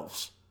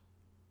themselves.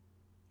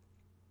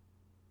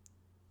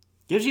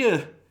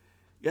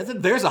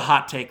 There's a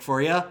hot take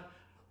for you.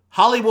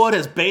 Hollywood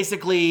has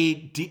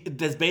basically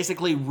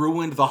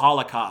ruined the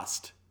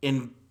Holocaust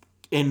in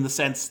the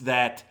sense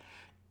that,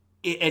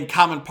 in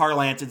common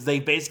parlance, they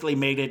basically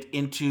made it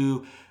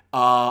into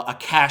a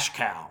cash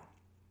cow.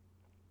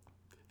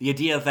 The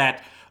idea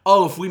that,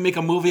 if we make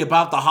a movie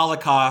about the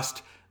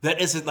Holocaust that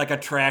isn't like a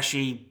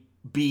trashy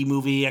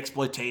B-movie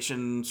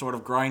exploitation sort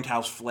of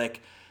grindhouse flick,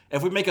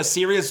 if we make a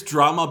serious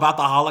drama about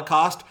the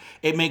Holocaust,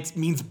 it means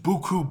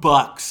buku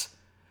bucks.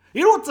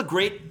 You know what's a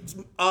great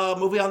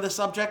movie on this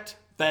subject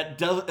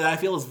that I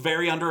feel is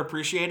very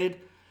underappreciated?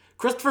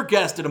 Christopher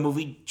Guest did a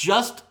movie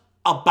just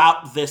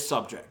about this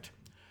subject.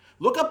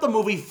 Look up the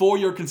movie For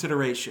Your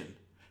Consideration.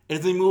 It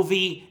is a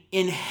movie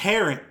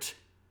inherent.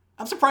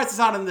 I'm surprised it's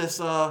not in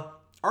this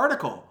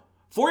article.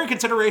 For Your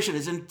Consideration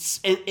is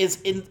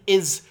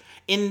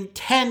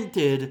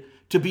intended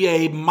to be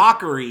a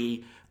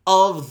mockery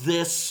of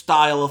this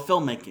style of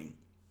filmmaking.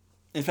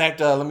 In fact,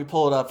 let me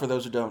pull it up for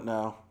those who don't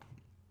know.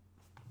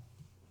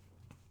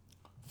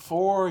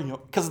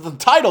 Because the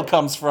title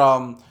comes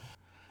from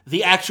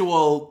the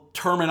actual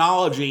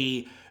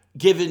terminology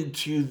given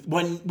to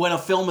when a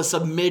film is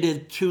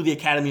submitted to the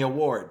Academy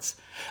Awards.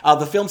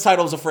 The film's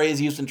title is a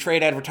phrase used in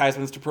trade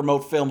advertisements to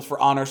promote films for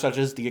honor such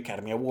as the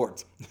Academy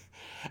Awards.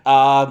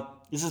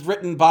 This is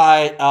written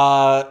by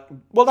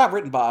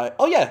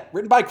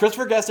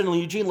Christopher Guest and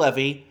Eugene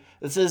Levy.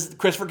 This is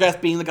Christopher Guest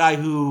being the guy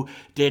who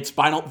did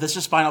Spinal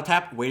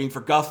Tap, Waiting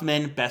for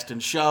Guffman, Best in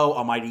Show,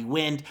 A Mighty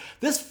Wind.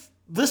 This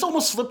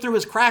almost slipped through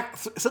the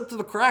cracks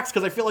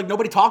because I feel like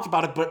nobody talked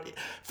about it. But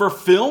for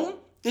film,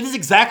 it is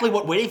exactly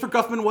what Waiting for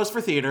Guffman was for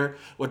theater,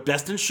 what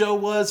Best in Show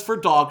was for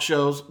dog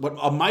shows, what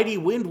A Mighty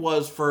Wind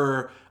was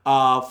for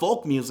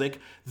folk music.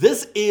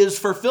 This is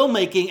for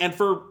filmmaking and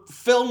for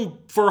film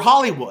for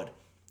Hollywood.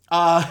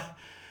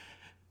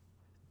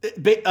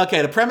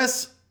 The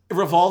premise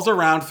revolves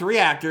around three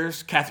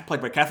actors,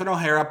 played by Catherine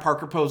O'Hara,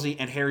 Parker Posey,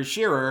 and Harry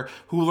Shearer,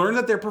 who learn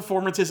that their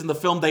performances in the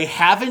film they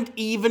haven't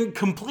even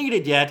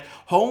completed yet,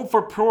 Home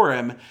for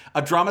Purim,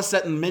 a drama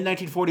set in the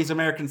mid-1940s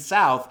American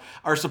South,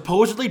 are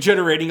supposedly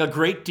generating a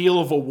great deal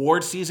of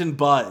award season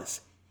buzz.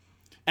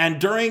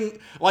 And during,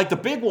 the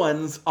big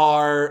ones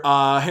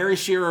are Harry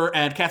Shearer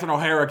and Catherine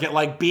O'Hara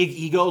get, big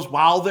egos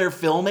while they're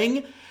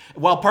filming,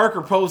 while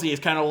Parker Posey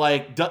is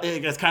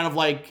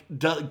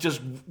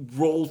just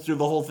rolls through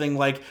the whole thing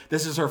like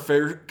this is her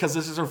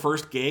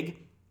first gig.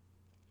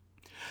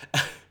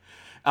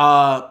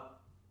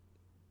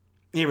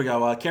 Here we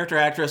go. Character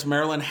actress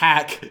Marilyn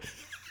Hack.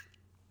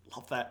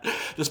 Love that.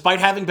 Despite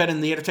having been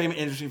in the entertainment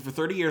industry for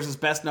 30 years, is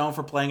best known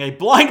for playing a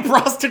blind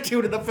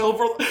prostitute in the film.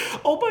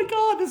 Oh my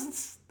God,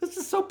 this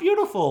is so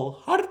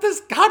beautiful. How did this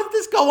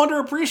go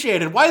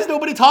underappreciated? Why is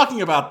nobody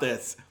talking about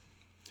this?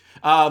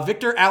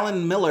 Victor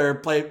Allen Miller,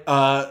 played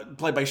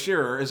by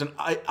Shearer, is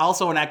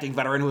also an acting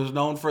veteran who is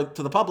known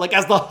to the public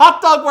as the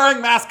hot dog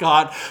wearing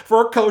mascot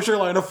for a kosher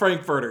line of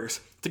Frankfurters.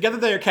 Together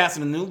they are cast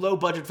in a new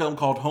low-budget film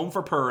called Home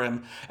for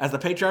Purim as the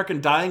patriarch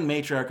and dying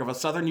matriarch of a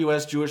southern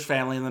U.S. Jewish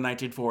family in the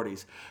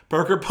 1940s.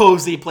 Parker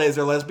Posey plays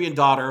their lesbian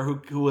daughter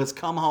who has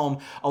come home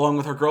along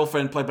with her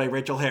girlfriend, played by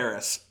Rachel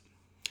Harris.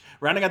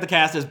 Rounding out the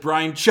cast is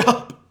Brian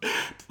Chubb,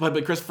 played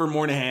by Christopher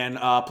Moynihan,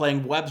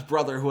 playing Webb's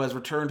brother who has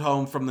returned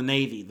home from the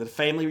Navy. The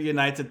family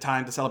reunites in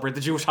time to celebrate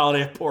the Jewish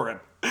holiday of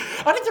Purim.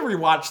 I need to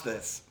rewatch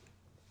this.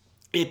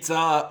 It's,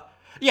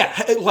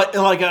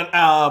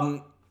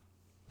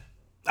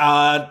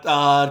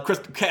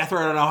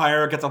 Catherine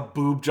O'Hara gets a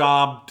boob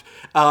job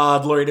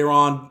later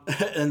on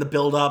in the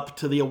build up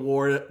to the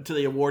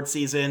award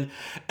season.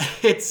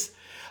 It's,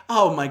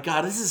 oh my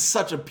god, this is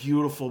such a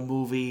beautiful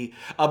movie.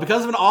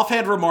 Because of an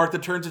offhand remark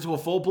that turns into a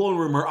full-blown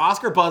rumor,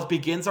 Oscar buzz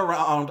begins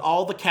around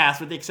all the cast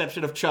with the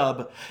exception of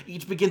Chubb.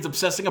 Each begins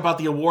obsessing about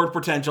the award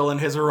potential in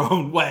his or her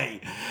own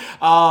way.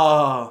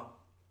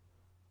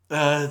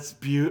 It's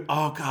beautiful.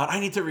 Oh god, I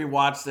need to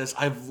rewatch this.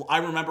 I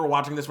remember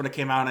watching this when it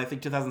came out in, I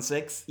think,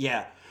 2006.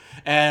 Yeah.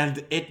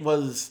 And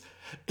it's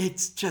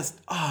just,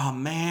 oh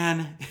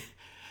man.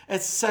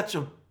 It's such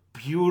a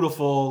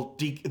beautiful,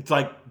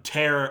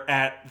 tear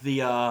at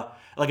the,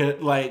 like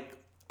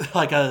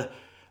a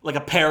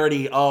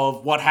parody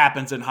of what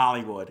happens in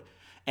Hollywood.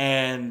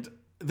 And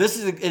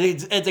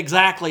it's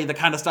exactly the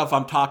kind of stuff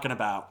I'm talking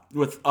about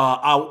with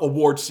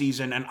award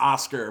season and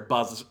Oscar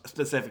buzz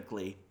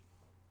specifically.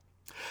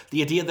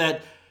 The idea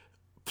that,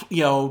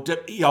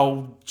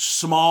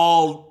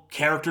 small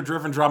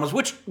character-driven dramas,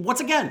 which, once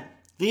again,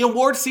 the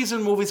award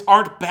season movies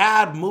aren't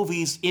bad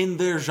movies in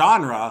their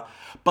genre,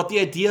 but the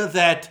idea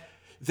that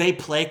they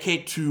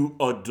placate to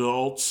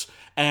adults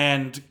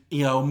and,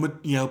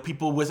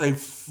 people with a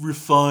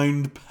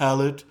refined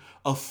palette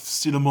of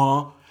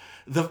cinema,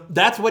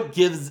 that's what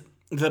gives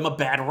them a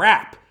bad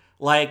rap.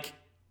 Like,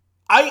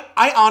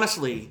 I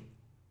honestly...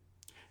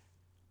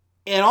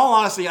 In all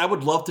honesty, I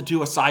would love to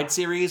do a side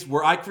series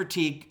where I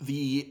critique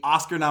the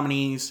Oscar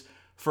nominees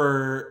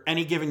for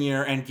any given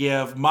year and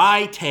give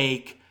my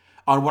take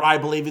on what I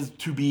believe is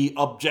to be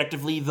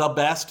objectively the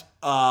best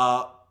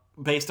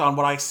based on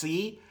what I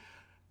see.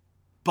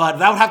 But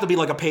that would have to be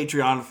like a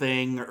Patreon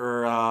thing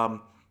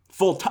or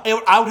full-time.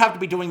 I would have to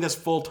be doing this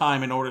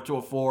full-time in order to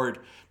afford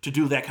to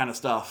do that kind of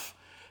stuff.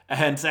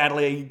 And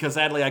sadly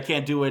I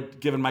can't do it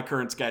given my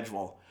current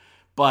schedule.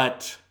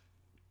 But,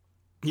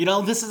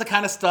 this is the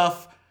kind of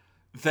stuff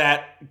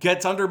that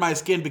gets under my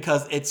skin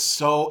because it's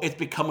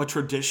become a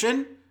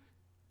tradition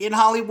in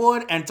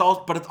Hollywood, and it's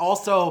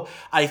also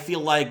I feel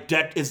like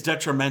is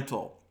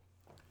detrimental.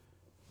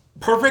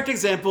 Perfect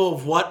example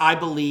of what I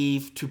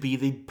believe to be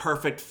the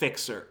perfect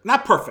fixer.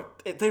 Not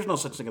perfect. There's no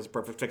such thing as a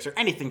perfect fixer.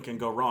 Anything can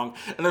go wrong,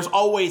 and there's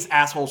always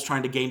assholes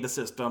trying to game the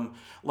system,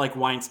 like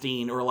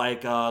Weinstein or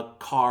like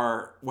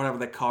whatever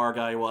the Carr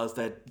guy was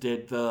that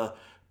did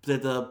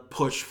the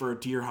push for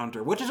Deer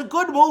Hunter, which is a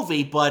good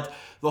movie, but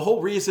the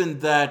whole reason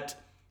that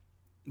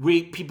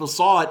people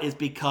saw it is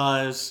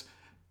because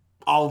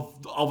of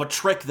a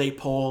trick they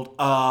pulled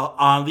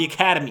on the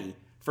Academy,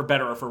 for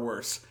better or for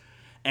worse.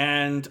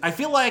 And I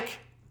feel like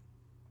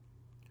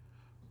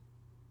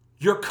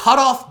your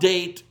cutoff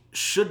date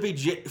should be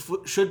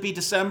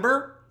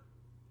December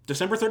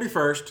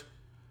 31st,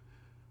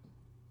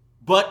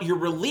 but your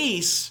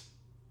release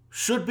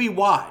should be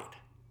wide.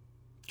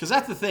 Because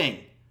that's the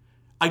thing.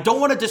 I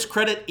don't want to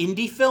discredit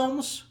indie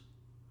films,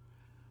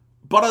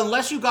 but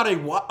unless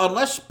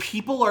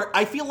people are,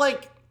 I feel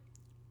like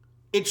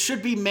it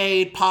should be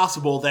made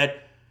possible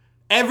that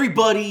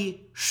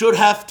everybody should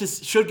get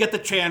the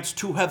chance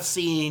to have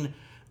seen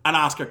an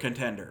Oscar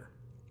contender.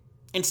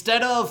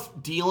 Instead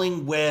of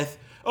dealing with,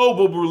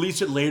 we'll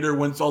release it later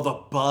once all the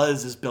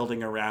buzz is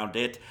building around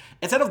it.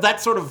 Instead of that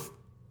sort of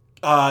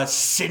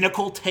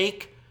cynical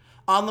take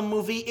on the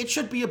movie, it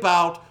should be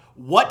about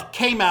what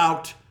came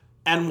out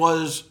and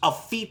was a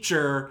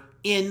feature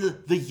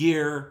in the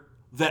year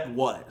that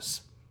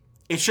was.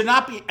 It should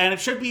not be, and it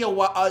should be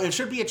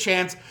a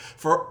chance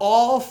for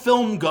all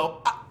film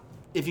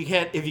If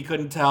you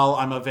couldn't tell,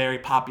 I'm a very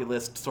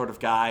populist sort of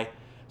guy.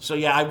 So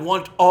yeah, I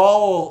want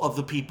all of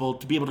the people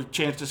to be able to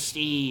chance to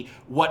see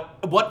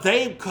what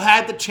they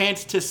had the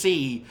chance to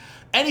see.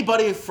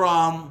 Anybody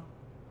from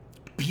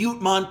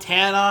Butte,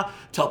 Montana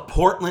to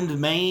Portland,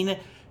 Maine.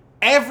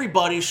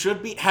 Everybody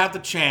should have the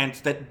chance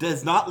that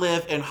does not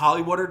live in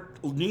Hollywood or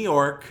New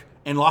York,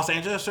 in Los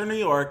Angeles or New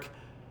York,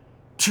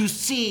 to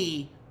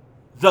see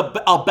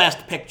a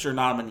Best Picture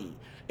nominee.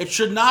 They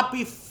should not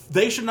be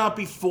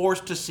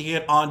forced to see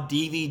it on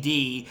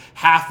DVD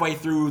halfway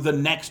through the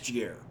next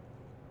year.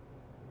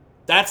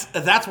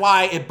 That's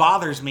why it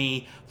bothers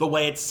me the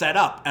way it's set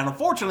up. And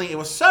unfortunately, it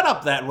was set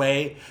up that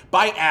way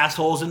by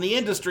assholes in the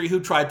industry who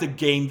tried to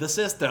game the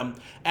system.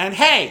 And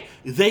hey,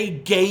 they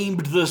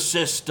gamed the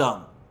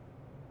system.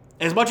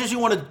 As much as you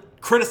want to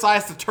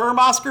criticize the term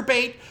Oscar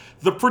bait,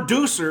 the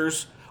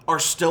producers are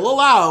still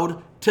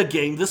allowed to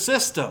game the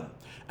system.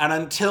 And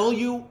until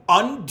you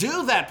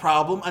undo that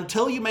problem,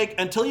 until you make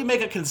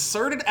a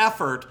concerted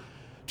effort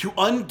to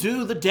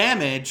undo the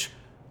damage,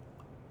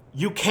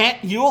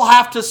 you'll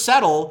have to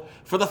settle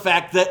for the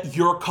fact that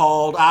you're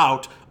called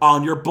out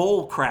on your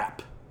bull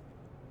crap.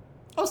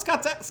 Oh,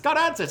 Scott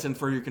Adsit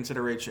for your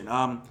consideration.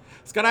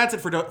 Scott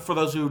Adsit, for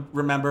those who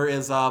remember,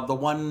 is the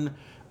one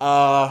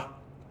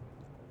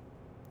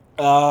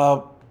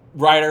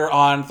writer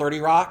on 30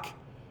 Rock.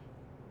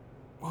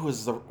 What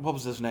was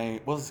his name?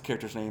 What was his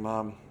character's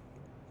name?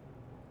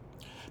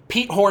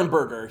 Pete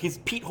Hornberger. He's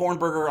Pete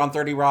Hornberger on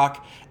 30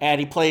 Rock,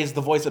 and he plays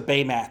the voice of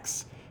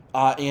Baymax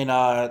in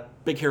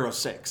Big Hero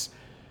 6.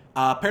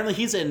 Apparently,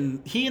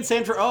 he and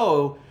Sandra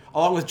Oh,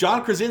 along with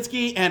John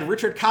Krasinski and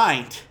Richard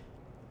Kind,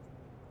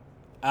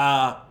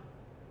 as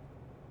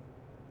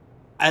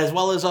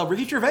well as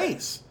Ricky Gervais.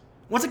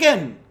 Once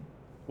again,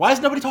 why is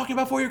nobody talking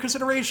about For Your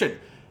Consideration?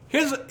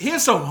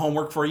 Here's some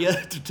homework for you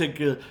to take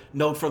a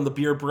note from the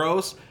Beer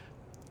Bros.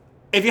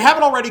 If you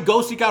haven't already,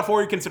 go seek out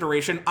For Your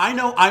Consideration. I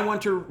know I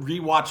want to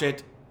rewatch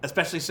it,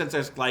 especially since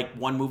there's like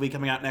one movie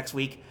coming out next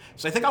week.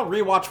 So I think I'll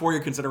rewatch For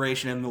Your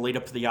Consideration in the lead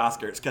up to the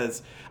Oscars,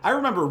 because I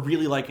remember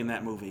really liking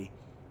that movie.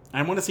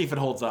 I want to see if it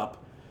holds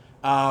up.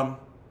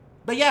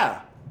 But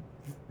yeah,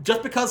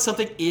 just because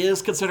something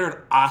is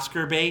considered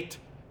Oscar bait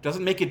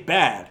doesn't make it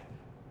bad.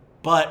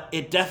 But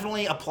it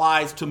definitely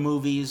applies to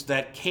movies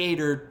that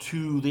cater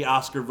to the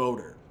Oscar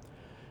voter.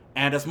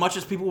 And as much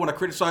as people want to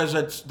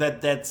criticize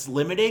that's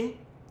limiting,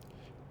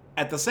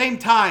 at the same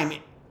time,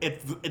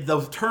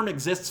 the term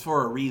exists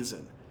for a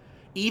reason.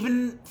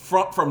 Even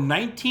from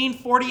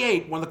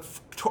 1948, when the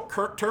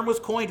term was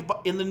coined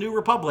in the New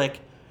Republic,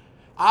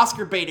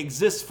 Oscar bait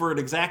exists for an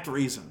exact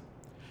reason.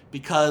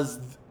 Because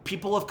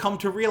people have come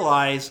to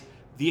realize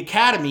the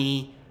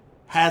Academy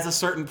has a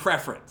certain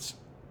preference.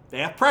 They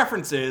have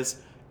preferences,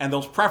 and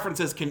those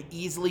preferences can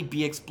easily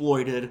be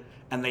exploited,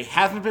 and they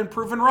haven't been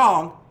proven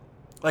wrong.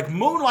 Like,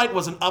 Moonlight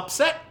was an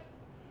upset.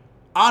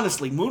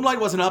 Honestly, Moonlight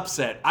was an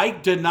upset. I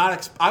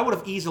would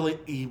have easily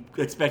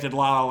expected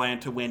La La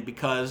Land to win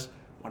because,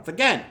 once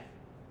again,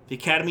 the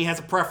Academy has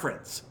a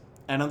preference.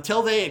 And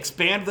until they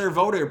expand their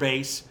voter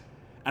base,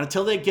 and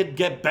until they could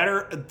get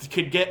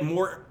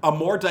a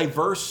more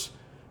diverse,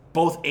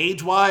 both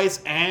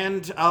age-wise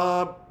and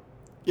color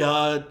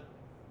and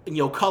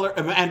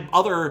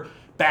other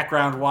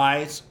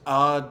background-wise,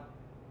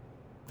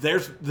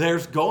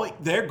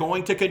 they're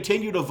going to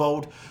continue to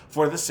vote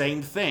for the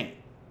same thing.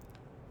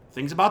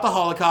 Things about the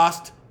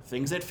Holocaust,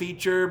 things that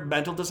feature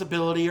mental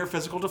disability or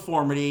physical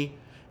deformity,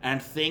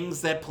 and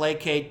things that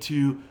placate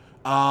to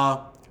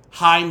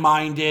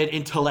high-minded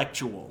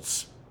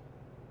intellectuals.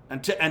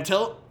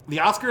 Until the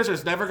Oscars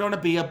is never going to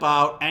be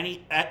about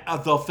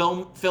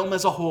the film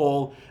as a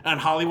whole and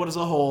Hollywood as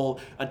a whole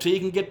until you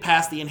can get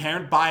past the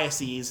inherent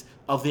biases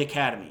of the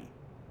Academy.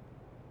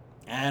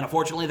 And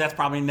unfortunately, that's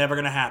probably never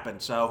going to happen,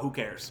 so who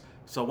cares?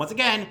 So once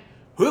again,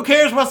 who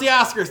cares what the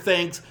Oscars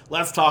thinks?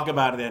 Let's talk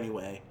about it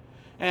anyway.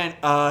 And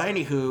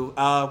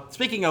anywho,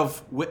 speaking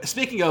of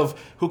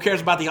who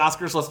cares about the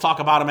Oscars, let's talk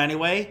about them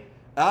anyway.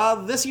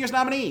 This year's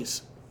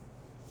nominees.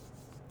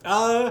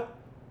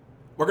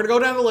 We're gonna go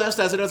down the list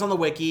as it is on the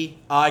wiki.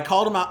 I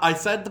called them out. I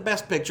said the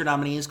Best Picture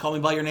nominees: Call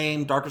Me by Your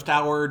Name, Darkest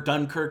Hour,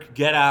 Dunkirk,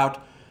 Get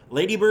Out,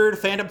 Lady Bird,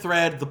 Phantom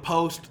Thread, The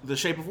Post, The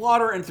Shape of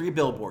Water, and 3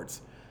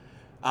 Billboards.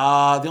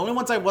 The only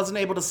ones I wasn't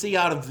able to see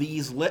out of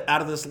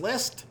this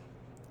list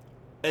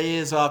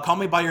is Call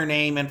Me by Your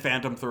Name and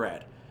Phantom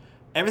Thread.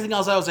 Everything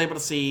else I was able to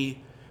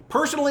see.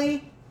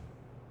 Personally,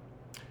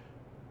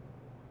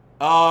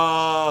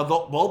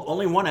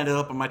 only one ended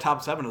up in my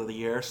top 7 of the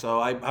year, so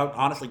I would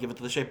honestly give it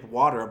to The Shape of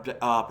Water,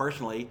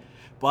 personally.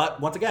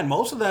 But once again,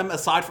 most of them,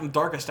 aside from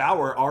Darkest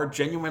Hour, are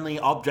genuinely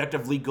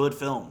objectively good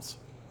films.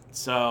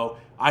 So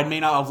I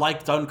may not have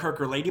liked Dunkirk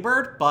or Lady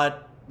Bird,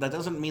 but that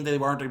doesn't mean they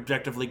weren't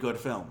objectively good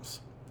films.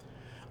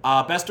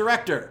 Best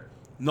Director: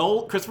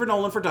 Christopher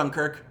Nolan for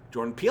Dunkirk,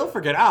 Jordan Peele for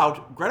Get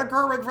Out, Greta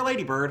Gerwig for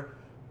Lady Bird,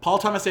 Paul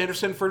Thomas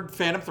Anderson for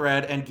Phantom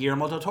Thread, and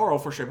Guillermo del Toro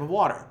for Shape of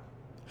Water.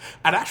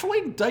 And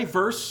actually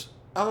diverse.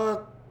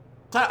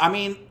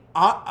 Maybe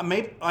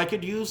I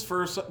could use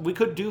we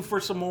could do for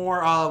some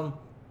more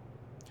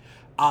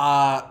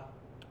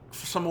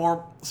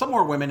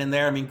women in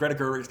there. I mean, Greta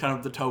Gerwig is kind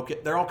of the token.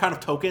 They're all kind of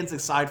tokens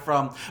aside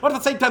from. But at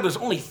the same time, there's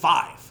only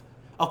 5.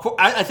 Of course,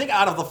 I think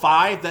out of the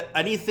 5, that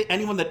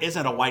anyone that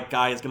isn't a white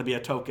guy is going to be a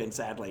token,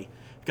 sadly,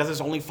 because there's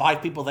only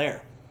 5 people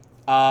there.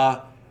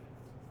 Haven't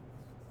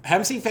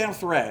seen Phantom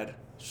Thread,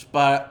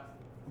 but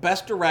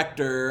Best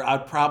Director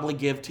I'd probably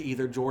give to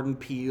either Jordan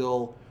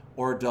Peele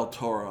or Del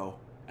Toro.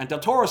 And Del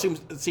Toro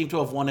seemed to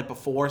have won it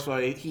before, so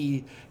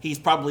he's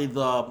probably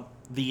the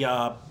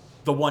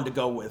one to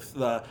go with,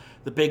 the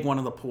big one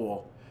in the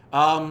pool.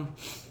 For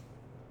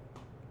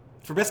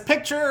Best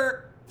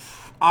Picture,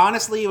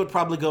 honestly, it would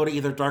probably go to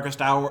either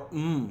Darkest Hour.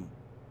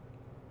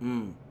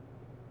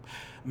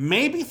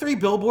 Maybe 3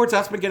 Billboards.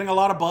 That's been getting a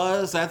lot of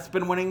buzz. That's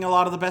been winning a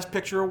lot of the Best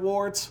Picture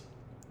awards.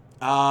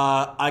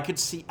 I could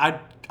see.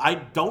 I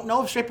don't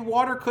know if Shape of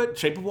Water could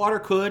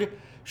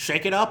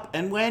shake it up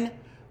and win.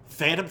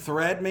 Phantom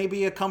Thread may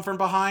be a come from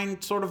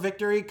behind sort of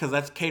victory, because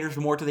that caters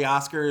more to the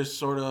Oscars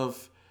sort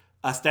of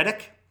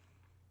aesthetic.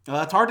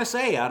 It's hard to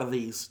say out of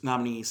these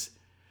nominees.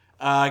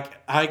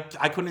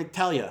 I couldn't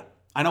tell you.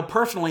 I know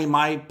personally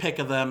my pick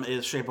of them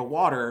is Shape of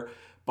Water,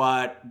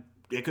 but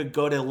it could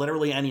go to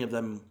literally any of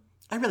them.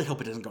 I really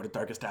hope it doesn't go to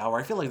Darkest Hour.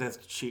 I feel like that's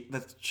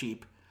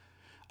cheap.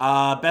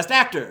 Best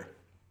Actor.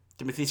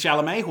 Timothée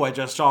Chalamet, who I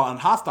just saw on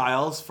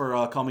Hostiles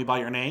for Call Me By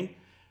Your Name.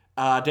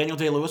 Daniel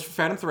Day-Lewis for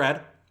Phantom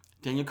Thread.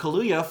 Daniel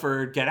Kaluuya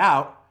for Get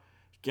Out.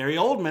 Gary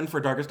Oldman for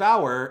Darkest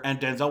Hour. And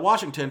Denzel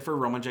Washington for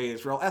Roman J.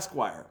 Israel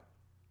Esquire.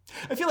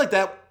 I feel like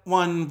that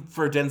one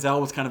for Denzel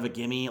was kind of a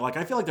gimme. Like,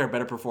 I feel like there are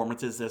better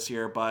performances this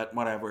year, but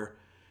whatever.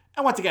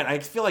 And once again, I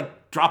feel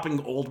like dropping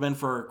Oldman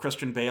for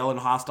Christian Bale in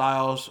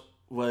Hostiles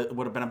would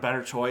have been a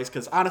better choice,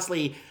 because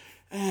honestly,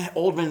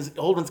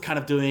 Oldman's kind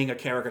of doing a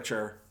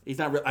caricature. He's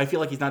not. I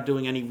feel like he's not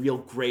doing any real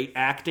great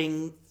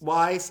acting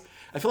wise.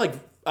 I feel like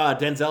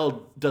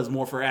Denzel does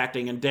more for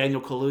acting, and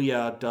Daniel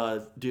Kaluuya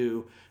does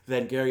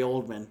than Gary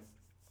Oldman.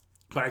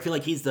 But I feel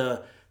like he's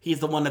the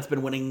one that's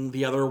been winning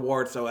the other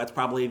awards, so that's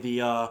probably the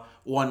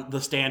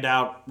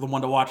standout, the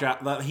one to watch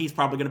out. He's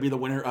probably going to be the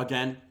winner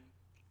again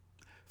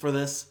for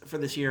this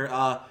year.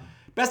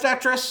 Best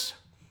Actress.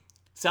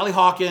 Sally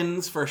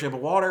Hawkins for Shape of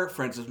Water,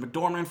 Frances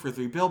McDormand for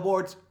 3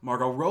 Billboards,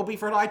 Margot Robbie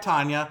for I,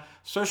 Tonya,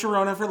 Saoirse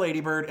Ronan for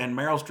Lady Bird, and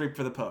Meryl Streep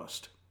for The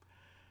Post.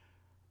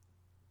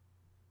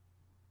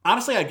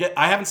 Honestly,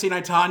 I haven't seen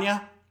I,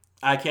 Tonya.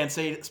 I can't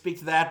speak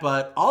to that,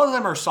 but all of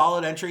them are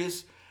solid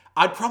entries.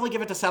 I'd probably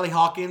give it to Sally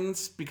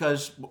Hawkins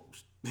because,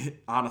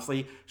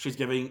 honestly, she's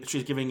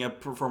giving a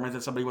performance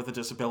as somebody with a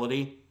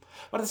disability.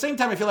 But at the same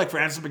time, I feel like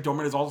Frances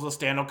McDormand is also a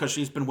standout because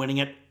she's been winning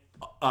it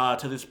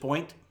to this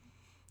point.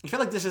 I feel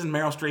like this isn't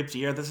Meryl Streep's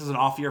year. This is an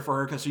off year for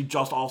her because she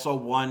just also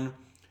won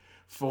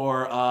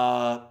for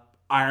the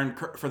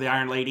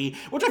Iron Lady,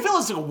 which I feel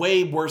is a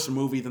way worse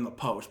movie than The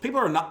Post. People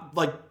are not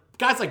like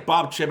guys like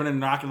Bob Chibnall are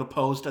knocking The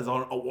Post as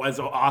an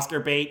Oscar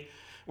bait,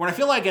 when I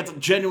feel like it's a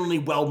genuinely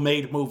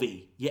well-made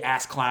movie. You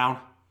ass clown.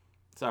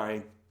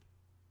 Sorry.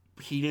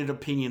 Heated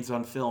opinions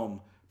on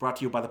film brought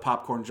to you by the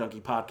Popcorn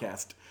Junkie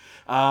podcast.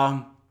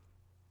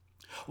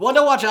 One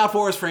to watch out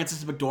for is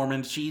Frances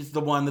McDormand. She's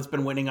the one that's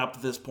been winning up to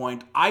this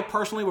point. I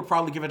personally would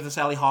probably give it to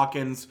Sally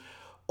Hawkins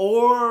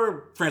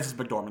or Frances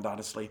McDormand,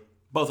 honestly.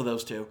 Both of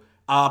those two.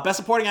 Best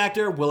Supporting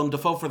Actor, Willem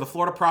Dafoe for The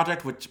Florida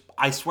Project, which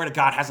I swear to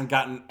God hasn't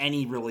gotten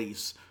any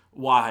release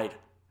wide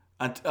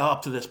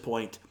up to this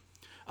point.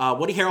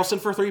 Woody Harrelson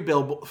for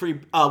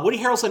Woody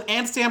Harrelson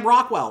and Sam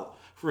Rockwell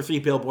for 3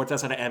 Billboards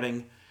outside of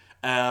Ebbing.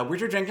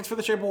 Richard Jenkins for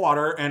The Shape of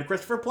Water, and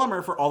Christopher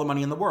Plummer for All the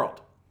Money in the World.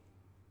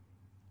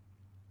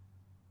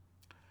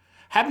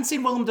 Haven't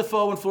seen Willem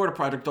Dafoe in Florida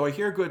Project, though I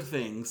hear good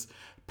things.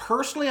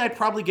 Personally, I'd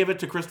probably give it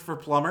to Christopher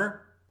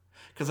Plummer,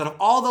 because out of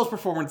all those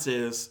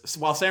performances,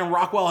 while Sam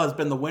Rockwell has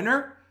been the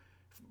winner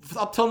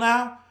up till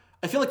now,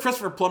 I feel like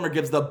Christopher Plummer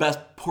gives the best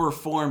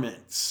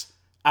performance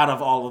out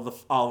of all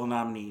the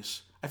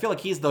nominees. I feel like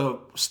he's the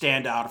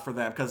standout for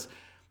them,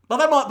 but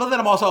then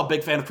I'm also a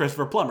big fan of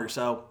Christopher Plummer,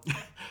 so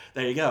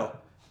there you go.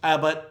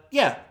 But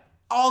yeah,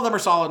 all of them are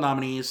solid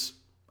nominees.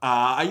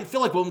 I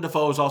feel like Willem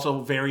Dafoe is also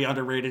a very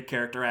underrated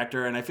character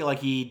actor, and I feel like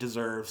he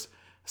deserves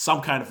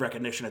some kind of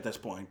recognition at this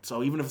point.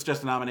 So even if it's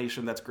just a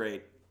nomination, that's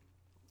great.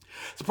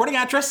 Supporting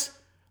Actress,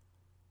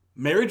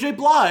 Mary J.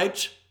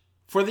 Blige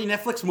for the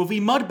Netflix movie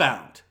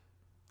Mudbound.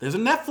 There's a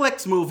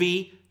Netflix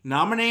movie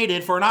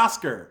nominated for an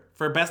Oscar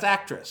for Best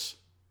Actress.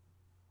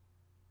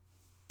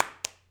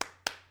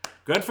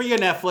 Good for you,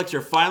 Netflix.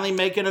 You're finally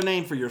making a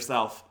name for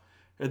yourself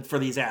for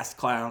these ass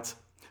clowns.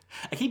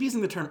 I keep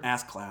using the term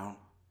ass clown.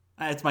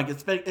 It's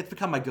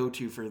become my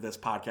go-to for this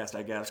podcast,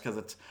 I guess,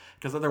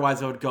 because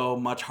otherwise it would go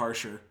much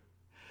harsher.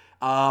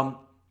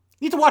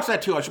 Need to watch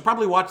that too. I should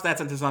probably watch that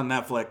since it's on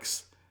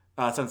Netflix.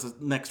 Since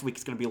next week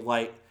it's going to be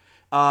light.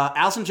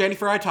 Allison Janney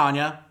for I,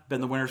 Tonya,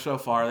 been the winner so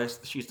far.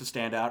 She's the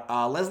standout.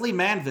 Leslie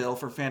Manville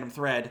for Phantom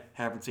Thread,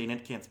 haven't seen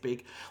it, can't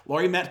speak.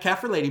 Laurie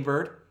Metcalf for Lady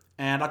Bird,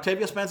 and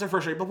Octavia Spencer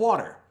for Shape of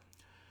Water.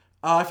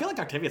 I feel like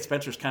Octavia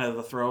Spencer's kind of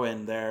the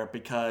throw-in there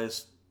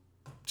because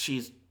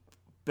she's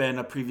been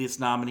a previous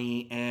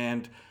nominee,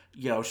 and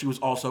she was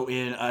also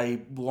in a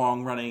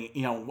long-running,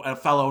 a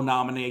fellow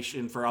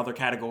nomination for other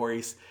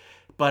categories.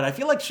 But I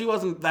feel like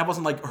that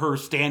wasn't like her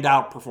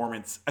standout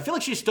performance. I feel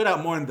like she stood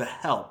out more in The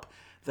Help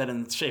than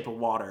in Shape of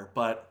Water.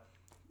 But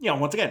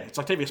once again, it's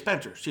Octavia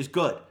Spencer. She's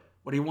good.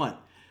 What do you want?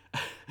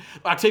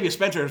 Octavia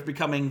Spencer is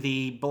becoming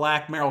the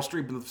black Meryl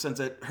Streep in the sense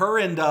that her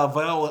and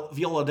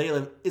Viola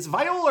Davis, is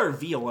Viola or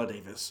Viola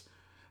Davis?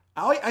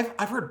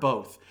 I've heard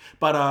both,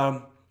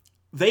 but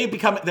they're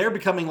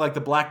becoming like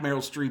the black Meryl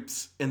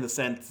Streeps in the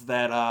sense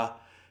that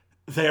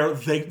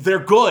they're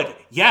good.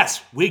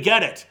 Yes, we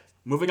get it.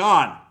 Moving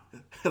on.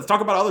 Let's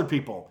talk about other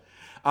people.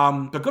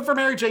 But good for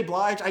Mary J.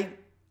 Blige.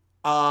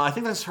 I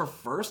think that's her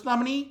first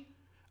nominee.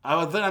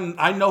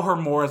 I know her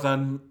more as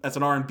an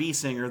R&B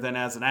singer than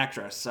as an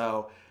actress.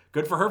 So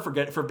good for her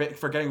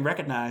for getting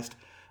recognized.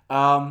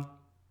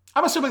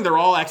 I'm assuming they're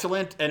all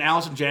excellent, and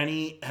Allison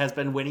Janney has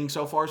been winning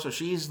so far, so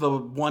she's the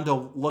one to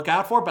look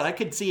out for. But I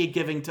could see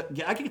giving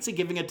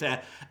it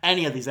to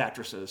any of these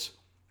actresses.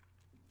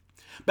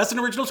 Best in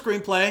Original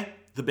Screenplay: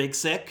 The Big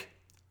Sick,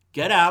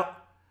 Get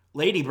Out,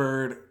 Lady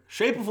Bird,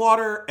 Shape of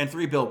Water, and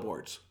 3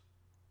 Billboards.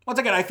 Once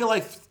again, I feel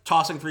like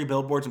tossing 3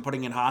 Billboards and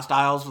putting in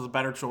Hostiles was a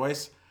better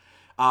choice.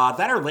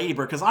 That or Lady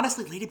Bird, because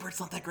honestly, Lady Bird's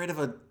not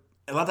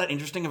that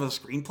interesting of a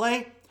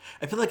screenplay.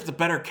 I feel like it's a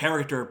better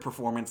character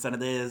performance than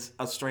it is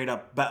a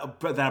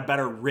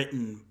better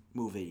written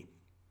movie.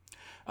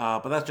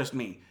 But that's just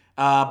me.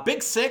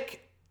 Big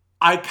Sick,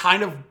 I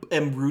kind of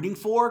am rooting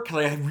for,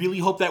 because I really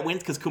hope that wins,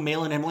 because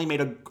Kumail and Emily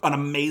made an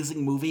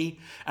amazing movie,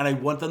 and I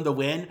want them to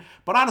win.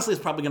 But honestly,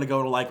 it's probably going to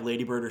go to like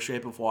Lady Bird or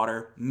Shape of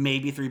Water,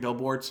 maybe 3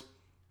 Billboards.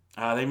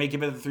 They may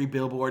give it the 3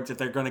 Billboards if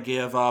they're going to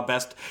give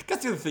best. I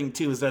guess the other thing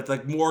too is that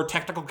like more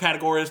technical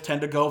categories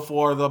tend to go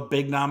for the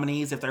big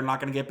nominees if they're not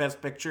going to get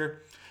Best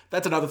Picture.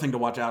 That's another thing to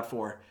watch out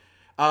for.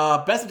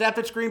 Best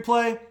Adapted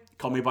Screenplay: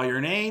 Call Me by Your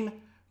Name,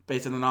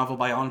 based on the novel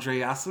by Andre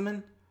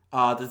Asselman.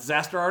 The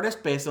Disaster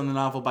Artist, based on the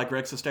novel by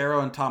Greg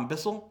Sestero and Tom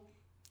Bissell.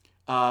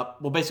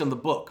 Based on the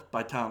book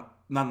by Tom,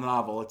 not the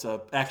novel. It's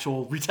a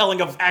actual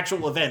retelling of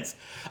actual events.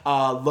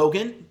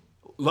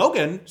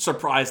 Logan,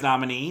 surprise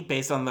nominee,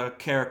 based on the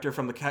character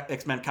from the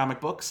X-Men comic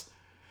books.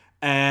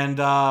 And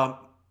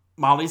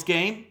Molly's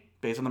Game,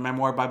 based on the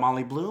memoir by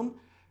Molly Bloom.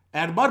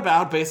 And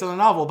Mudbound, based on the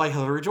novel by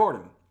Hilary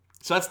Jordan.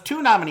 So that's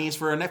 2 nominees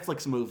for a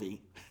Netflix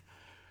movie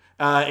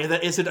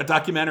that isn't a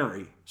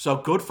documentary. So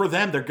good for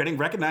them. They're getting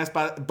recognized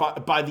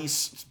by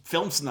these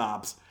film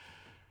snobs.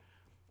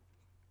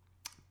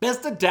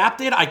 Best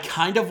Adapted, I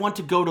kind of want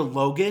to go to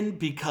Logan,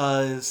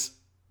 because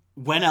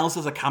when else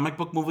is a comic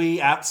book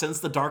movie out since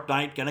The Dark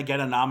Knight going to get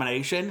a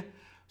nomination?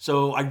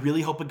 So I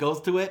really hope it goes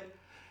to it.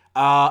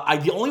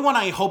 The only one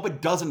I hope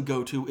it doesn't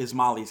go to is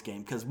Molly's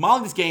Game, because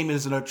Molly's Game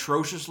is an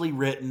atrociously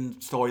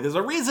written story. There's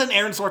a reason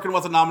Aaron Sorkin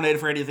wasn't nominated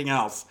for anything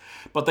else,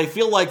 but they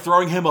feel like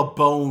throwing him a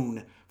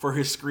bone for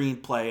his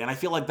screenplay, and I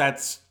feel like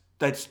that's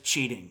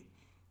cheating.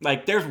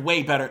 Like, there's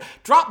way better.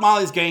 Drop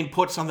Molly's Game,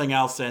 put something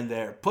else in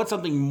there. Put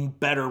something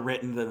better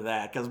written than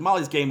that, because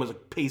Molly's Game was a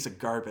piece of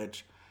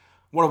garbage.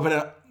 Would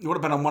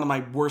have been on one of my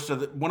worst, would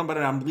have been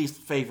on my least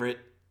favorite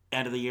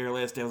end of the year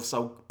list. It was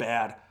so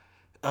bad.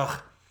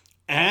 Ugh.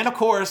 And of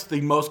course, the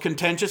most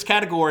contentious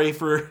category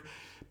for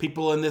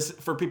people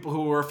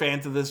who are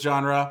fans of this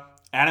genre: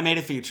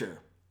 animated feature.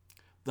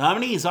 The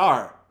nominees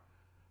are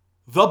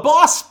The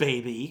Boss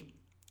Baby,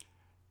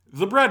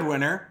 The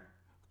Breadwinner,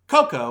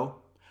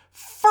 Coco,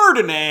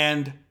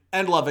 Ferdinand,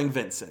 and Loving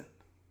Vincent.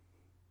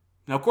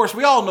 Now, of course,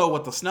 we all know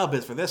what the snub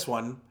is for this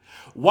one.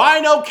 Why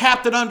no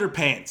Captain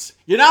Underpants?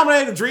 You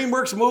nominate a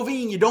DreamWorks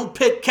movie and you don't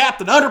pick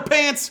Captain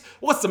Underpants?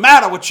 What's the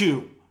matter with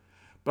you?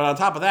 But on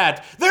top of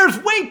that, there's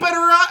way better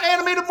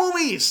animated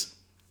movies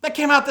that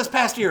came out this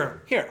past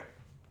year. Here.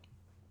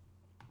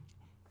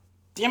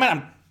 Damn it,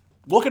 I'm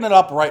looking it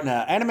up right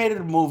now.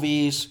 Animated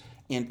movies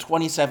in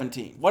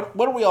 2017. What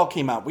do we all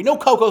came out? We know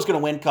Coco's going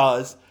to win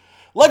because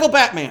Lego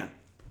Batman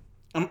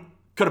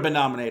could have been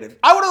nominated.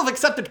 I would have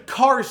accepted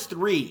Cars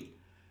 3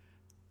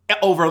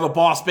 over The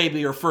Boss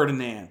Baby or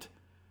Ferdinand.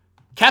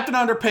 Captain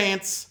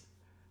Underpants.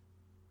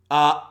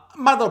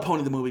 My Little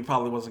Pony, the movie,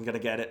 probably wasn't going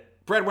to get it.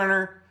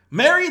 Breadwinner.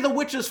 Mary the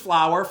Witch's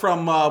Flower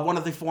from one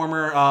of the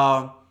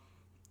former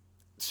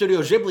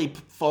Studio Ghibli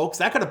folks.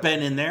 That could have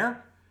been in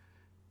there.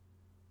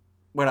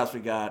 What else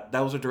we got?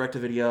 That was a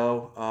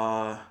direct-to-video.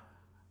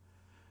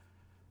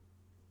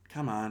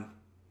 Come on.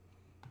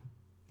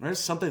 There's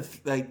something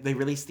they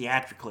released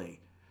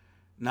theatrically.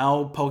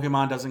 No,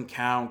 Pokemon doesn't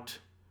count.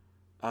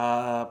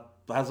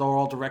 That's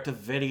all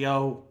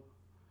direct-to-video.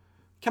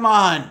 Come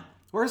on.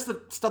 Where's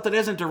the stuff that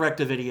isn't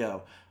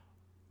direct-to-video?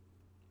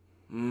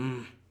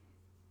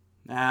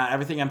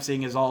 Everything I'm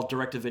seeing is all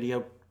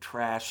direct-to-video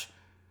trash.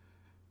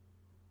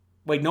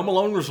 Wait, No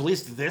Malone was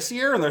released this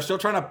year, and they're still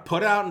trying to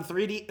put it out in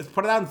 3D,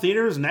 put it out in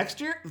theaters next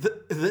year?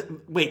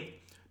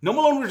 Wait, No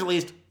Malone was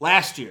released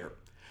last year.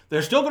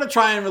 They're still going to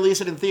try and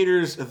release it in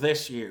theaters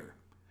this year.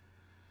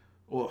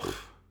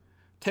 Oof.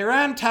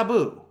 Tehran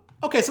Taboo.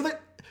 Okay, so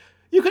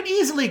you could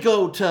easily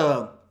go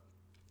to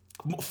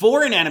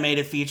foreign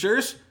animated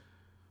features.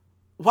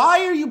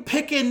 Why are you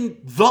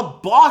picking The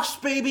Boss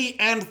Baby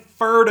and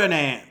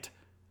Ferdinand?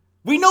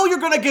 We know you're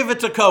going to give it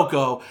to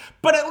Coco,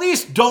 but at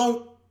least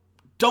don't,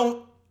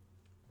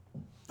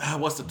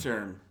 what's the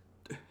term?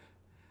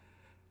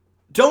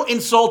 Don't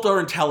insult our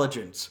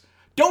intelligence.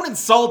 Don't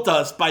insult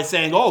us by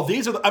saying, oh,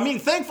 these are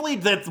thankfully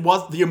that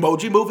was the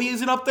Emoji Movie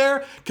isn't up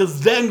there,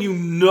 because then you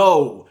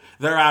know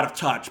they're out of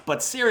touch.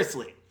 But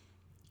seriously,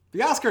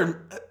 the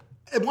Oscar,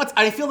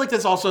 I feel like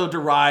this also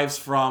derives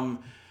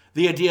from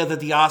the idea that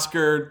the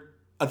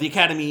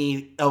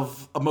Academy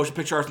of Motion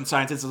Picture Arts and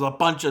Sciences is a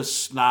bunch of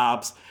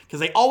snobs, because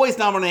they always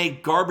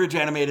nominate garbage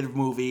animated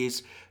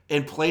movies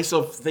in place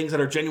of things that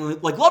are genuinely,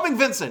 like Loving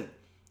Vincent.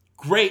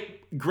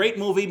 Great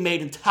movie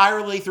made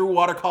entirely through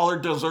watercolor,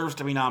 deserves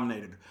to be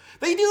nominated.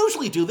 They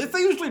usually do this. They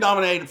usually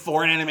nominate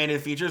foreign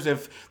animated features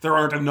if there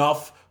aren't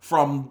enough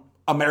from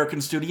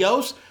American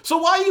studios. So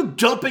why are you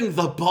dumping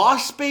The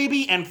Boss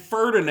Baby and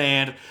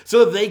Ferdinand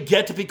so they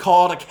get to be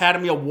called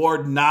Academy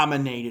Award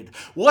nominated?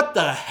 What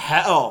the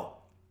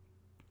hell?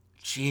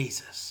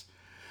 Jesus.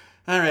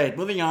 All right,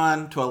 moving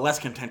on to a less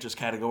contentious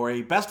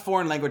category, Best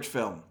Foreign Language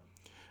Film.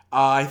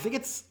 I think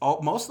it's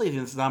mostly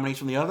the nominees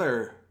from the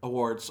other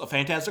awards. A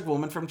Fantastic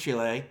Woman from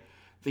Chile,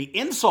 The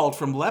Insult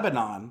from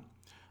Lebanon,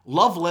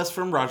 Loveless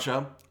from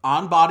Russia,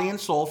 On Body and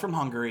Soul from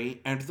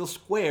Hungary, and The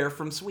Square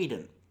from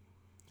Sweden.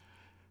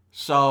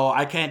 So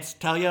I can't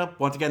tell you.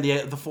 Once again,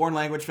 the foreign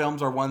language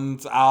films are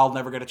ones I'll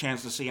never get a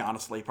chance to see,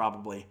 honestly,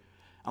 probably.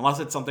 Unless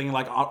it's something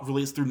like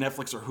released through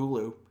Netflix or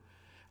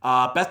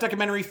Hulu. Best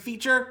Documentary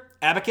Feature,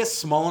 Abacus,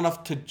 Small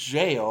Enough to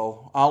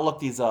Jail. I'll look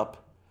these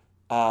up.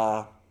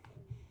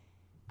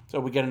 So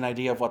we get an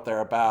idea of what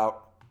they're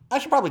about. I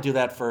should probably do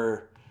that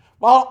for...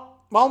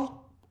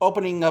 While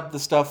opening up the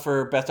stuff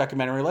for Best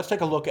Documentary, let's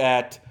take a look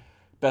at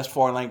Best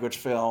Foreign Language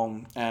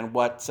Film and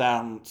what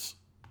sounds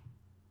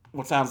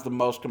the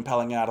most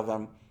compelling out of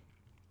them.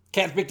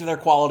 Can't speak to their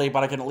quality,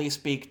 but I can at least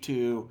speak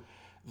to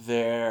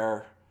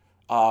their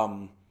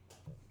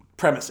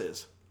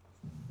premises.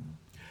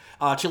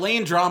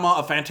 Chilean drama,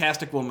 A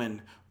Fantastic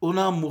Woman,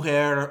 Una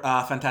Mujer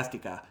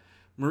Fantástica.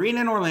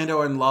 Marina and Orlando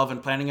are in love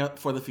and planning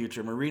for the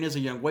future. Marina is a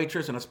young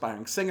waitress and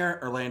aspiring singer.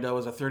 Orlando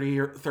is 30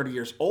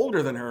 years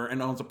older than her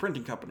and owns a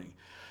printing company.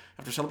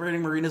 After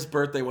celebrating Marina's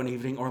birthday one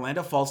evening,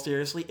 Orlando falls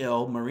seriously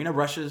ill. Marina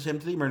rushes him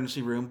to the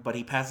emergency room, but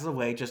he passes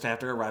away just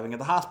after arriving at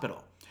the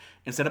hospital.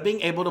 Instead of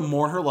being able to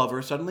mourn her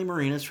lover, suddenly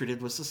Marina is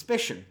treated with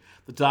suspicion.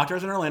 The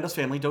doctors and Orlando's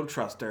family don't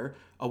trust her.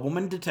 A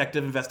woman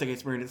detective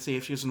investigates Marina to see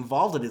if she was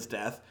involved in his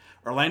death.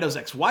 Orlando's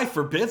ex-wife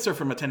forbids her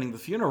from attending the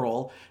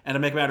funeral. And to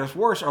make matters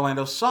worse,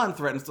 Orlando's son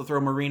threatens to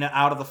throw Marina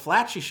out of the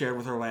flat she shared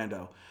with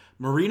Orlando.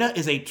 Marina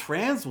is a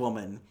trans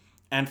woman,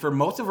 and for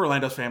most of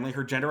Orlando's family,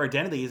 her gender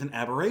identity is an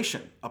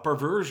aberration, a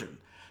perversion.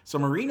 So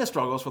Marina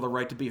struggles for the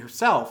right to be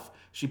herself.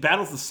 She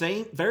battles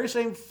the very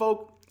same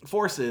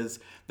forces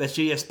that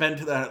she has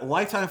spent a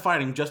lifetime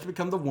fighting just to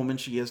become the woman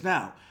she is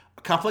now.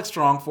 A complex,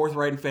 strong,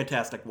 forthright, and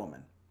fantastic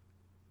woman.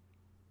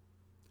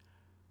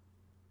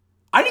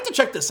 I need to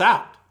check this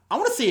out. I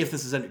want to see if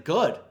this is any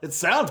good. It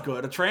sounds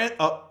good.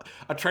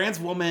 A trans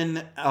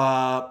woman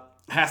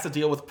has to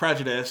deal with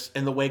prejudice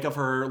in the wake of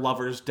her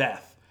lover's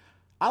death.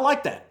 I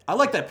like that. I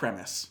like that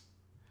premise.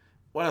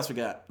 What else we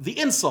got? The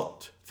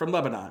Insult from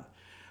Lebanon.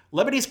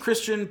 Lebanese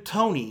Christian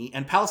Tony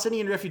and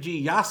Palestinian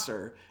refugee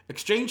Yasser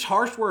exchange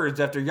harsh words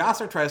after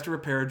Yasser tries to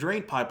repair a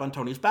drain pipe on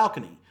Tony's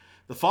balcony.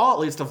 The fallout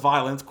leads to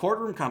violence,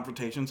 courtroom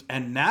confrontations,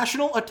 and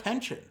national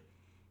attention.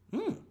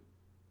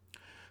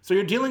 So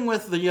you're dealing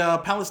with the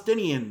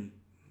Palestinian.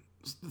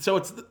 So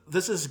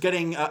this is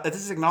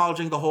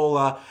acknowledging the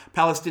whole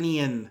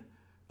Palestinian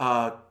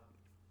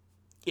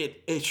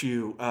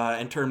issue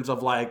in terms of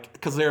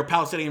because there are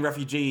Palestinian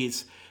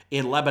refugees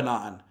in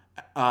Lebanon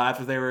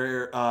after they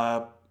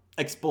were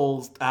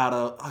exposed out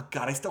of. Oh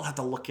God, I still have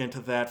to look into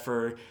that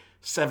for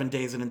 7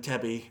 days in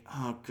Entebbe.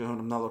 Oh God,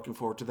 I'm not looking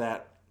forward to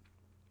that.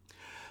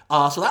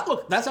 So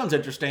that sounds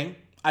interesting.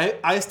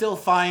 I still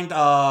find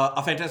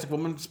A Fantastic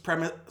Woman's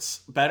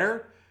premise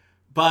better,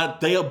 but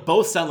they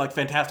both sound like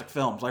fantastic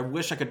films. I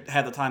wish I could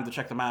have the time to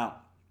check them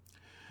out.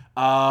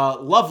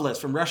 Loveless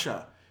from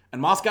Russia. In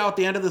Moscow, at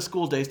the end of the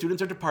school day,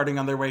 students are departing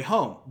on their way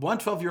home. One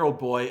 12-year-old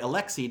boy,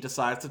 Alexei,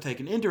 decides to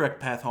take an indirect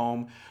path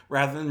home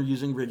rather than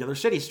using regular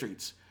city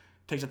streets.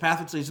 Takes a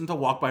path which leads him to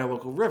walk by a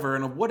local river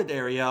in a wooded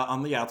area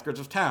on the outskirts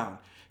of town.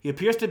 He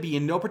appears to be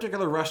in no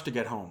particular rush to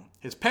get home.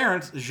 His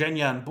parents,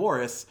 Zhenya and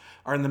Boris,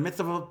 are in the midst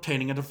of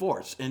obtaining a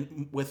divorce,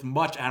 with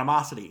much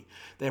animosity.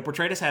 They are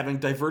portrayed as having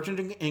divergent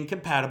and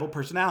incompatible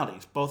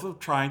personalities, both of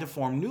trying to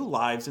form new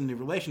lives and new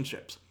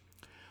relationships.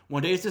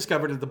 One day it's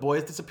discovered that the boy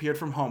has disappeared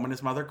from home and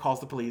his mother calls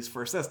the police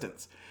for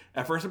assistance.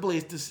 At first the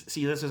police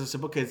see this as a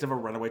simple case of a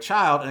runaway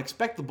child and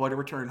expect the boy to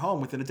return home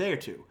within a day or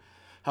two.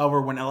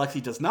 However, when Alexei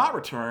does not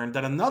return,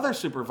 then another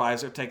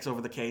supervisor takes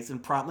over the case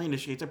and promptly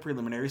initiates a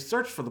preliminary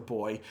search for the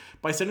boy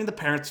by sending the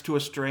parents to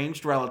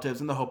estranged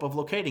relatives in the hope of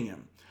locating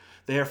him.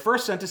 They are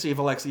first sent to see if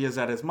Alexei is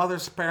at his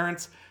mother's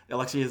parents.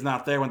 Alexei is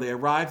not there when they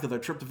arrive, though their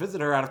trip to visit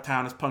her out of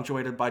town is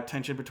punctuated by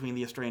tension between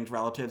the estranged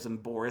relatives,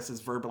 and Boris is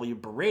verbally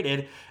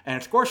berated and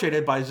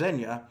excoriated by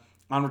Zhenya.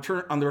 On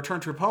the return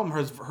trip home,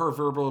 her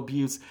verbal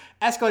abuse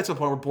escalates to the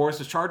point where Boris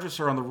discharges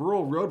her on the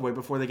rural roadway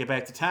before they get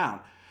back to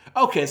town.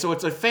 Okay, so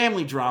it's a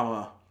family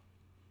drama.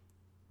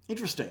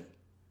 Interesting.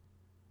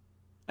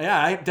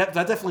 Yeah, that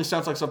definitely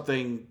sounds like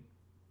something,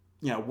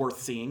 worth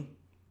seeing.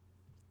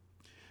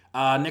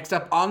 Next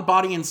up, On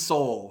Body and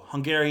Soul.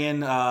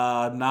 Hungarian,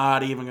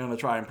 not even going to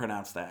try and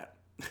pronounce that.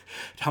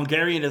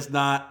 Hungarian is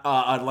not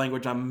a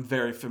language I'm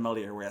very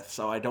familiar with,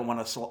 so I don't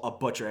want to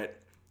butcher it.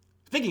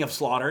 Speaking of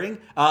slaughtering,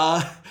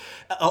 and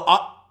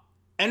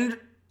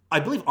I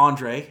believe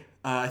Andre,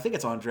 I think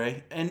it's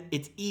Andre, and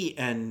it's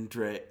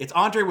Andre. It's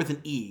Andre with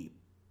an E.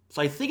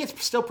 So I think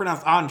it's still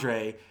pronounced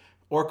Andre,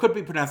 or it could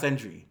be pronounced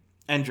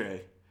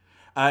Endre.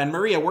 and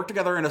Maria work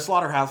together in a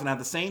slaughterhouse and have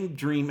the same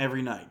dream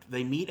every night.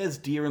 They meet as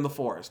deer in the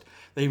forest.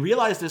 They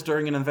realize this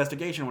during an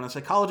investigation when a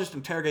psychologist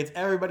interrogates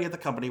everybody at the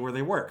company where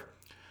they work.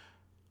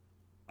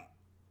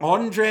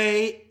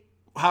 Andre,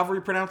 however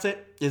you pronounce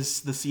it,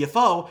 is the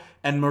CFO,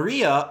 and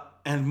Maria,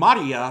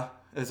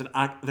 there's an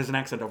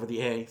accent over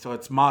the A, so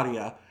it's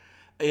Maria,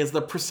 is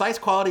the precise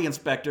quality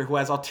inspector who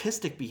has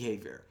autistic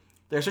behavior.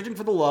 They're searching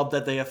for the love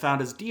that they have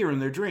found as deer in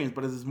their dreams,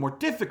 but it is more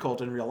difficult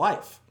in real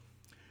life.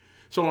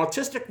 So an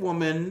autistic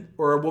woman,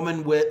 or a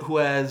woman who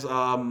has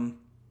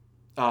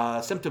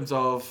symptoms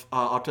of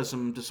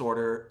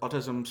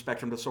autism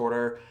spectrum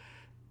disorder,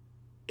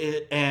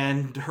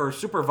 and her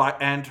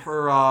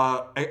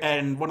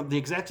and one of the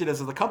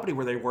executives of the company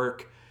where they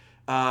work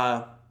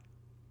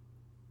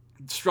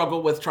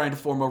struggle with trying to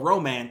form a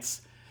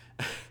romance,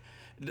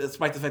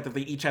 despite the fact that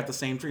they each have the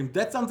same dream.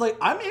 That sounds like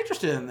I'm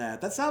interested in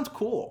that. That sounds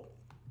cool.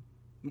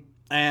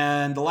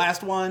 And the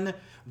last one,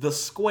 The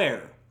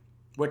Square,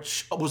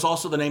 which was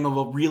also the name of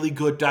a really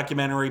good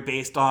documentary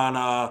based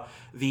on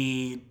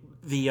the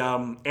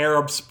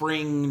Arab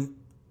Spring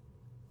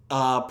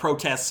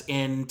protests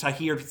in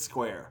Tahrir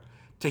Square.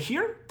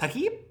 Tahrir,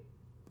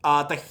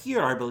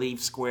 I believe,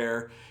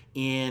 Square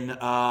in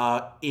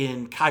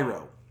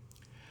Cairo.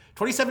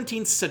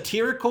 2017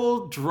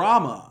 satirical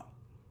drama.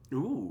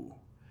 Ooh.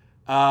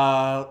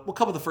 We'll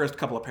cover the first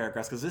couple of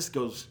paragraphs because this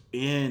goes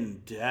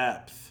in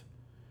depth.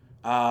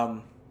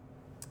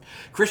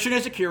 Christian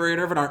is a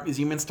curator of an art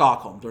museum in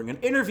Stockholm. During an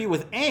interview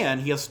with Anne,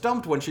 he is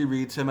stumped when she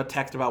reads him a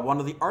text about one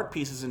of the art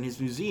pieces in his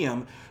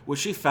museum, which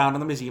she found on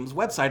the museum's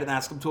website, and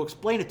asks him to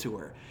explain it to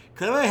her.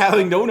 Clearly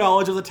having no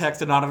knowledge of the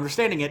text and not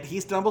understanding it,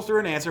 he stumbles through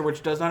an answer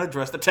which does not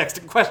address the text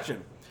in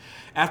question.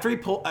 After he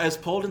is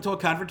pulled into a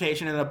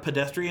confrontation in a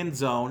pedestrian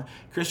zone,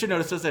 Christian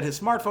notices that his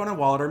smartphone and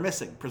wallet are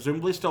missing,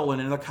 presumably stolen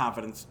in a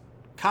confidence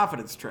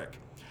trick.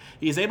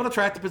 He is able to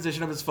track the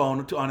position of his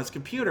phone on his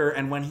computer,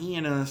 and when he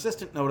and an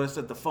assistant notice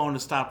that the phone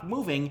has stopped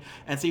moving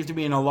and seems to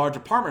be in a large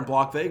apartment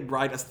block, they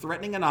write a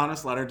threatening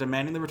anonymous letter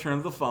demanding the return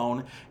of the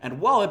phone and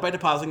wallet by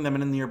depositing them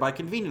in a nearby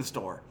convenience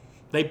store.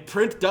 They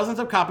print dozens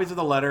of copies of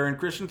the letter, and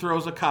Christian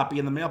throws a copy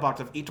in the mailbox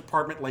of each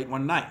apartment late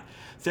one night.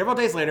 Several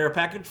days later, a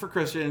package for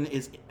Christian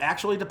is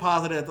actually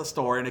deposited at the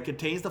store, and it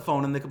contains the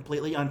phone and the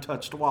completely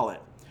untouched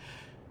wallet.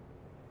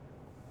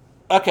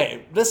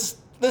 Okay, this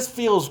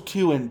feels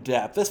too in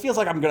depth. This feels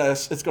like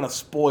it's gonna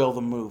spoil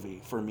the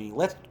movie for me.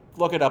 Let's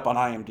look it up on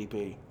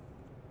IMDb.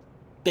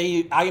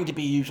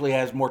 IMDb usually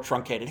has more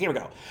truncated. Here we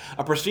go.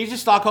 A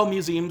prestigious Stockholm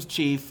Museum's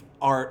chief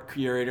art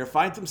curator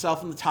finds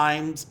himself in the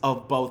times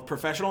of both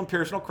professional and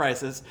personal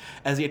crisis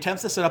as he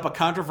attempts to set up a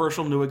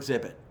controversial new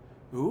exhibit.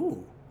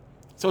 Ooh.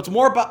 So it's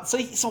more about...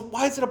 So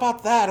why is it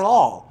about that at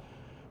all?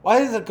 Why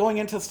is it going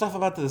into stuff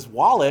about this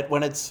wallet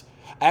when it's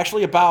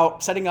actually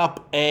about setting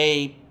up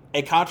a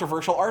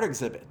controversial art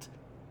exhibit?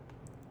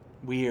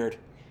 Weird.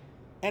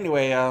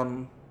 Anyway,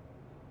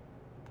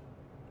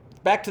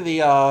 back to the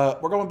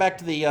we're going back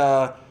to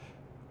the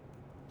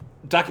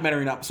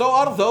documentary now. So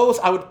out of those,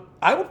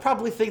 I would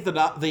probably think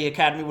that the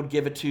Academy would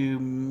give it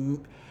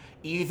to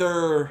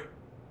either.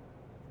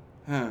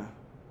 Good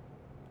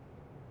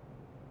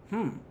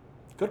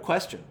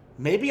question.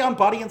 Maybe on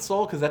Body and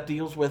Soul because that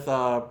deals with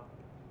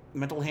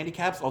mental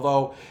handicaps.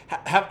 Although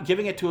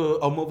giving it to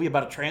a movie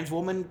about a trans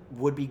woman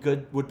would be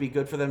good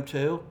for them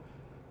too.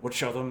 Would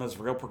show them as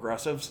real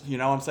progressives, you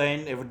know what I'm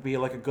saying? It would be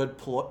like a good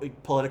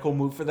political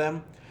move for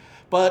them.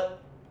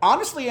 But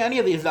honestly, any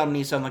of these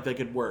nominees sound like they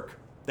could work.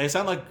 They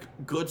sound like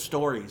good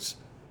stories.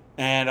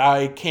 And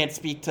I can't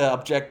speak to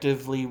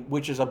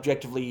which is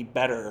objectively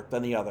better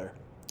than the other.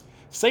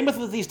 Same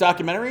with these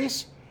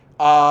documentaries.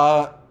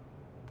 On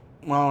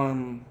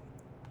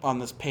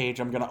this page,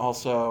 I'm going to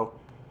also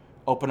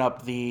open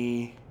up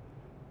the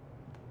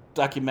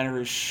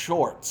documentary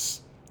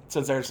shorts,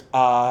 since there's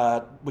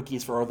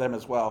wikis for them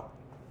as well.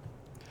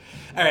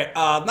 All right,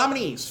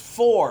 nominees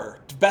for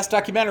Best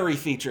Documentary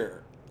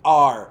Feature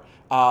are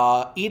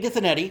Edith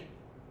and Eddie,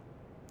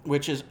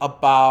 which is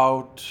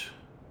about...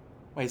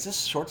 Wait, is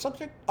this short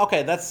subject?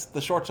 Okay, that's the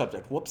short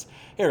subject. Whoops.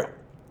 Here we go.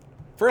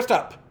 First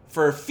up,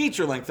 for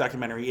feature-length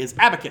documentary, is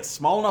Abacus,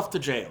 Small Enough to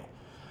Jail.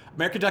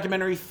 American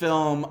documentary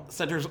film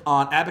centers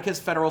on Abacus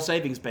Federal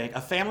Savings Bank,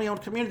 a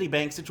family-owned community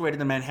bank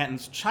situated in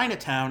Manhattan's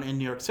Chinatown in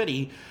New York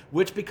City,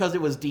 which, because it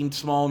was deemed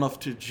small enough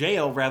to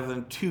jail rather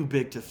than too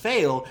big to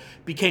fail,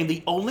 became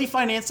the only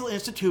financial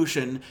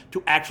institution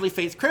to actually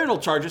face criminal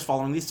charges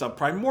following the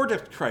subprime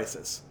mortgage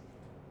crisis.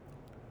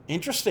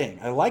 Interesting.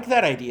 I like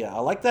that idea. I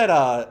like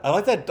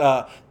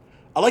that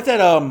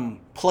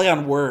play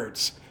on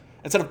words.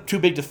 Instead of too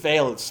big to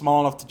fail, it's small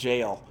enough to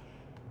jail.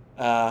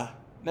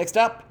 Next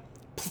up,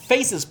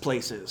 Faces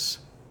Places,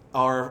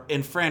 or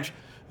in French,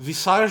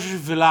 Visages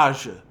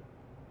Villages.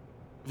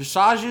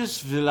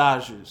 Visages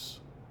Villages.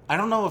 I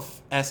don't know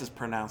if S is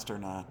pronounced or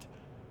not.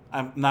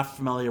 I'm not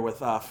familiar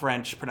with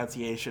French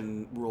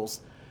pronunciation rules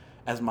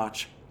as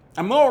much.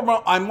 I'm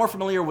more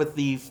familiar with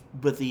the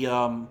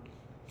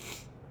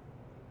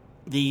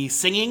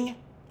singing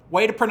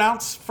way to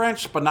pronounce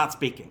French, but not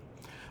speaking.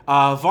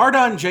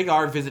 Varda and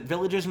JR visit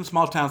villages and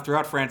small towns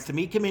throughout France to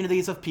meet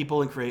communities of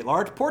people and create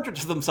large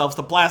portraits of themselves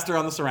to plaster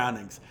on the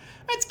surroundings.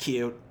 That's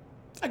cute.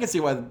 I can see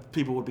why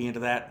people would be into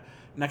that.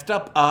 Next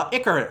up,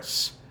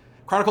 Icarus.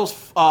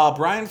 Chronicles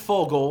Brian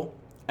Fogel,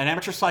 an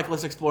amateur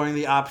cyclist exploring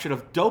the option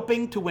of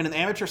doping to win an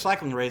amateur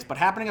cycling race, but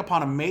happening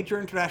upon a major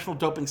international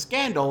doping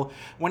scandal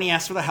when he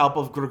asks for the help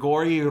of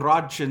Grigory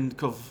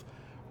Rodchenkov,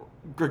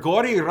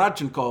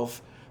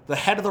 the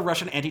head of the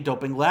Russian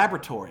anti-doping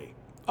laboratory.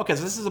 Okay,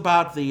 so this is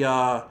about the...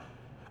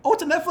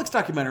 it's a Netflix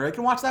documentary. I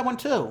can watch that one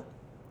too.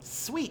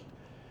 Sweet.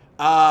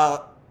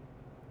 So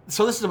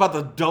this is about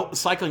the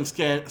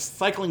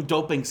cycling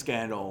doping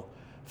scandal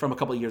from a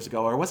couple of years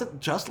ago. Or was it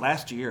just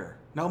last year?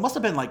 No, it must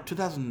have been like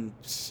 2000...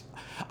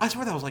 I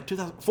swear that was like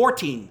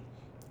 2014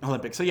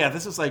 Olympics. So yeah,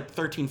 this is like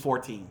 13,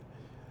 14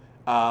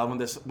 when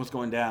this was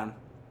going down.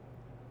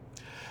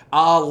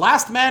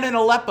 Last Man in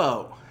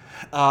Aleppo.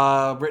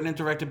 Written and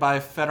directed by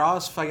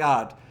Feroz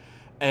Fayyad.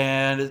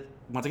 And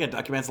once again,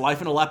 documents life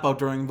in Aleppo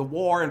during the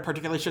war and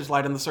particularly sheds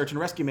light on the search and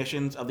rescue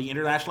missions of the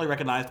internationally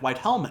recognized White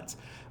Helmets,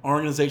 an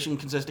organization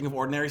consisting of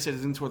ordinary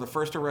citizens who were the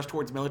first to rush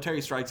towards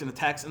military strikes and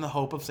attacks in the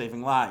hope of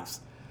saving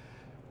lives.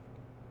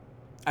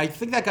 I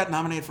think that got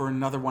nominated for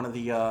another one of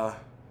the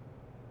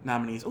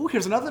nominees. Oh,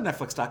 here's another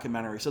Netflix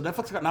documentary. So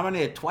Netflix got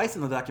nominated twice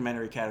in the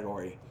documentary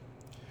category.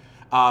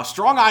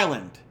 Strong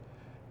Island,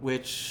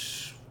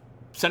 which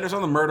centers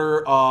on the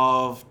murder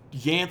of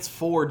Yance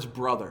Ford's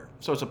brother.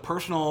 So it's a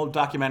personal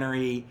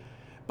documentary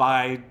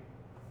by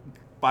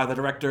the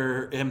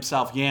director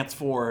himself, Yance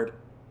Ford,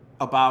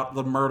 about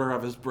the murder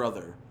of his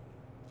brother,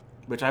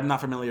 which I'm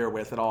not familiar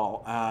with at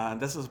all.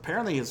 This is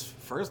apparently his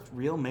first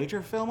real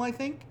major film, I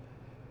think.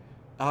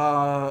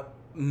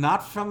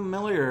 Not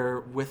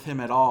familiar with him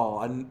at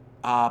all.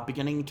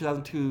 Beginning in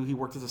 2002, he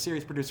worked as a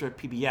series producer at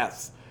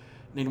PBS.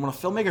 Named one of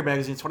Filmmaker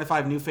Magazine's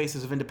 25 New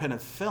Faces of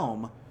Independent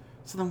Film.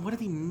 So then,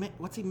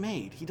 what's he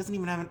made? He doesn't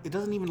even it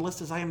doesn't even list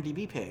his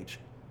IMDb page.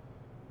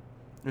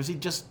 Or is he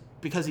just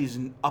because he's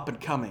up and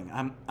coming?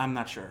 I'm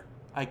not sure.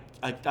 I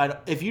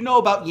if you know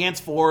about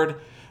Yance Ford,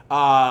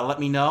 let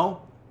me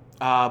know.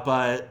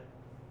 But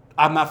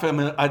I'm not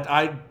familiar.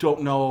 I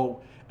don't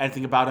know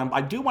anything about him.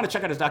 I do want to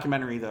check out his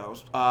documentary though.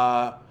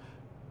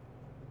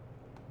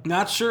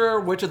 Not sure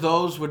which of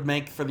those would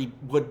make for the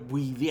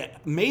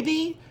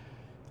maybe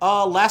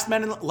Last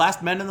Men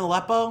in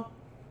Aleppo.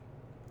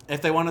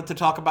 If they wanted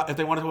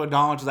to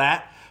acknowledge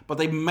that, but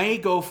they may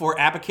go for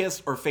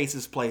Abacus or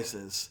Faces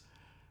Places,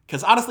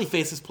 because honestly,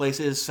 Faces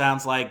Places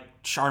sounds like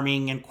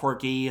charming and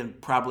quirky,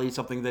 and probably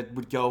something that they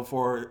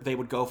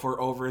would go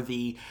for over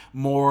the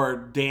more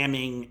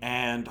damning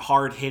and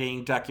hard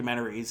hitting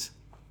documentaries.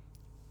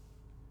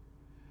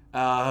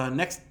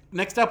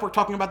 Next up, we're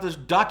talking about this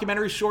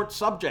documentary short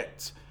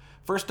subjects.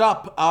 First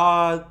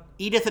up,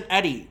 Edith and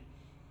Eddie.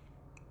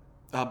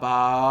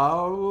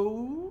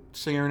 About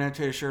singer and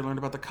entertainer Cher learned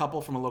about the couple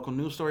from a local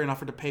news story and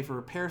offered to pay for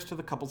repairs to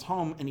the couple's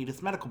home and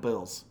Edith's medical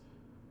bills.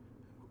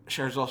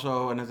 Cher is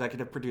also an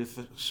executive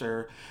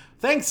producer.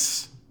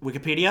 Thanks,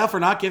 Wikipedia, for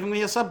not giving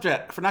me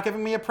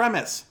a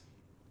premise.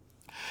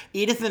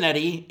 Edith and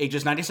Eddie,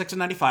 ages 96 and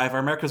 95, are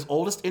America's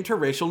oldest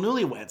interracial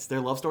newlyweds.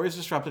 Their love story is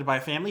disrupted by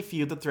a family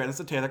feud that threatens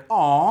to tear their...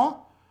 Aww.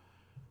 Well,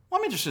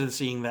 I'm interested in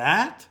seeing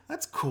that.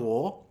 That's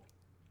cool.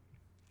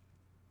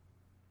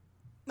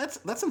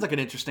 That sounds like an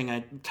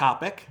interesting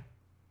topic.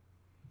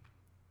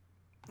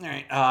 All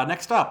right,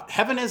 next up.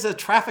 Heaven is a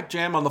Traffic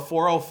Jam on the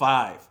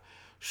 405.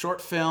 Short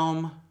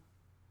film.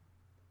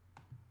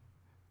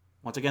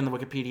 Once again, the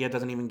Wikipedia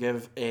doesn't even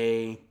give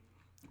a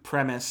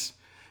premise.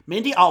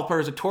 Mindy Alper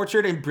is a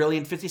tortured and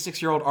brilliant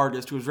 56-year-old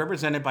artist who is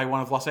represented by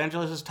one of Los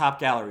Angeles' top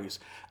galleries.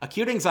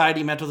 Acute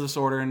anxiety, mental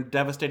disorder, and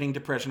devastating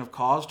depression have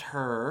caused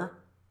her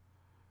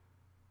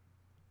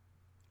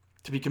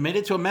to be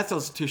committed to a mental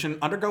institution,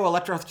 undergo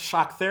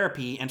electroshock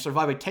therapy, and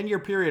survive a 10-year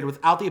period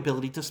without the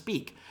ability to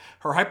speak.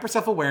 Her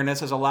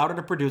hyper-self-awareness has allowed her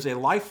to produce a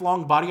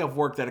lifelong body of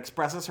work that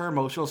expresses her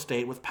emotional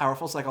state with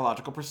powerful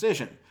psychological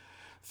precision.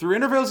 Through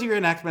interviews and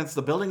reenactments,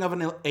 the building of an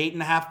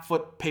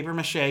 8.5-foot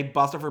papier-mâché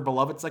bust of her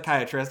beloved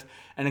psychiatrist,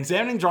 and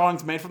examining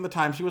drawings made from the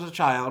time she was a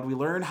child, we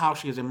learn how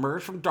she has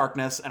emerged from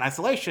darkness and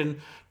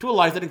isolation to a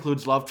life that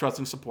includes love, trust,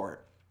 and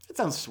support. It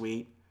sounds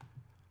sweet.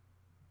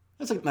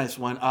 That's a nice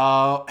one.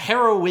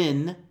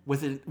 Heroine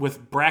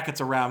with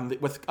brackets around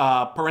with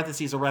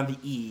parentheses around the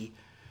E,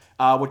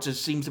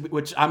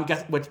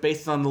 which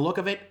based on the look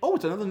of it. Oh,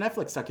 it's another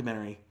Netflix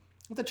documentary.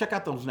 I have to check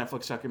out those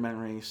Netflix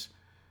documentaries.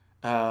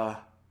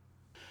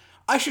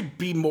 I should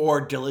be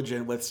more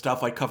diligent with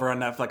stuff I cover on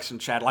Netflix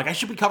and chat. Like I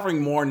should be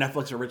covering more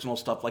Netflix original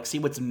stuff. Like see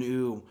what's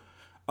new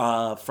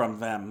from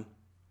them,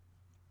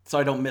 so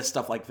I don't miss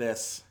stuff like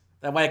this.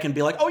 That way I can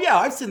be like, oh yeah,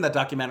 I've seen that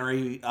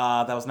documentary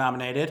that was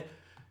nominated.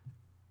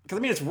 Because,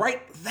 I mean, it's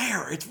right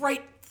there. It's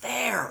right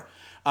there.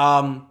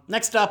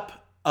 Next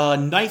up,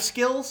 Knife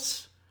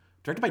Skills.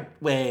 Directed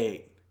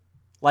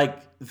by,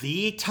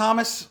 the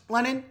Thomas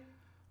Lennon?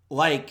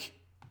 Like,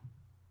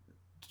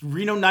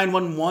 Reno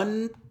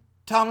 911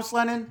 Thomas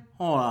Lennon?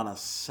 Hold on a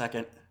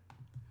second.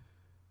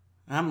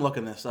 I'm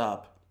looking this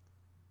up.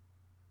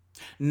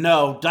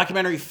 No,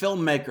 documentary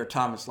filmmaker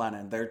Thomas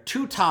Lennon. There are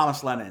two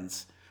Thomas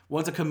Lennons.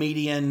 One's a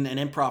comedian, one's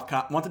an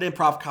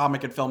improv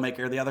comic and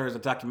filmmaker. The other is a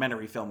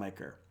documentary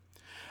filmmaker.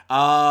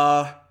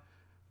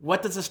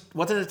 What does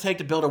it take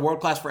to build a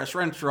world-class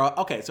restaurant?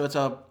 Okay, so it's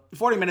a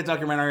 40-minute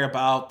documentary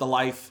about the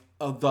life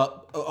of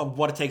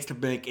what it takes to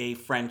make a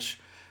French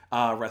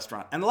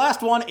restaurant. And the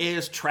last one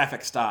is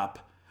Traffic Stop,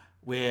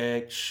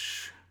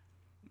 which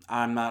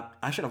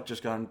I should have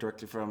just gone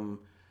directly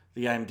from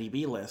the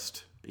IMDb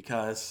list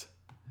because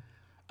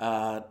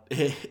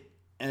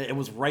it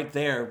was right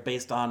there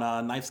based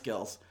on knife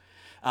skills.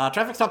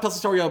 Traffic Stop tells the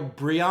story of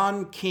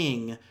Breon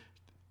King.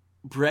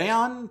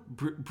 Breon?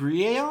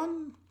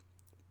 Breaion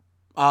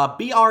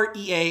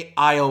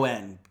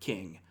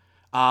King.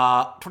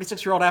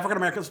 26-year-old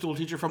African-American school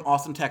teacher from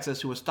Austin,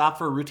 Texas, who was stopped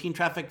for a routine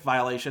traffic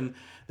violation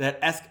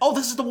that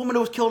this is the woman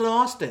who was killed in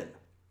Austin.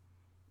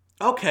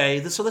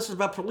 Okay, so this is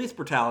about police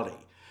brutality.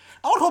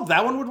 I would hope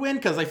that one would win,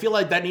 because I feel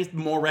like that needs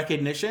more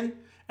recognition.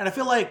 And I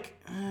feel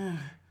like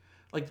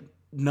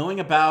knowing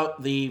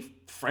about the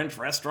French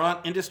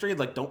restaurant industry,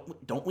 like,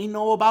 don't we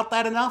know about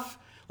that enough?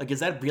 Like,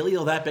 is that really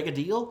that big a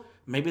deal?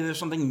 Maybe there's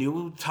something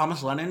new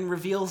Thomas Lennon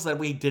reveals that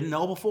we didn't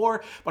know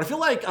before. But I feel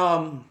like,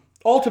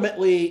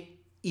 ultimately,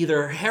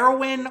 either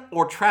Heroin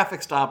or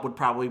Traffic Stop would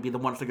probably be the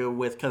ones to go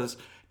with, because it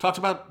talks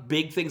about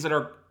big things that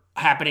are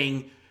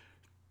happening,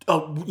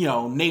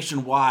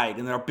 nationwide,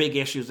 and there are big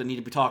issues that need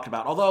to be talked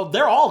about. Although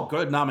they're all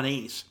good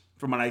nominees,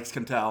 from what I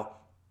can tell.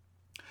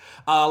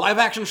 Live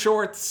action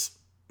shorts,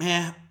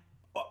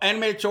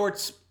 animated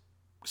shorts,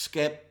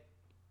 skip,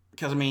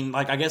 because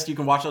I guess you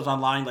can watch those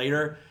online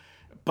later.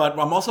 But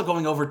I'm also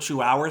going over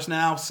 2 hours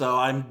now, so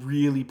I'm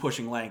really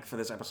pushing length for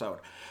this episode.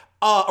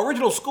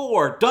 Original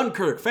score,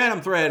 Dunkirk,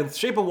 Phantom Thread,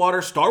 Shape of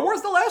Water, Star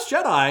Wars The Last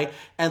Jedi,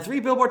 and 3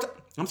 billboards.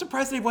 I'm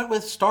surprised they went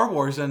with Star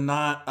Wars and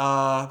not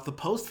The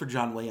Post for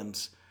John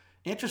Williams.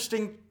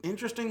 Interesting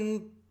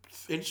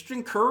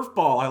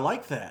curveball. I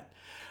like that.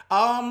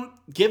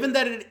 Given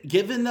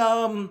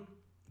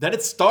that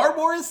it's Star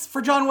Wars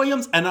for John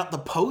Williams and not The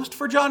Post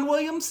for John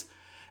Williams,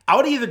 I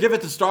would either give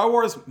it to Star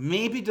Wars,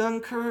 maybe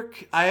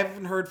Dunkirk. I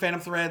haven't heard Phantom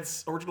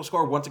Thread's original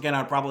score. Once again,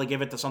 I'd probably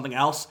give it to something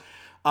else.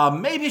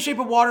 Maybe Shape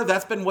of Water.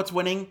 That's been what's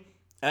winning.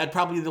 That'd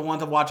probably be the one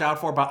to watch out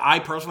for, but I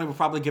personally would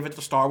probably give it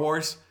to Star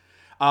Wars.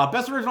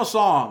 Best Original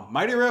Song,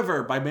 Mighty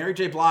River by Mary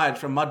J. Blige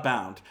from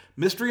Mudbound.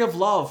 Mystery of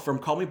Love from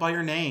Call Me By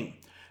Your Name.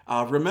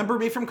 Remember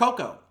Me from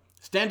Coco.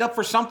 Stand Up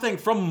for Something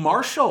from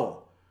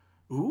Marshall.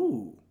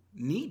 Ooh,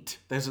 neat.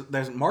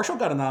 There's Marshall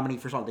got a nominee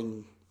for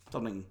something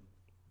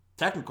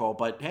technical,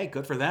 but hey,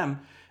 good for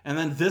them. And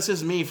then This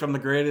Is Me from The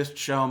Greatest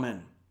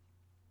Showman.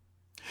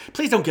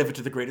 Please don't give it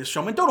to The Greatest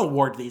Showman. Don't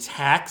award these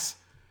hacks.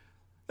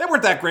 They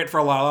weren't that great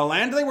for La La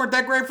Land. They weren't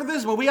that great for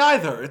this movie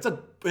either.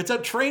 It's a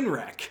train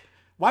wreck.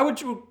 Why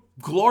would you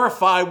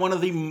glorify one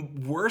of the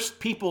worst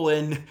people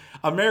in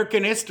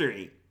American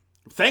history?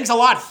 Thanks a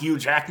lot, Hugh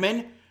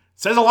Jackman.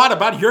 Says a lot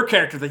about your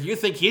character that you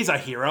think he's a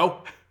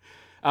hero.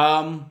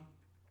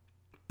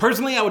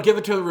 Personally, I would give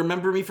it to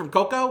Remember Me from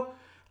Coco.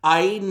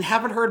 I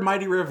haven't heard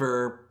Mighty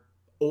River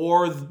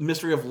or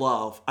Mystery of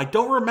Love. I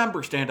don't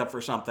remember Stand Up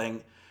for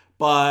Something,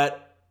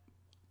 but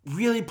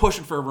really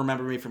pushing for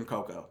Remember Me from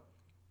Coco.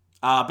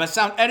 Best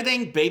Sound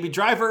Editing, Baby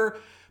Driver,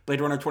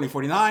 Blade Runner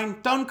 2049,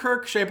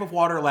 Dunkirk, Shape of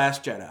Water,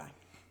 Last Jedi.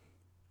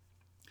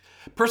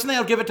 Personally,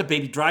 I'll give it to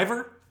Baby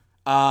Driver.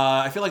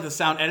 I feel like the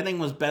sound editing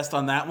was best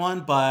on that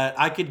one, but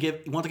you could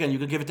give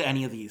it to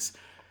any of these.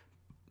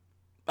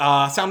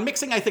 Sound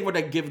mixing, I think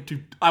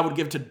I would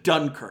give to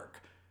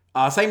Dunkirk.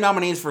 Same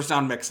nominees for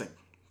sound mixing.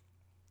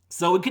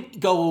 So it could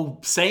go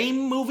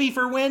same movie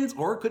for wins,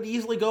 or it could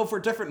easily go for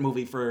a different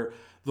movie for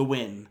the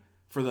win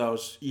for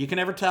those. You can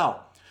never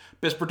tell.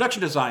 Best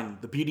production design,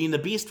 The Beauty and the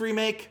Beast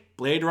remake,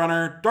 Blade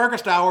Runner,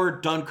 Darkest Hour,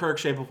 Dunkirk,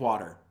 Shape of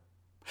Water.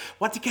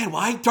 Once again,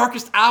 why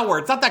Darkest Hour?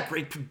 It's not that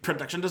great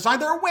production design.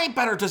 There are way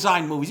better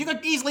design movies. You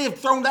could easily have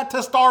thrown that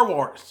to Star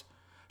Wars.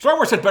 Star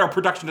Wars had better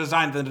production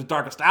design than The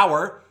Darkest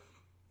Hour.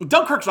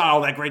 Dunkirk's not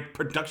all that great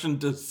production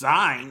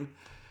design.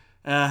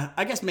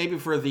 I guess maybe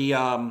for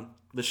the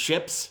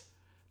ships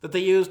that they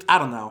used. I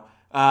don't know.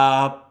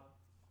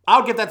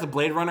 I'll give that to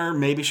Blade Runner,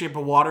 maybe Shape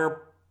of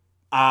Water.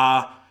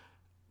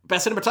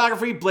 Best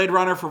cinematography, Blade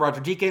Runner for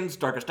Roger Deakins,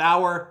 Darkest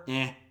Hour.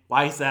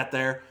 Why is that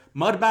there?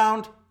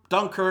 Mudbound,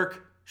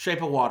 Dunkirk,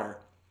 Shape of Water.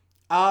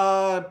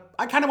 I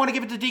kind of want to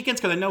give it to Deakins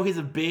because I know he's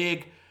a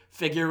big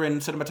figure in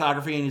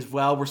cinematography and he's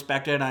well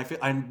respected.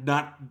 And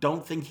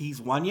don't think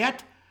he's won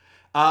yet.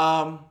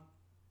 I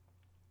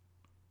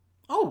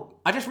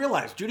just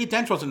realized Judi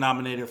Dench wasn't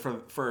nominated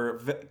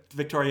for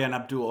Victoria and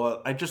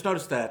Abdul. I just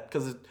noticed that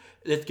because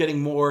it's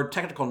getting more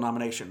technical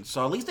nominations.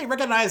 So at least they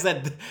recognize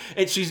that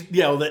hey,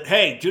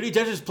 Judi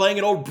Dench is playing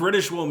an old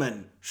British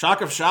woman. Shock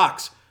of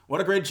shocks.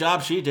 What a great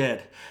job she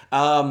did.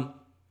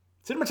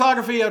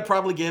 Cinematography, I'd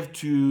probably give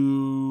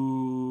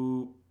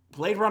to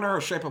Blade Runner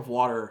or Shape of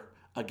Water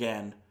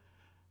again.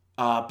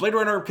 Blade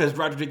Runner, because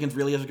Roger Deakins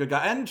really is a good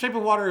guy, and Shape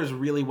of Water is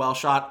really well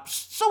shot.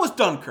 So is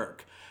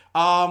Dunkirk.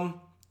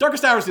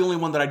 Darkest Hour is the only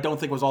one that I don't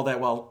think was all that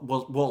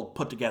well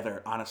put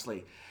together,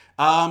 honestly.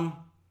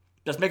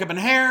 Just makeup and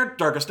hair,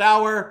 darkest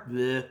hour,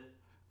 bleh.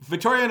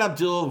 Victoria and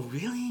Abdul,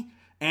 really?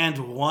 And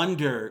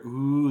Wonder.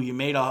 Ooh, you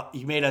made a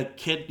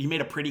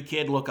pretty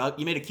kid look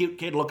you made a cute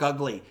kid look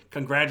ugly.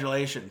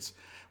 Congratulations.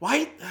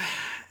 Why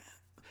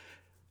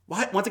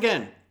once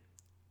again,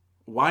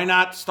 why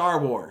not Star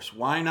Wars?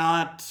 Why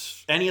not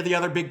any of the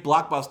other big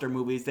blockbuster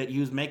movies that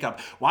use makeup?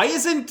 Why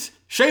isn't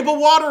Shape of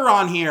Water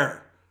on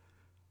here?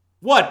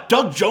 What,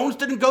 Doug Jones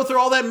didn't go through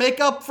all that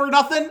makeup for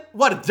nothing?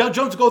 What, did Doug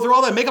Jones go through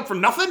all that makeup for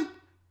nothing?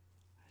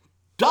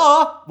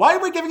 Duh! Why are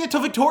we giving it to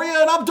Victoria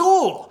and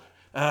Abdul?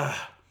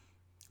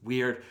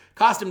 Weird.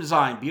 Costume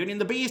design, Beauty and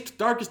the Beast,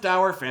 Darkest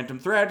Hour, Phantom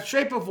Thread,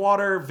 Shape of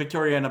Water,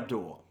 Victoria and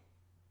Abdul.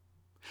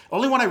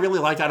 Only one I really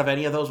liked out of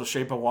any of those was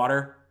Shape of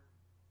Water,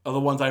 of the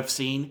ones I've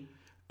seen.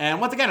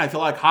 And once again, I feel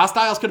like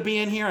Hostiles could be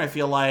in here. I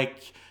feel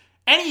like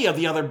any of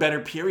the other better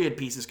period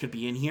pieces could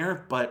be in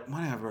here, but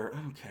whatever, I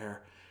don't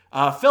care.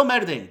 Film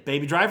editing,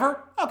 Baby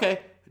Driver, okay.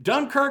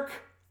 Dunkirk,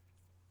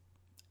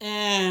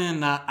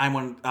 and I,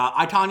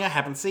 Tonya,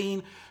 haven't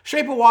seen.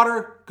 Shape of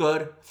Water,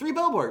 good. 3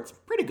 Billboards,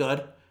 pretty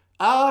good.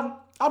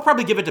 I'll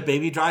probably give it to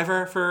Baby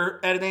Driver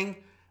for editing.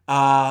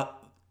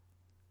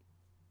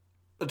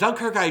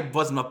 Dunkirk, I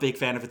wasn't a big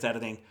fan of its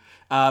editing.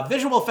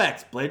 Visual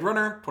effects, Blade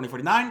Runner,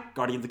 2049,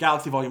 Guardians of the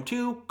Galaxy Volume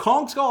 2,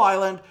 Kong Skull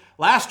Island,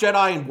 Last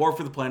Jedi, and War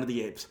for the Planet of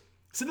the Apes.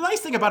 So the nice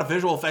thing about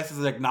visual effects is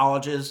it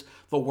acknowledges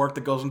the work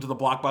that goes into the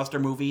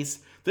blockbuster movies.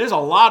 There's a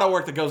lot of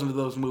work that goes into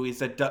those movies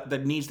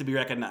that needs to be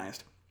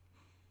recognized.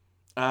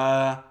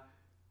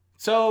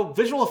 So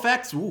visual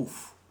effects,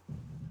 oof.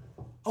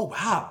 Oh,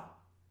 wow.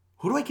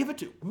 Who do I give it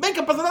to?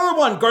 Makeup is another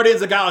one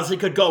Guardians of the Galaxy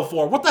could go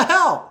for. What the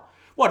hell?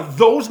 What,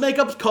 those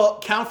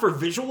makeups count for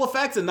visual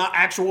effects and not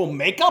actual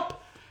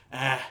makeup?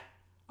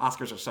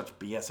 Oscars are such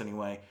BS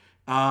anyway.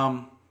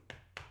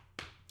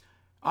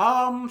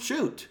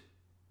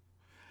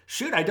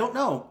 Shoot, I don't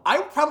know. I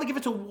would probably give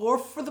it to War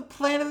for the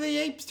Planet of the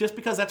Apes just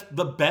because that's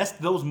the best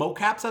those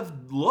mocaps have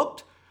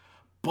looked.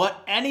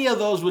 But any of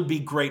those would be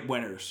great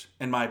winners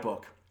in my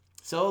book.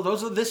 So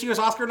those are this year's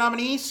Oscar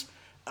nominees.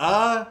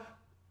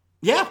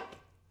 Yeah.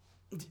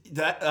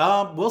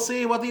 We'll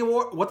see what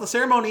the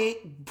ceremony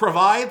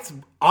provides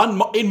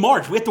in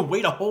March. We have to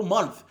wait a whole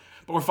month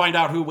before we find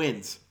out who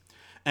wins.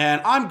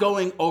 And I'm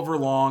going over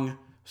long,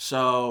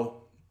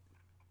 so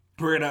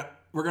we're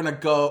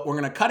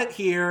gonna cut it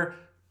here,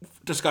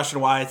 discussion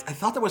wise. I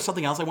thought there was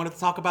something else I wanted to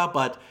talk about,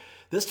 but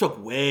this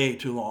took way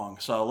too long.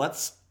 So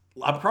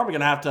I'm probably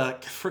gonna have to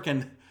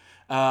freaking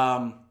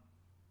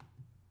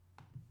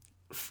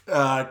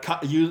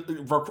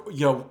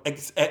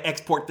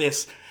export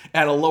this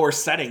at a lower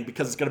setting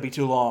because it's gonna be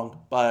too long.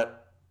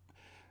 But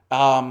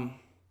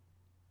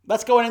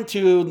let's go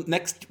into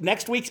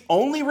next week's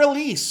only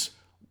release.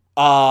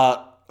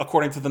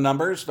 According to the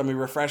numbers, let me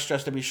refresh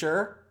just to be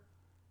sure.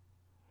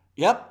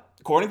 Yep,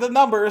 according to the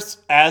numbers,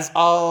 as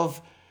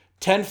of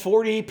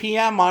 10:40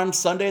 p.m. on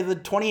Sunday, the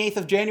 28th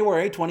of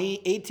January,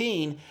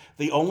 2018,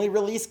 the only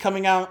release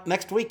coming out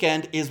next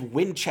weekend is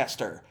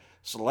Winchester.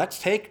 So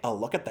let's take a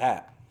look at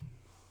that.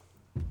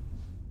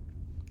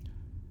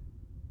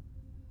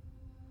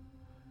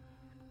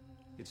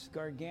 It's a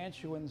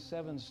gargantuan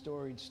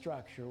 7-storied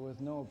structure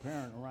with no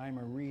apparent rhyme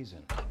or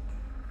reason.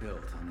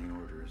 Built on the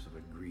orders of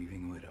a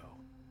grieving widow.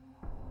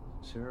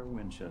 Sarah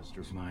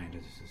Winchester's mind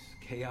is as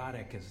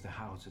chaotic as the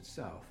house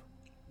itself.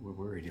 We're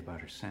worried about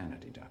her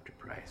sanity, Dr.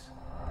 Price.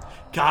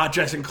 God,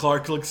 Jason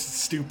Clarke looks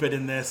stupid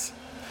in this.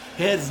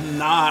 He has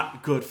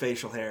not good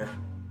facial hair.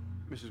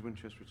 Mrs.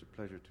 Winchester, it's a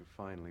pleasure to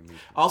finally meet you.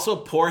 Also,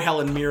 poor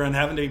Helen Mirren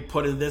having to be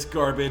put in this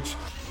garbage.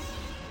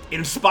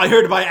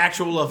 Inspired by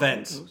actual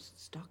events.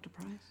 Ghosts, Dr.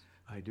 Price?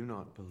 I do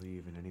not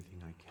believe in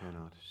anything I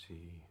cannot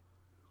see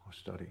or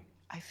study.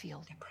 I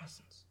feel their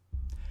presence.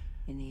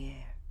 In the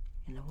air,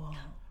 in the wall.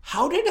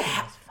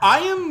 I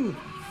am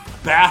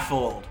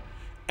baffled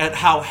at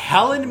how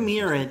Helen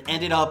Mirren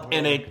ended up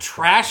in a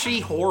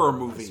trashy horror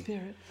movie.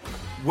 Spirit.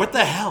 What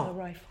the hell? A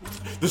rifle.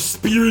 The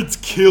spirit's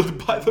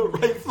killed by the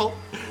rifle.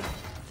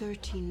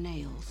 13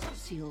 nails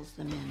seals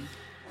them in.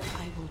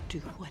 I will do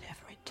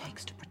whatever it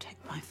takes to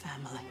protect my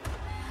family.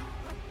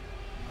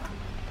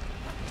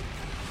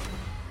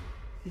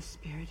 This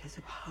spirit has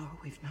a power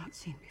we've not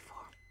seen before.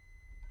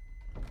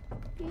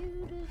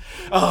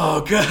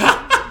 Oh,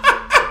 God.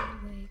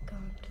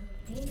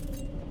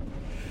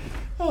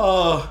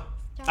 Oh,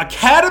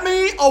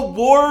 Academy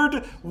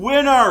Award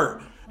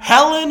winner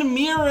Helen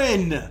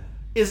Mirren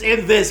is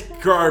in this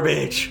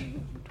garbage.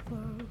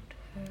 I'm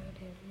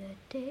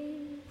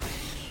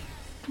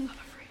not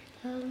afraid.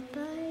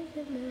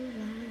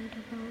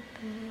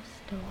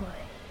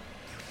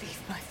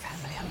 Leave my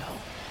family alone.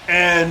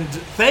 And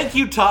thank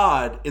you,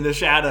 Todd, in the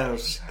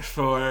shadows,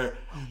 for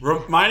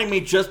reminding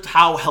me just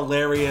how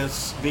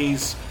hilarious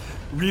these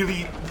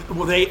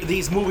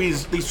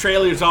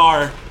trailers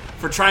are,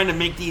 for trying to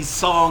make these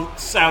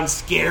songs sound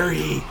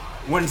scary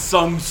when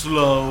sung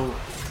slow.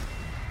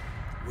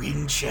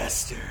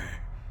 Winchester,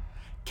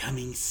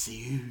 coming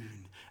soon.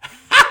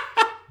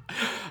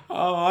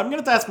 Oh, I'm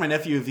going to ask my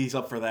nephew if he's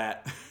up for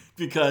that.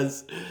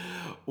 Because,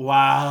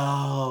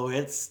 wow,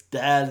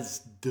 that's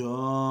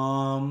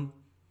dumb.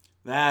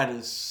 That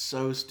is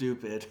so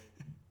stupid.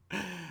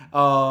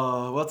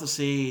 We'll have to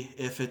see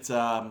if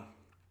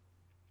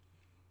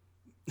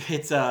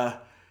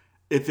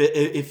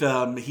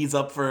if he's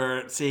up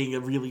for seeing a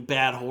really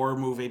bad horror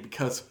movie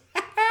because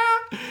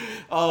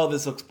oh,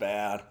 this looks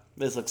bad.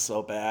 This looks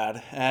so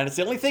bad. And it's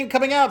the only thing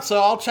coming out,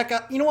 so I'll check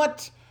out. You know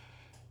what?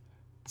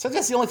 Since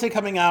that's the only thing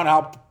coming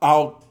out,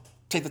 I'll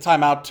take the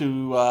time out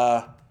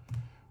to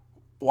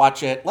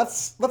watch it.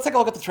 Let's take a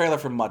look at the trailer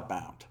for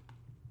Mudbound.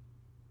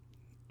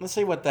 Let's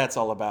see what that's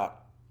all about.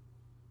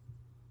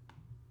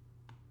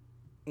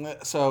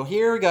 So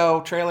here we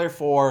go, trailer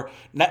for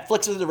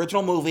Netflix's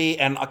original movie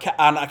and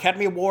an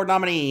Academy Award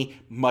nominee,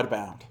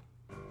 Mudbound.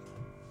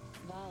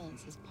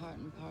 Violence is part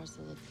and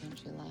parcel of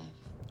country life.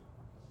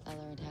 I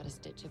learned how to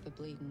stitch up a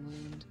bleeding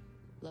wound,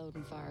 load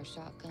and fire a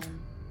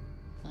shotgun.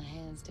 My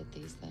hands did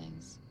these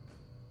things,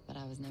 but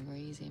I was never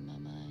easy in my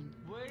mind.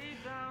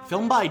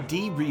 Filmed by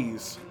Dee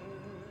Rees.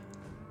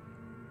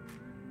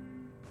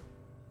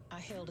 I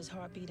held his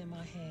heartbeat in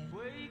my hand.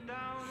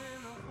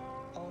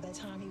 All that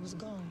time he was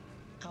gone,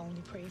 I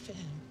only prayed for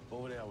him.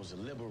 Over there, I was a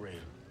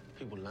liberator.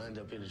 People lined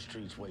up in the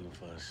streets waiting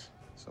for us.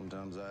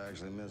 Sometimes I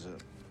actually miss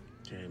it.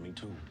 Yeah, me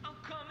too. I'm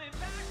coming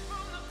back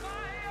from the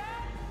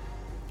fire.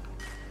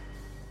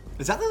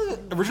 Is that the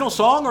original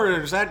song,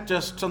 or is that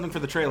just something for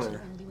the trailer?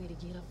 That's the only way to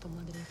get up from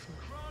under their foot.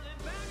 I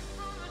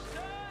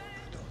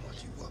don't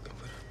want you working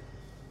for them.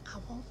 I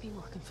won't be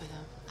working for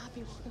them. I'll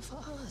be working for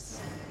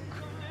us.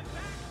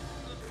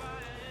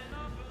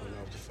 Went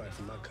off to fight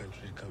for my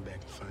country to come back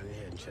and find their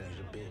head and change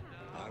the bed.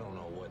 I don't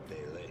know what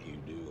they let you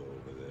do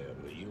over there,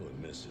 but you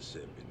in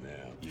Mississippi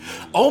now.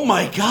 Oh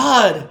my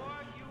God!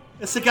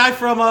 It's the guy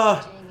from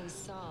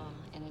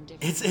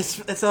it's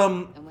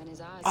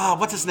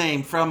what's his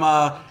name from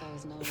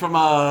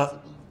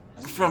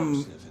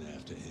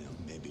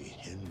Maybe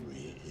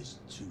Henry is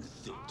too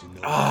thick to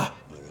know.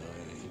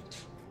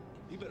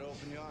 You better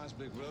open your eyes,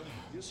 big brother.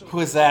 Who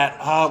is that?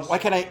 Why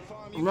can't I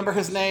remember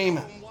his name?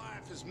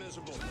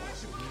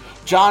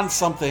 John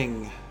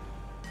something.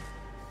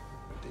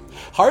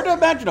 Hard to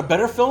imagine a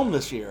better film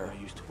this year. I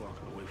used to walk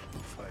away from the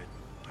fight.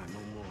 I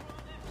know more.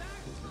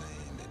 This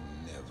land that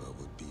never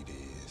would be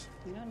theirs.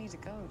 You don't need to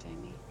go,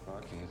 Jamie. I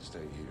can't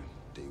stay here.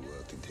 They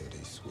worked until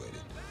they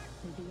sweated.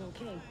 You'll be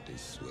okay. They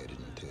sweated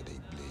until they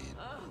bled.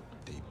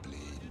 They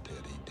bled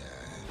until they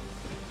died.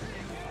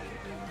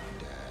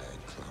 Died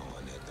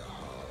clawing at the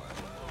hard,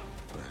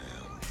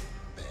 brown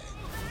back.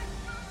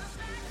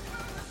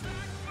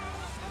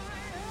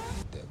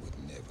 That would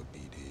never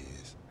be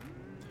theirs.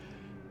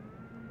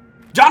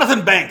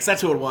 Jonathan Banks,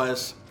 that's who it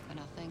was. When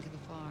I think of the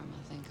farm, I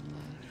think of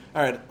mud.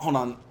 All right, hold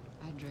on.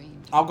 I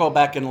dreamed. I'll go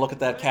back and look at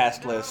that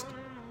cast list.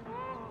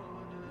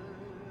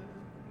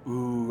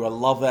 Ooh, I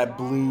love that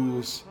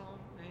blues.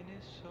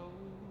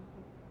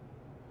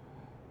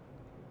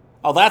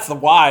 Oh, that's the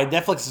why.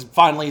 Netflix has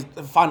finally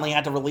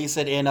had to release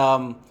it in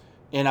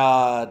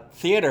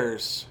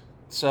theaters.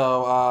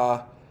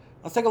 So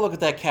let's take a look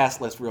at that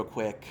cast list real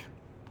quick.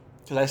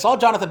 Because I saw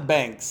Jonathan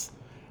Banks.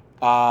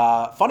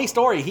 Funny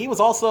story. He was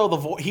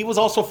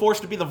also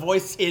forced to be the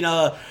voice in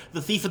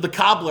The Thief and the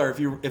Cobbler.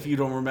 If you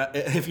don't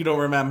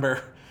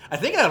remember, I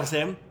think that was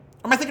him.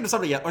 Or am I thinking of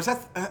somebody else? Or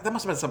that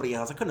must have been somebody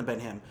else. It couldn't have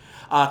been him.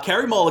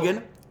 Carey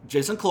Mulligan,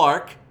 Jason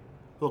Clarke,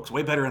 who looks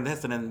way better in this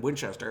than in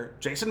Winchester.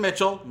 Jason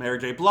Mitchell, Mary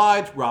J.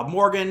 Blige, Rob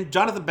Morgan,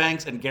 Jonathan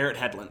Banks, and Garrett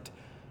Hedlund.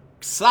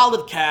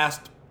 Solid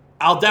cast.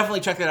 I'll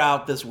definitely check it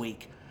out this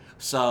week.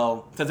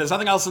 So since there's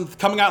nothing else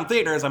coming out in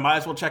theaters, I might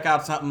as well check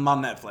out something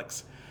on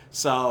Netflix.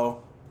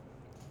 So.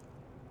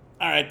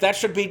 All right, that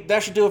should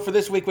do it for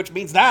this week, which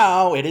means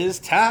now it is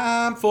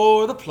time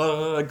for the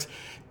plugs.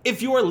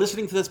 If you are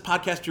listening to this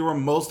podcast, you are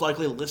most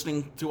likely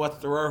listening to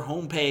us through our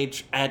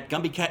homepage at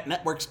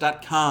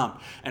GumbyCatNetworks.com.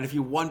 And if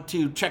you want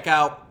to check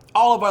out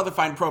all of our other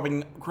fine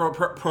programming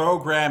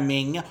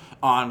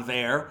on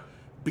there,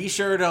 be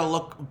sure to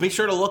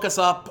look us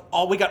up.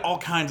 We got all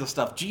kinds of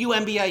stuff.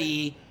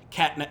 GUMBIE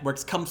Cat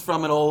Networks comes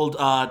from an old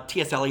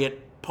T.S. Eliot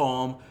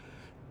poem.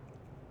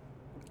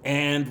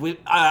 And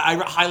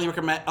I highly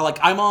recommend,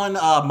 I'm on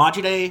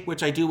Maji Day,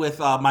 which I do with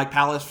Mike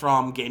Palace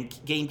from Game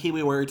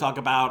Kiwi, where we talk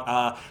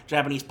about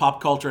Japanese pop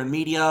culture and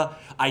media.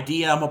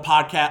 I'm a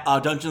podcast,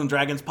 Dungeons and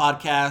Dragons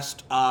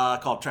podcast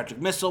called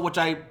Tragic Missile, which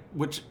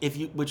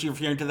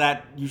if you're into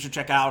that, you should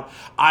check out.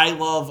 I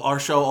love our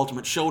show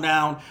Ultimate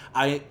Showdown.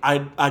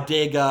 I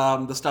dig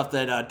the stuff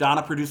that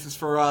Donna produces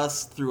for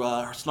us through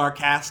her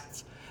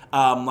Snarkcasts,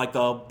 like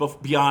the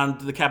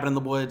Beyond the Cabin in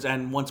the Woods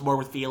and Once More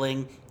with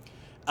Feeling.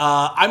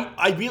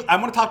 I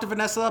want to talk to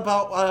Vanessa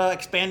about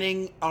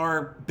expanding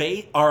our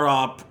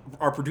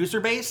producer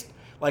base,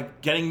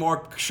 like getting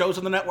more shows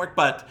on the network.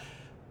 But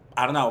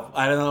I don't know.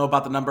 I don't know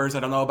about the numbers.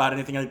 I don't know about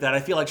anything like that. I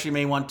feel like she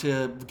may want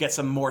to get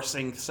some more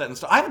things set and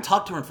stuff. I haven't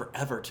talked to her in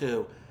forever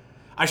too.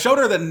 I showed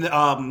her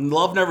that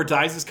Love Never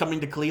Dies is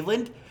coming to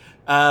Cleveland,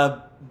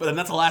 but then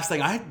that's the last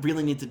thing. I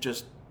really need to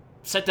just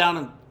sit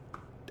down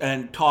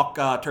and talk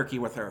turkey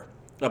with her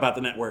about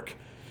the network.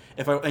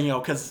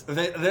 Because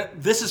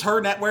this is her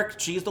network.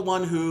 She's the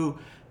one who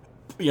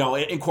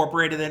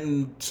incorporated it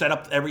and set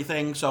up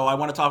everything. So I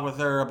want to talk with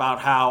her about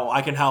how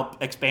I can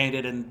help expand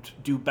it and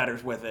do better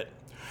with it.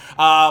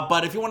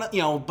 But if you want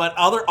to, but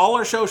all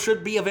our shows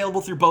should be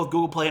available through both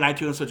Google Play and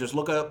iTunes. So just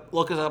look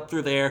us up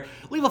through there.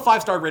 Leave a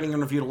 5-star rating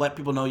and review to let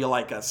people know you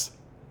like us.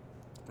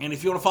 And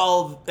if you want to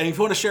follow, and if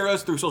you want to share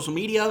us through social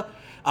media,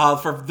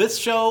 for this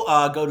show,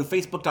 go to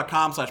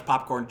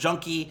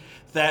facebook.com/popcornjunkie.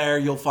 There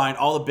you'll find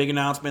all the big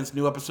announcements,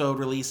 new episode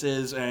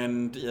releases,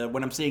 and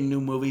when I'm seeing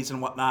new movies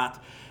and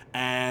whatnot.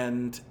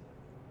 And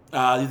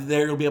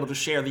there you'll be able to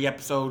share the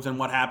episodes and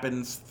what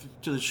happens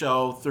to the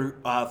show through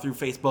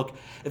Facebook.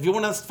 If you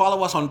want to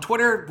follow us on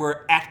Twitter,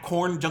 we're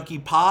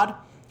 @CornJunkiePod.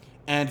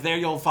 And there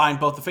you'll find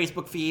both the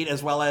Facebook feed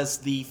as well as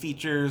the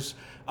features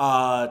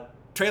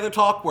Trailer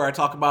Talk, where I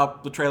talk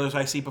about the trailers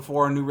I see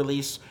before a new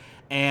release,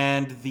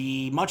 and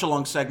the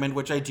Munch-Along segment,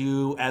 which I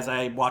do as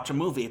I watch a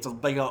movie. It's an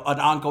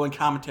ongoing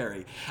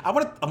commentary.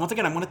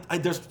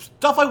 There's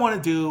stuff I want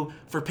to do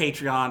for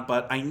Patreon,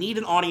 but I need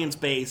an audience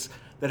base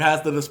that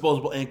has the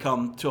disposable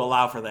income to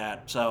allow for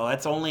that. So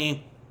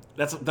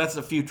that's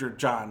a future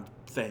John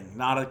thing,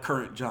 not a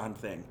current John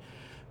thing.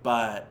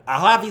 But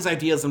I'll have these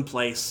ideas in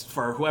place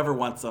for whoever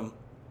wants them.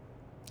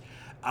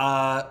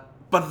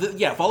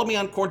 Follow me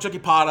on Corn Junkie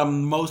Pod.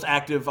 I'm most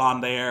active on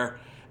there.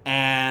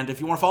 And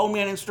if you want to follow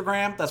me on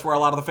Instagram, that's where a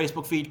lot of the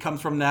Facebook feed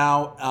comes from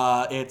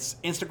now. It's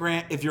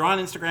Instagram. If you're on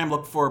Instagram,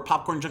 look for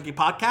Popcorn Junkie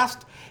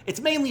Podcast. It's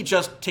mainly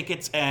just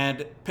tickets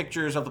and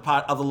pictures of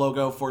the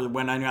logo for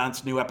when I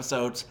announce new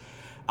episodes.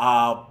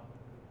 I'll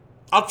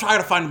try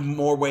to find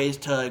more ways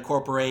to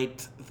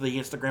incorporate the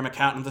Instagram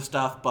account and the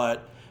stuff,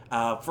 but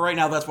for right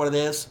now, that's what it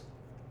is.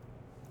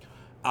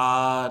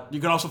 You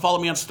can also follow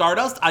me on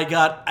Stardust. I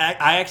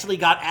actually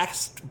got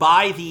asked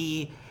by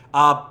the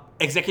not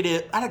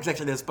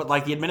executives, but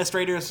like the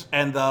administrators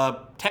and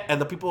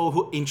the people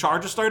who in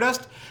charge of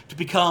Stardust to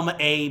become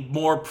a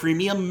more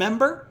premium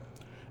member.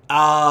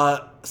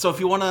 So if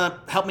you want to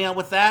help me out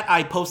with that,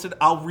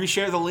 I'll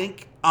reshare the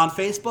link on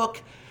Facebook.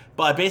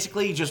 But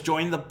basically, just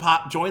join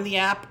the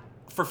app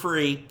for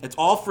free. It's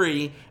all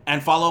free,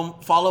 and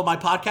follow my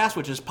podcast,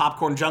 which is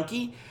Popcorn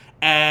Junkie,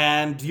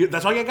 and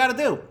that's all you got to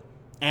do.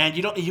 And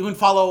you can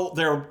follow,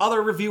 there are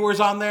other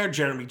reviewers on there.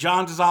 Jeremy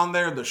Johns is on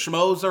there. The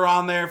Schmoes are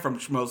on there from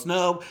Schmoes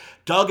Know.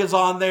 Doug is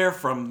on there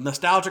from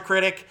Nostalgia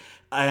Critic.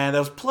 And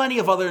there's plenty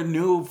of other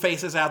new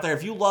faces out there.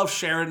 If you love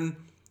sharing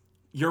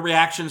your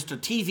reactions to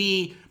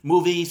TV,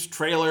 movies,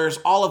 trailers,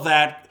 all of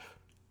that,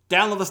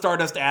 download the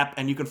Stardust app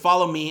and you can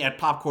follow me at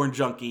Popcorn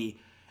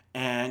Junkie.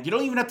 And you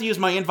don't even have to use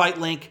my invite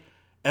link.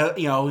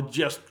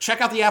 Just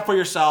check out the app for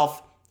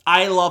yourself.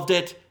 I loved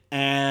it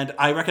and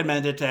I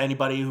recommend it to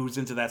anybody who's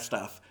into that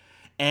stuff.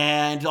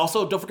 And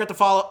also, don't forget to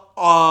follow.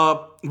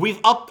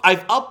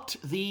 I've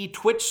upped the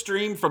Twitch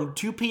stream from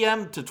 2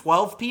 p.m. to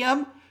 12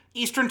 p.m.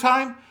 Eastern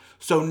Time.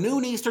 So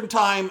noon Eastern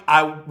Time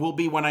will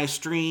be when I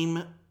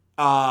stream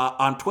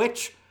on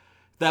Twitch.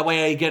 That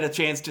way I get a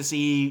chance to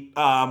see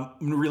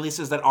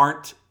releases that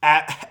aren't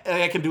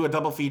I can do a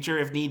double feature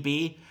if need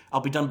be.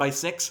 I'll be done by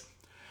 6.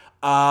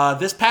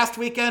 This past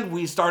weekend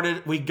we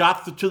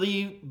got to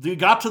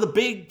the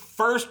big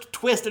first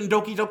twist in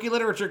Doki Doki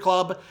Literature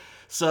Club.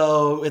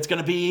 So it's going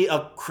to be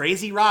a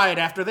crazy ride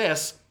after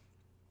this.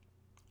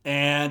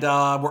 And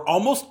we're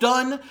almost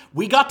done.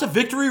 We got to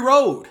Victory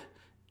Road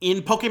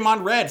in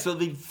Pokemon Red. So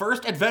the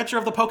first adventure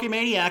of the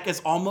Pokemaniac is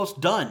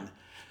almost done.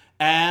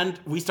 And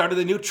we started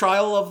a new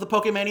trial of the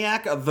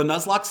Pokemaniac, of the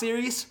Nuzlocke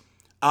series.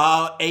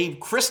 A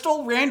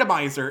Crystal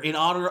randomizer in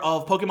honor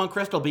of Pokemon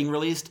Crystal being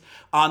released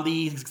on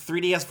the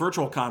 3DS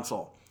Virtual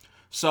Console.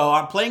 So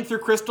I'm playing through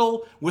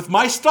Crystal with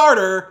my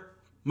starter,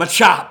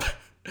 Machop.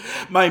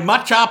 My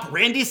Machop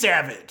Randy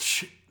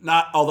Savage.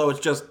 Although it's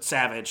just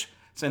Savage,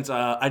 since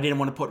I didn't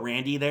want to put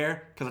Randy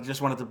there, because I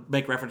just wanted to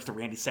make reference to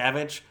Randy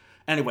Savage.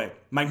 Anyway,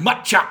 my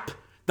Machop,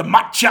 the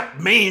Machop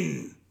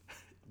Man,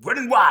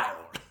 running wild.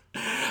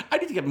 I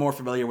need to get more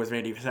familiar with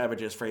Randy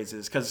Savage's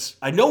phrases, because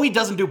I know he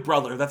doesn't do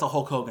brother. That's a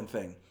Hulk Hogan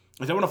thing.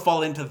 I don't want to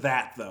fall into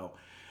that, though.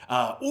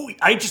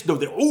 I just know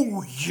that,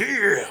 oh,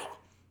 yeah.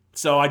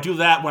 So I do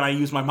that when I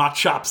use my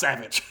Machop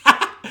Savage.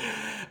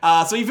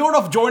 So if you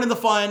want to join in the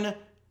fun,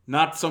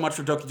 not so much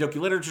for Doki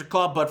Doki Literature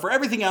Club, but for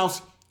everything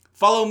else,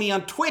 follow me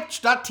on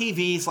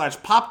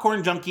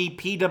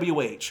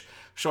twitch.tv/popcornjunkiepwh,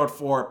 short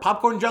for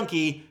Popcorn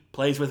Junkie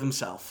Plays With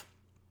Himself.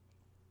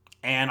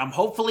 And I'm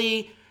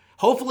hopefully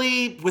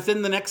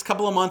within the next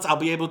couple of months, I'll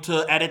be able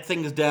to edit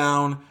things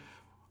down.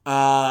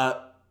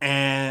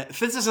 And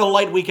since this is a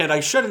light weekend, I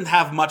shouldn't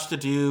have much to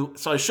do,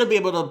 so I should be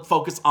able to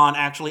focus on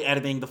actually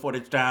editing the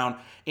footage down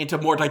into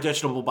more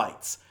digestible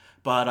bites.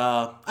 But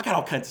I got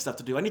all kinds of stuff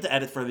to do. I need to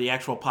edit for the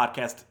actual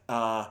podcast,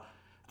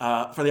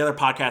 for the other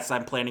podcasts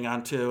I'm planning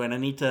on too, and I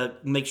need to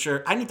make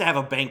sure, I need to have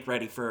a bank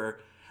ready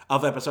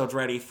of episodes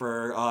ready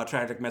for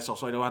Tragic Missile,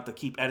 so I don't have to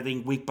keep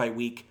editing week by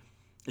week.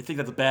 I think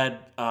that's a bad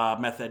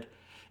method.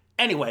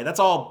 Anyway, that's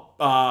all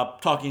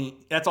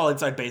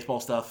inside baseball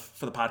stuff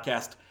for the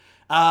podcast.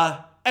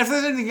 If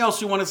there's anything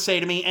else you want to say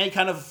to me, any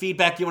kind of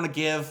feedback you want to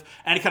give,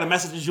 any kind of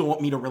messages you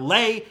want me to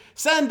relay,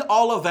 send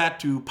all of that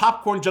to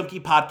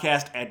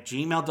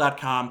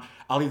popcornjunkiepodcast@gmail.com.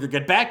 I'll either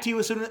get back to you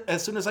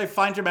as soon as I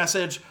find your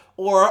message,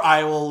 or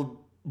I will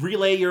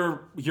relay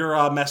your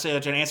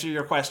message and answer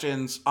your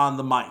questions on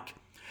the mic.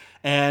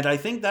 And I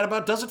think that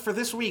about does it for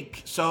this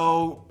week.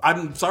 So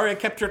I'm sorry I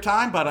kept your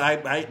time,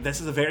 but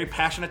this is a very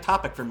passionate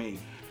topic for me.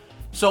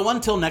 So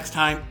until next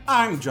time,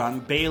 I'm John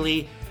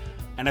Bailey.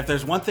 And if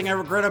there's one thing I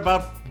regret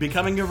about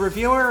becoming a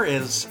reviewer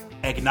is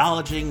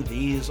acknowledging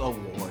these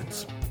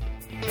awards.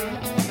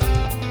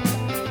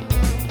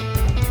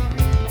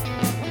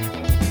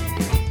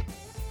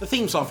 The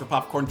theme song for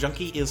Popcorn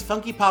Junkie is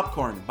Funky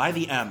Popcorn by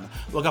The M.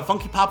 Look up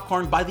Funky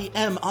Popcorn by The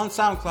M on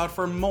SoundCloud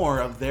for more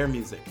of their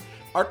music.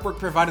 Artwork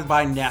provided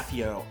by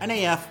Nafyo,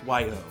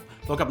 Nafyo.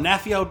 Look up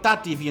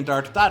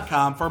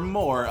nafyo.deviantart.com for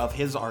more of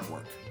his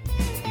artwork.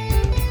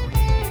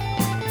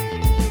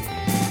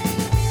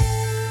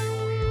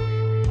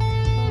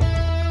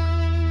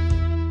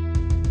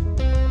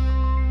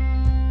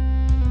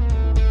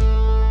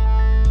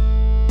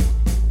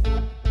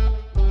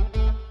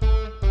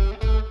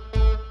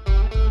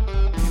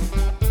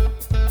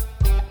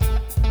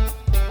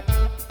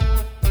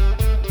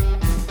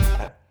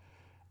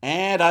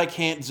 And I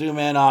can't zoom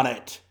in on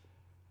it.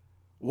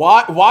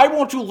 Why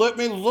won't you let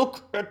me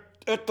look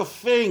at the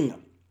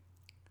thing?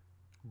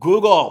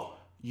 Google,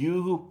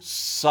 you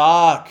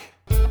suck.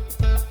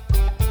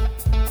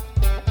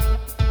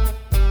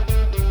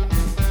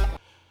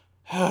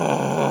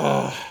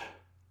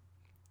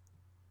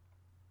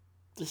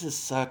 This is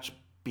such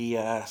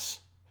BS.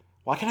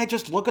 Why can't I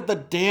just look at the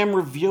damn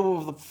review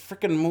of the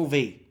freaking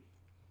movie?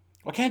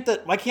 Why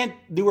can't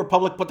New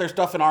Republic put their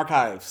stuff in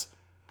archives?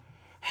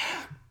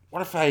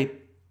 What if I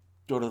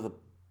go to the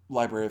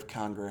Library of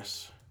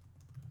Congress?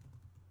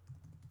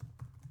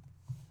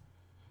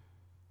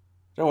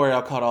 Don't worry,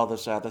 I'll cut all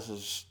this out.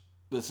 This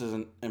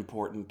isn't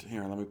important.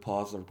 Here, let me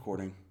pause the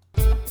recording.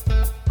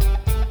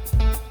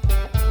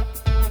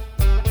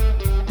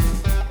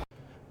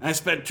 I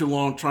spent too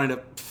long trying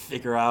to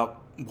figure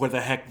out where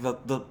the heck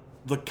the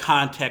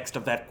context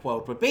of that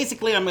quote. But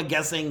basically, I'm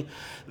guessing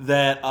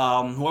that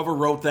whoever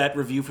wrote that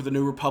review for the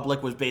New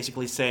Republic was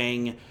basically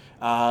saying,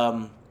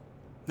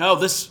 no,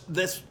 this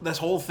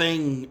whole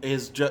thing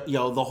is just,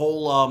 the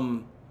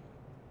whole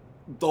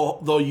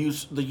the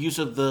use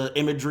of the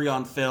imagery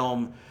on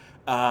film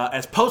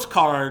as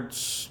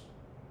postcards,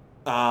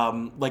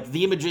 like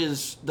the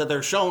images that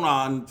they're shown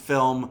on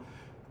film.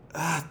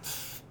 I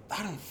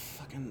don't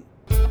fucking.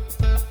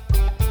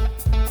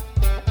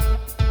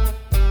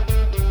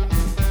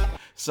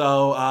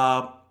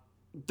 So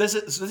this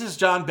is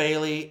John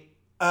Bailey.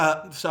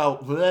 So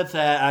with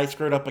that, I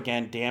screwed up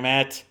again. Damn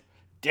it!